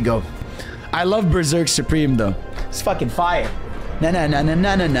 Alright, here we go. I love Berserk Supreme though. It's fucking fire. Na na na na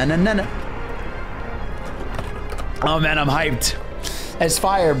na na na na na. Oh man, I'm hyped. It's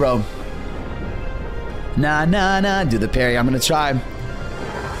fire, bro. Na na na. Do the parry. I'm gonna try.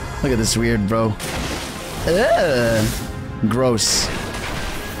 Look at this weird, bro. Ugh. Gross.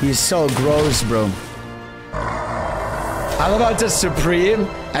 He's so gross, bro. I love how it's a Supreme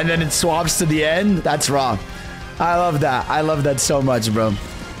and then it swaps to the end. That's raw. I love that. I love that so much, bro.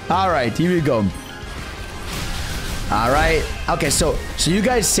 All right, here we go. All right. Okay, so you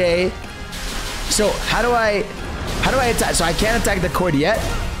guys say. So how do I attack? So I can't attack the cord yet.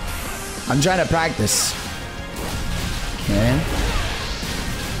 I'm trying to practice. Okay.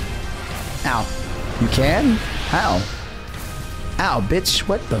 Ow. You can? How? Ow, bitch.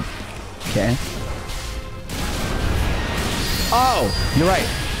 What the? Okay. Oh, you're right.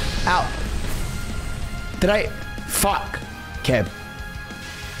 Ow. Did I? Fuck. Okay.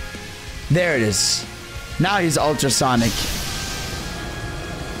 There it is. Now he's ultrasonic.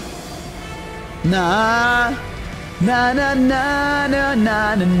 Na. Na na na na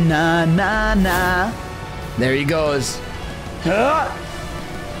na na na na. There he goes. Huh?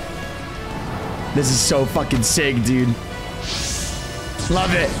 This is so fucking sick, dude.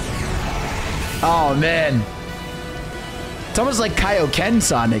 Love it. Oh, man. It's almost like Kaioken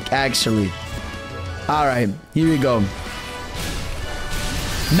Sonic, actually. All right, here we go.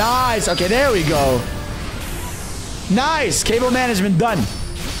 Nice. Okay, there we go. Nice. Cable management done.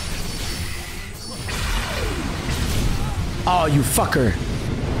 Oh, you fucker.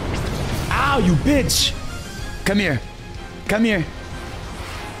 Ow, you bitch. Come here. Come here.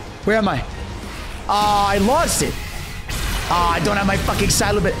 Where am I? Oh, I lost it. Oh, I don't have my fucking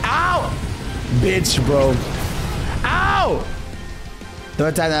silo bit. Ow! Bitch, bro. Ow! Do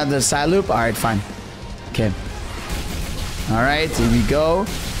I have the side loop? Alright, fine. Okay. Alright, here we go.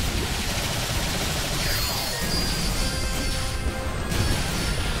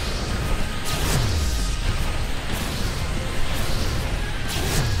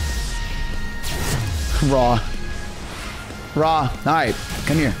 Raw. Raw. Alright,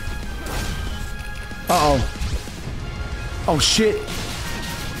 come here. Uh-oh. Oh, shit.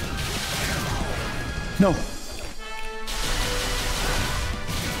 No.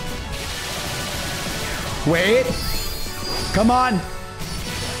 Wait. Come on.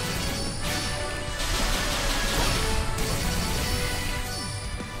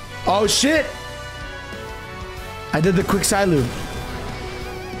 Oh, shit. I did the quick side loop.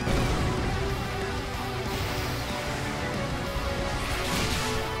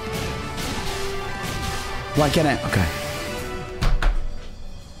 Why can't I? Okay.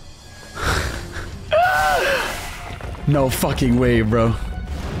 No fucking way, bro.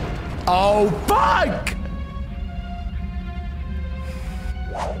 Oh, fuck!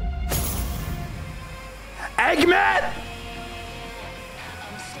 Eggman!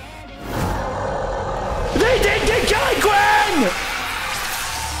 They did kill Gwen!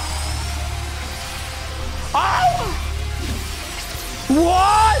 Oh!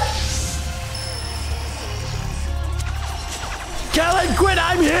 What? Kellen Quinn,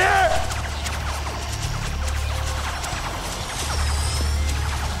 I'm here!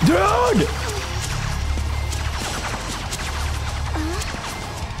 Dude!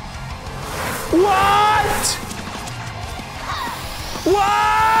 What?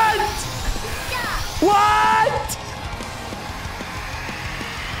 What? What?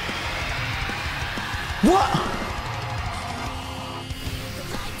 What?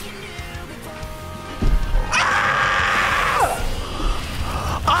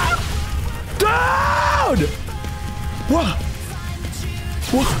 Dude! What?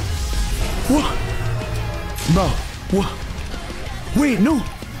 What? What? Bro, what? Wait, no.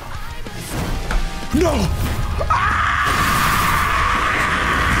 No! Ah!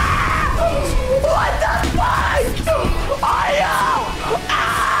 What the fuck? Ah!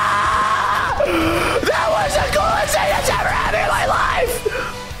 That was the coolest thing that's ever happened in my life!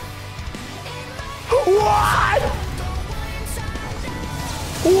 What?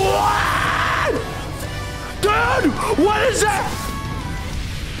 What? Dude, what is that?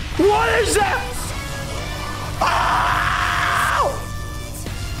 What is that? Oh!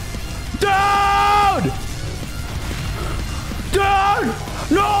 Dude! Dude!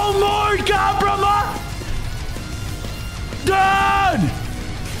 No more compromise! Dude!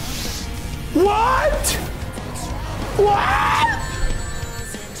 What? What?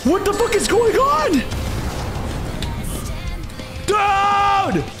 What the fuck is going on?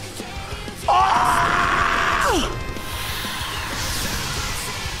 Dude! Ah!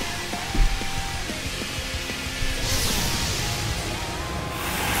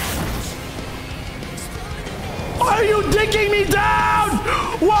 are you dicking me down?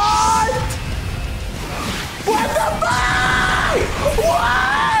 What? What the fuck?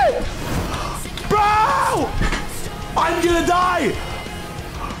 What? Bro! I'm gonna die!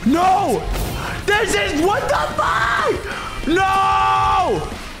 No! This is what the fuck? No!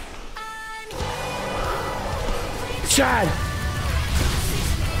 Chad!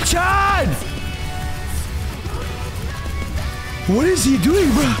 Chad! What is he doing,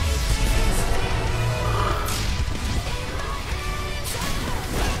 bro?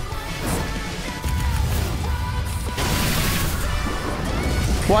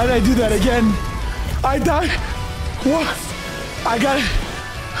 Why did I do that again? I died. What? I got it.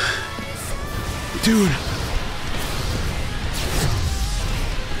 Dude.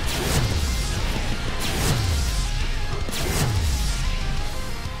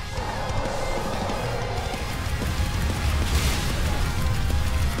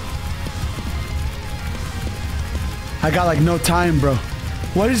 I got like no time, bro.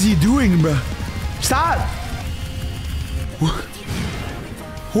 What is he doing, bro? Stop! What?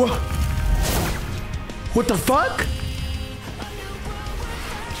 What? What the fuck?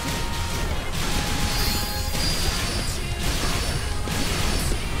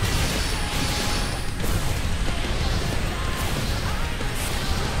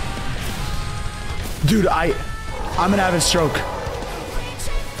 Dude, I'm gonna have a stroke.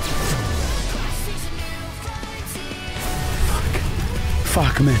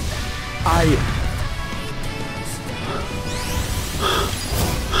 Fuck, man.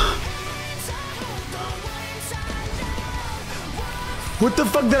 What the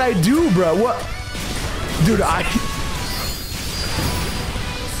fuck did I do, bro? What? Dude,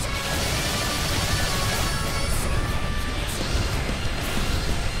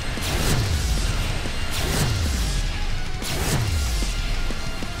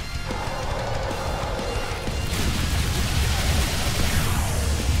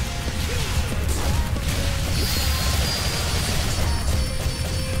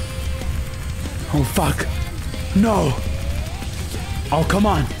 Oh, fuck. No. Oh, come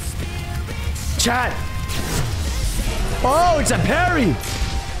on. Chat. Oh, it's a parry.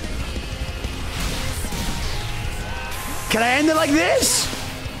 Can I end it like this?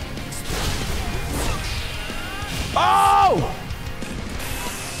 Oh!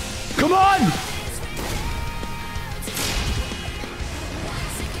 Come on!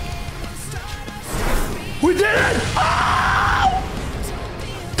 We did it! Oh!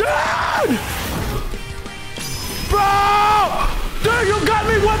 Dude! Bro! Dude, you got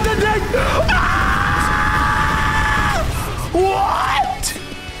me! What the heck? Ah! What?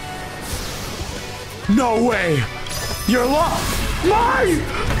 No way! You're lost! My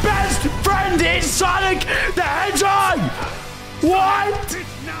best friend is Sonic the Hedgehog! What?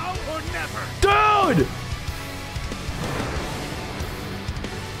 It's now or never. Dude!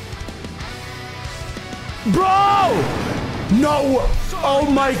 Bro! No! Oh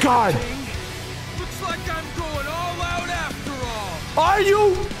my god! Looks like I'm going all out after all. Are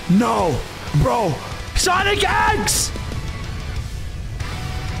you? No! Bro! Sonic X!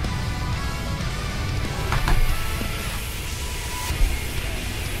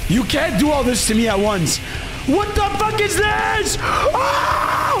 You can't do all this to me at once. What the fuck is this?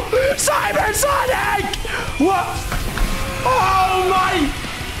 Oh! Cyber Sonic! What? Oh my...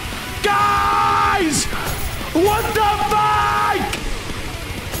 Guys! What the fuck?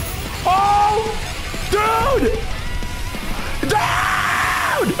 Oh! Dude!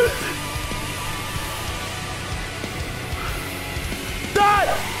 Dude!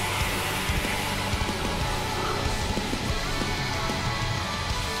 That...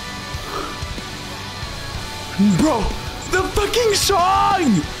 Bro, the fucking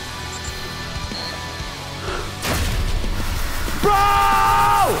song!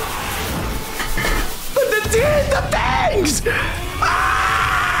 Bro! The teeth, the fangs! Ah!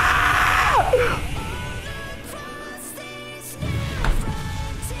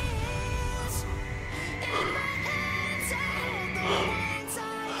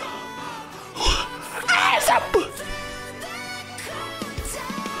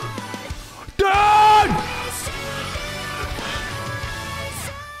 Dude!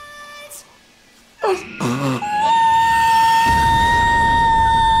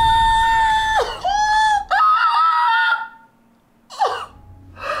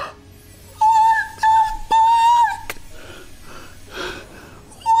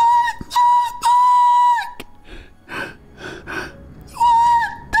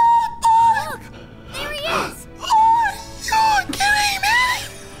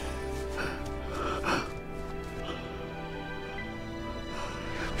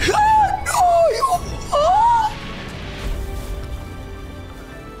 Oh!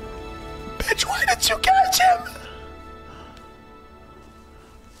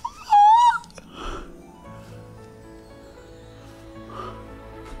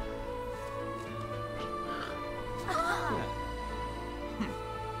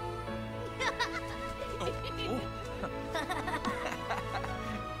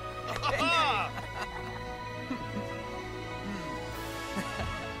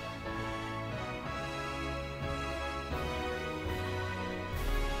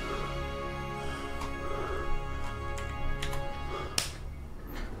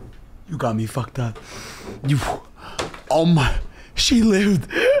 got me fucked up. You. Oh my. She lived.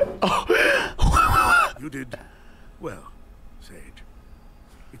 Oh. You did well, Sage.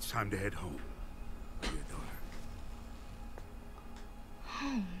 It's time to head home. Dear daughter.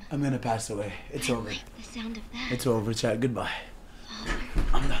 Home. I'm gonna pass away. It's over. Like the sound of that. It's over, chat. Goodbye. Father.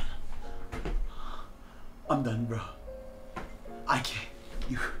 I'm done. I'm done, bro. I can't.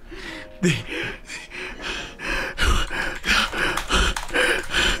 You.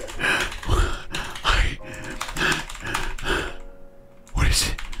 What is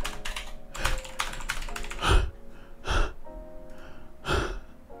it?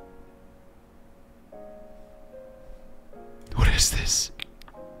 What is this?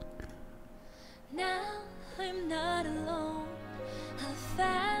 Now I'm not alone, a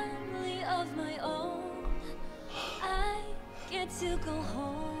family of my own. I get to go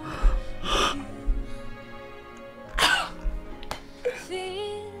home with you.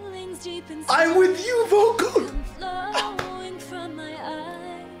 Feelings deep inside. I'm with you, vocal. Come flowing from my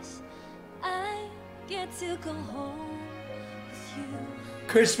eyes. I get to go home with you.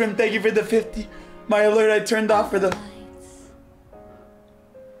 Crispin, thank you for the 50. My alert I turned off for the Lights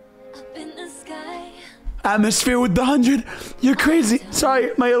up in the sky. atmosphere with the 100. You're crazy.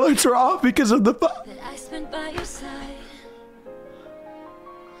 Sorry, my alerts are off because of the That I spent by your side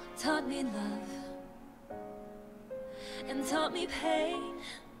taught me love and taught me pain.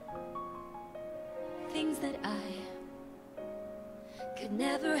 Things that I could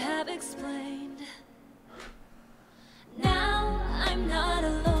never have explained. Now I'm not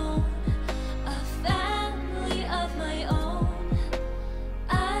alone, a family of my own.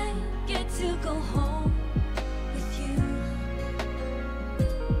 I get to go home with you.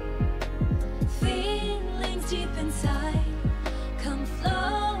 Feelings deep inside come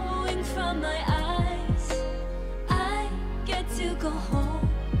flowing from my eyes. I get to go home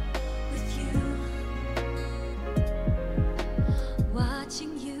with you.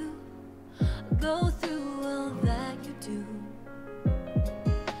 Watching you go through all that you do,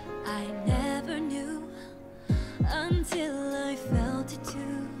 I never knew until I felt it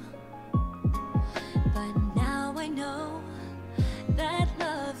too. But now I know that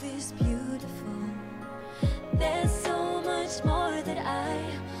love is beautiful. There's so much more that I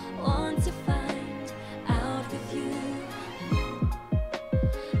want to find out with you.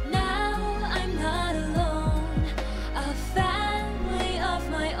 Now I'm not alone, a family of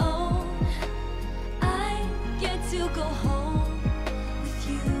my own. I get to go home with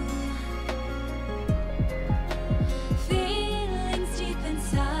you. Feelings deep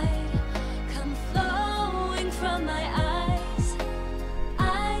inside come flowing from my eyes.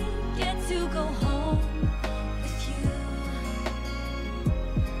 I get to go home with you.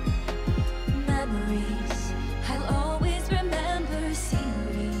 Memories I'll always remember,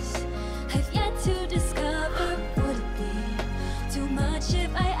 series I've yet to discover. Would it be too much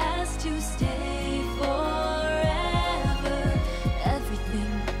if I asked to stay forever?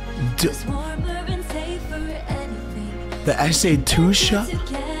 Everything is warmer and safer. Anything The SA2 shot?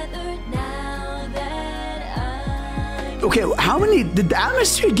 together now that I'm Okay, how many did the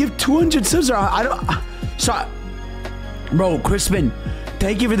atmosphere give? 200 subs or I don't. Sorry, bro. Crispin,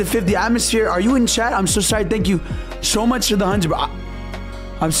 thank you for the 50. Atmosphere, are you in chat? I'm so sorry. Thank you so much for the 100. Bro.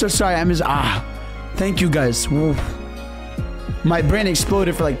 I'm so sorry. Thank you guys. Whoa. My brain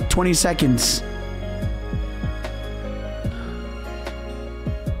exploded for like 20 seconds.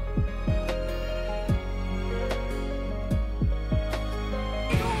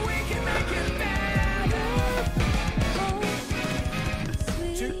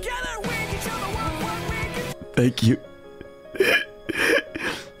 Thank you.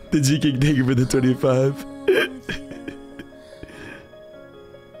 The G King, thank you for the 25.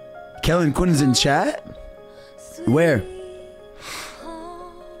 Kellen Quinn's in chat? Where?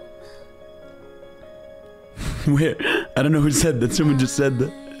 Where? I don't know who said that. Someone just said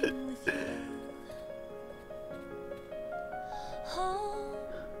that.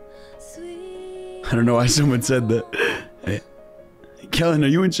 I don't know why someone said that. Hey. Kellen, are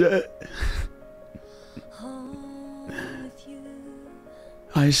you in chat?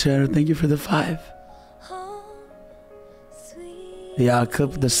 Hi, Sarah. Thank you for the 5. Yeah, I'll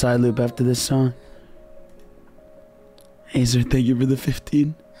clip the side loop after this song. Hazer, thank you for the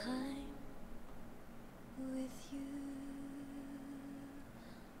 15.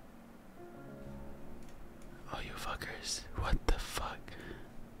 Oh, you fuckers. What the fuck?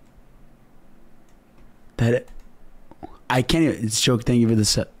 I can't even. It's Choke, thank you for the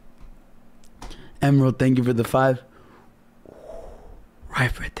set. Emerald, thank you for the 5.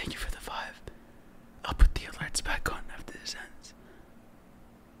 Ryfred, thank you for the 5. I'll put the alerts back on after this ends.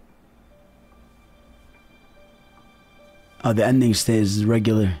 Oh, the ending stays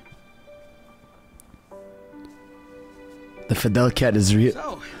regular. The Fidel cat is real.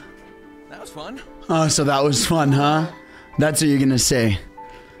 So, that was fun. Oh, so that was fun, huh? That's what you're gonna say.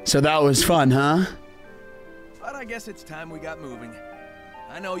 So that was fun, huh? But I guess it's time we got moving.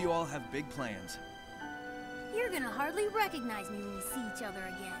 I know you all have big plans. You're gonna hardly recognize me when we see each other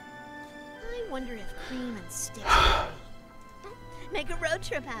again. I wonder if Cream and Sticks make a road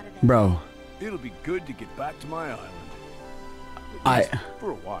trip out of it. Bro. It'll be good to get back to my island.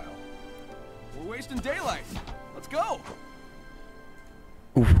 For a while. We're wasting daylight. Let's go.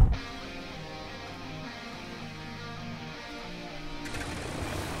 Oof.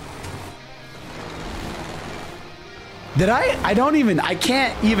 Did I don't even, I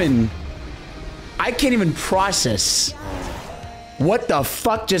can't even process what the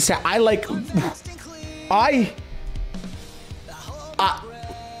fuck just happened.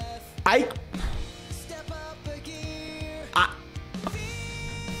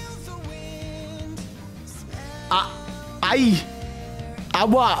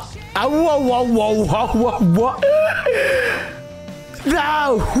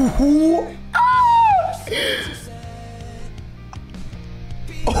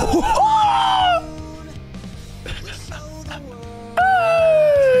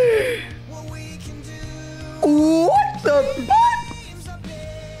 What the fuck?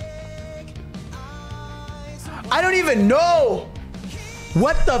 I don't even know.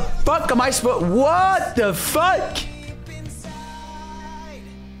 What the fuck am I supposed? What the fuck?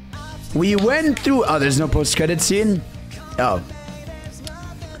 We went through. Oh, there's no post-credit scene. Oh,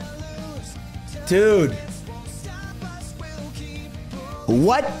 dude.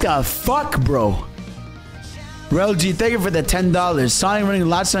 What the fuck, bro? Rel G, thank you for the $10. Sonic running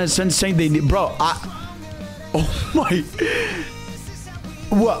last night saying they need, bro. Oh my.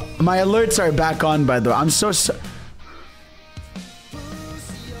 What? My alerts are back on, by the way. I'm so sorry.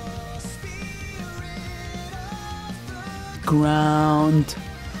 Ground.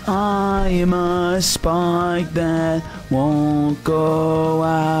 I'm a spark that won't go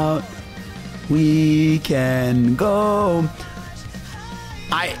out. We can go.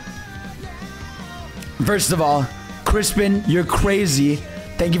 First of all, Crispin, you're crazy.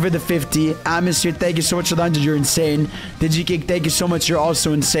 Thank you for the 50. Atmosphere, thank you so much for the 100. You're insane. DigiKick, thank you so much. You're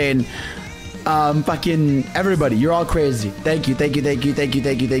also insane. Fucking everybody, you're all crazy. Thank you, thank you, thank you, thank you,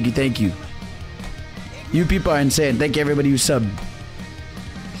 thank you, thank you, thank you. You people are insane. Thank you, everybody who subbed.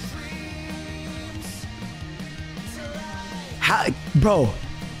 Bro,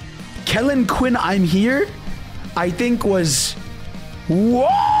 Kellen Quinn, I'm here, I think was... Whoa!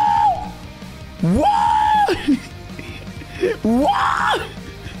 Whoa! Whoa!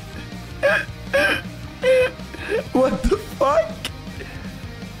 What the fuck?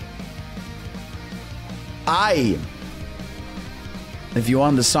 If you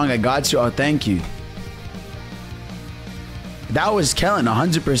want the song, I got you. Oh, thank you. That was Kellen,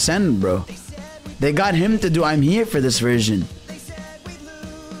 100%, bro. They got him to do I'm Here for this version.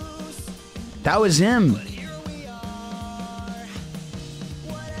 That was him.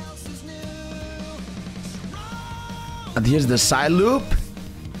 And here's the side loop.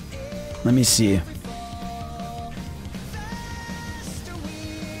 Let me see.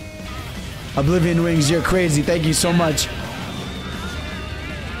 Oblivion Wings, you're crazy. Thank you so much.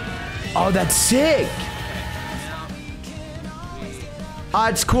 Oh, that's sick. Oh,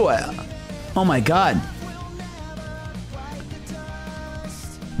 it's cool. Oh my god.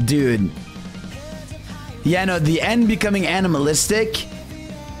 Dude. Yeah, no, the end becoming animalistic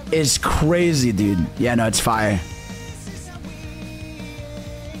is crazy, dude. Yeah, no, it's fire.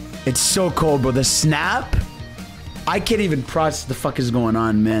 It's so cold, bro. The snap? I can't even process what the fuck is going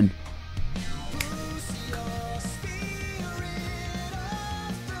on, man.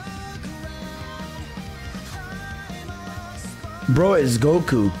 Bro is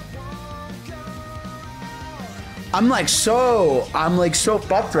Goku. I'm like so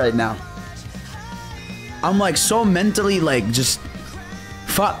fucked right now. I'm like so mentally like just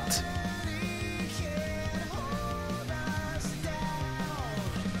fucked.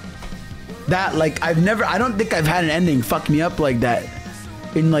 That like I don't think I've had an ending fuck me up like that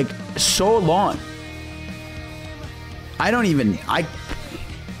in like so long. What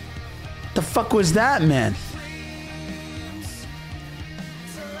the fuck was that, man?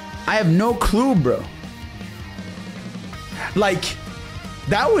 I have no clue, bro. Like,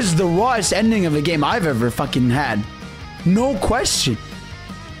 that was the rawest ending of a game I've ever fucking had. No question.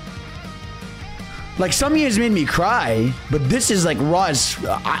 Like, some years made me cry, but this is like raw as...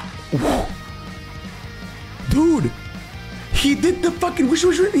 Dude, he did the fucking...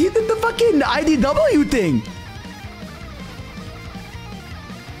 He did the fucking IDW thing.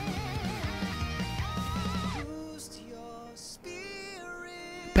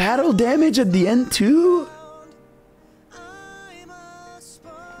 battle damage at the end too?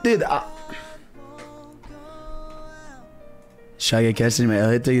 Dude, should I get casting my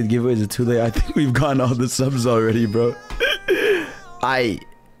LA ticket giveaways? It's too late. I think we've gotten all the subs already, bro. I'm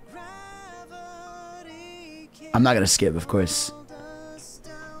not gonna skip, of course.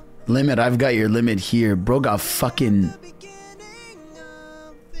 Limit, I've got your limit here. Bro got fucking...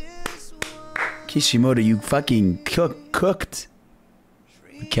 Kishimoto, you fucking cooked.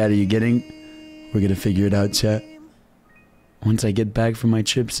 What cat are you getting? We're gonna figure it out, chat. Once I get back from my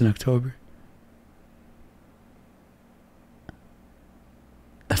trips in October.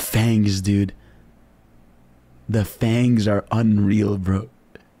 The fangs, dude. The fangs are unreal, bro.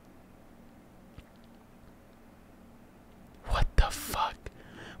 What the fuck?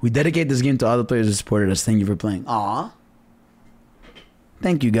 We dedicate this game to all the players who supported us. Thank you for playing. Aww.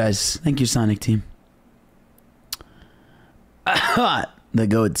 Thank you, guys. Thank you, Sonic Team. The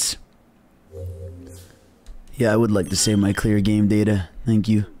goats. Yeah, I would like to save my clear game data. Thank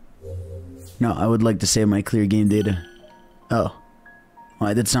you. No, I would like to save my clear game data. Oh. Oh,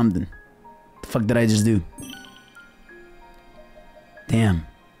 I did something. The fuck did I just do? Damn.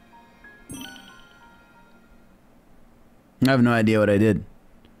 I have no idea what I did.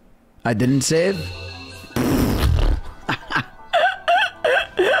 I didn't save?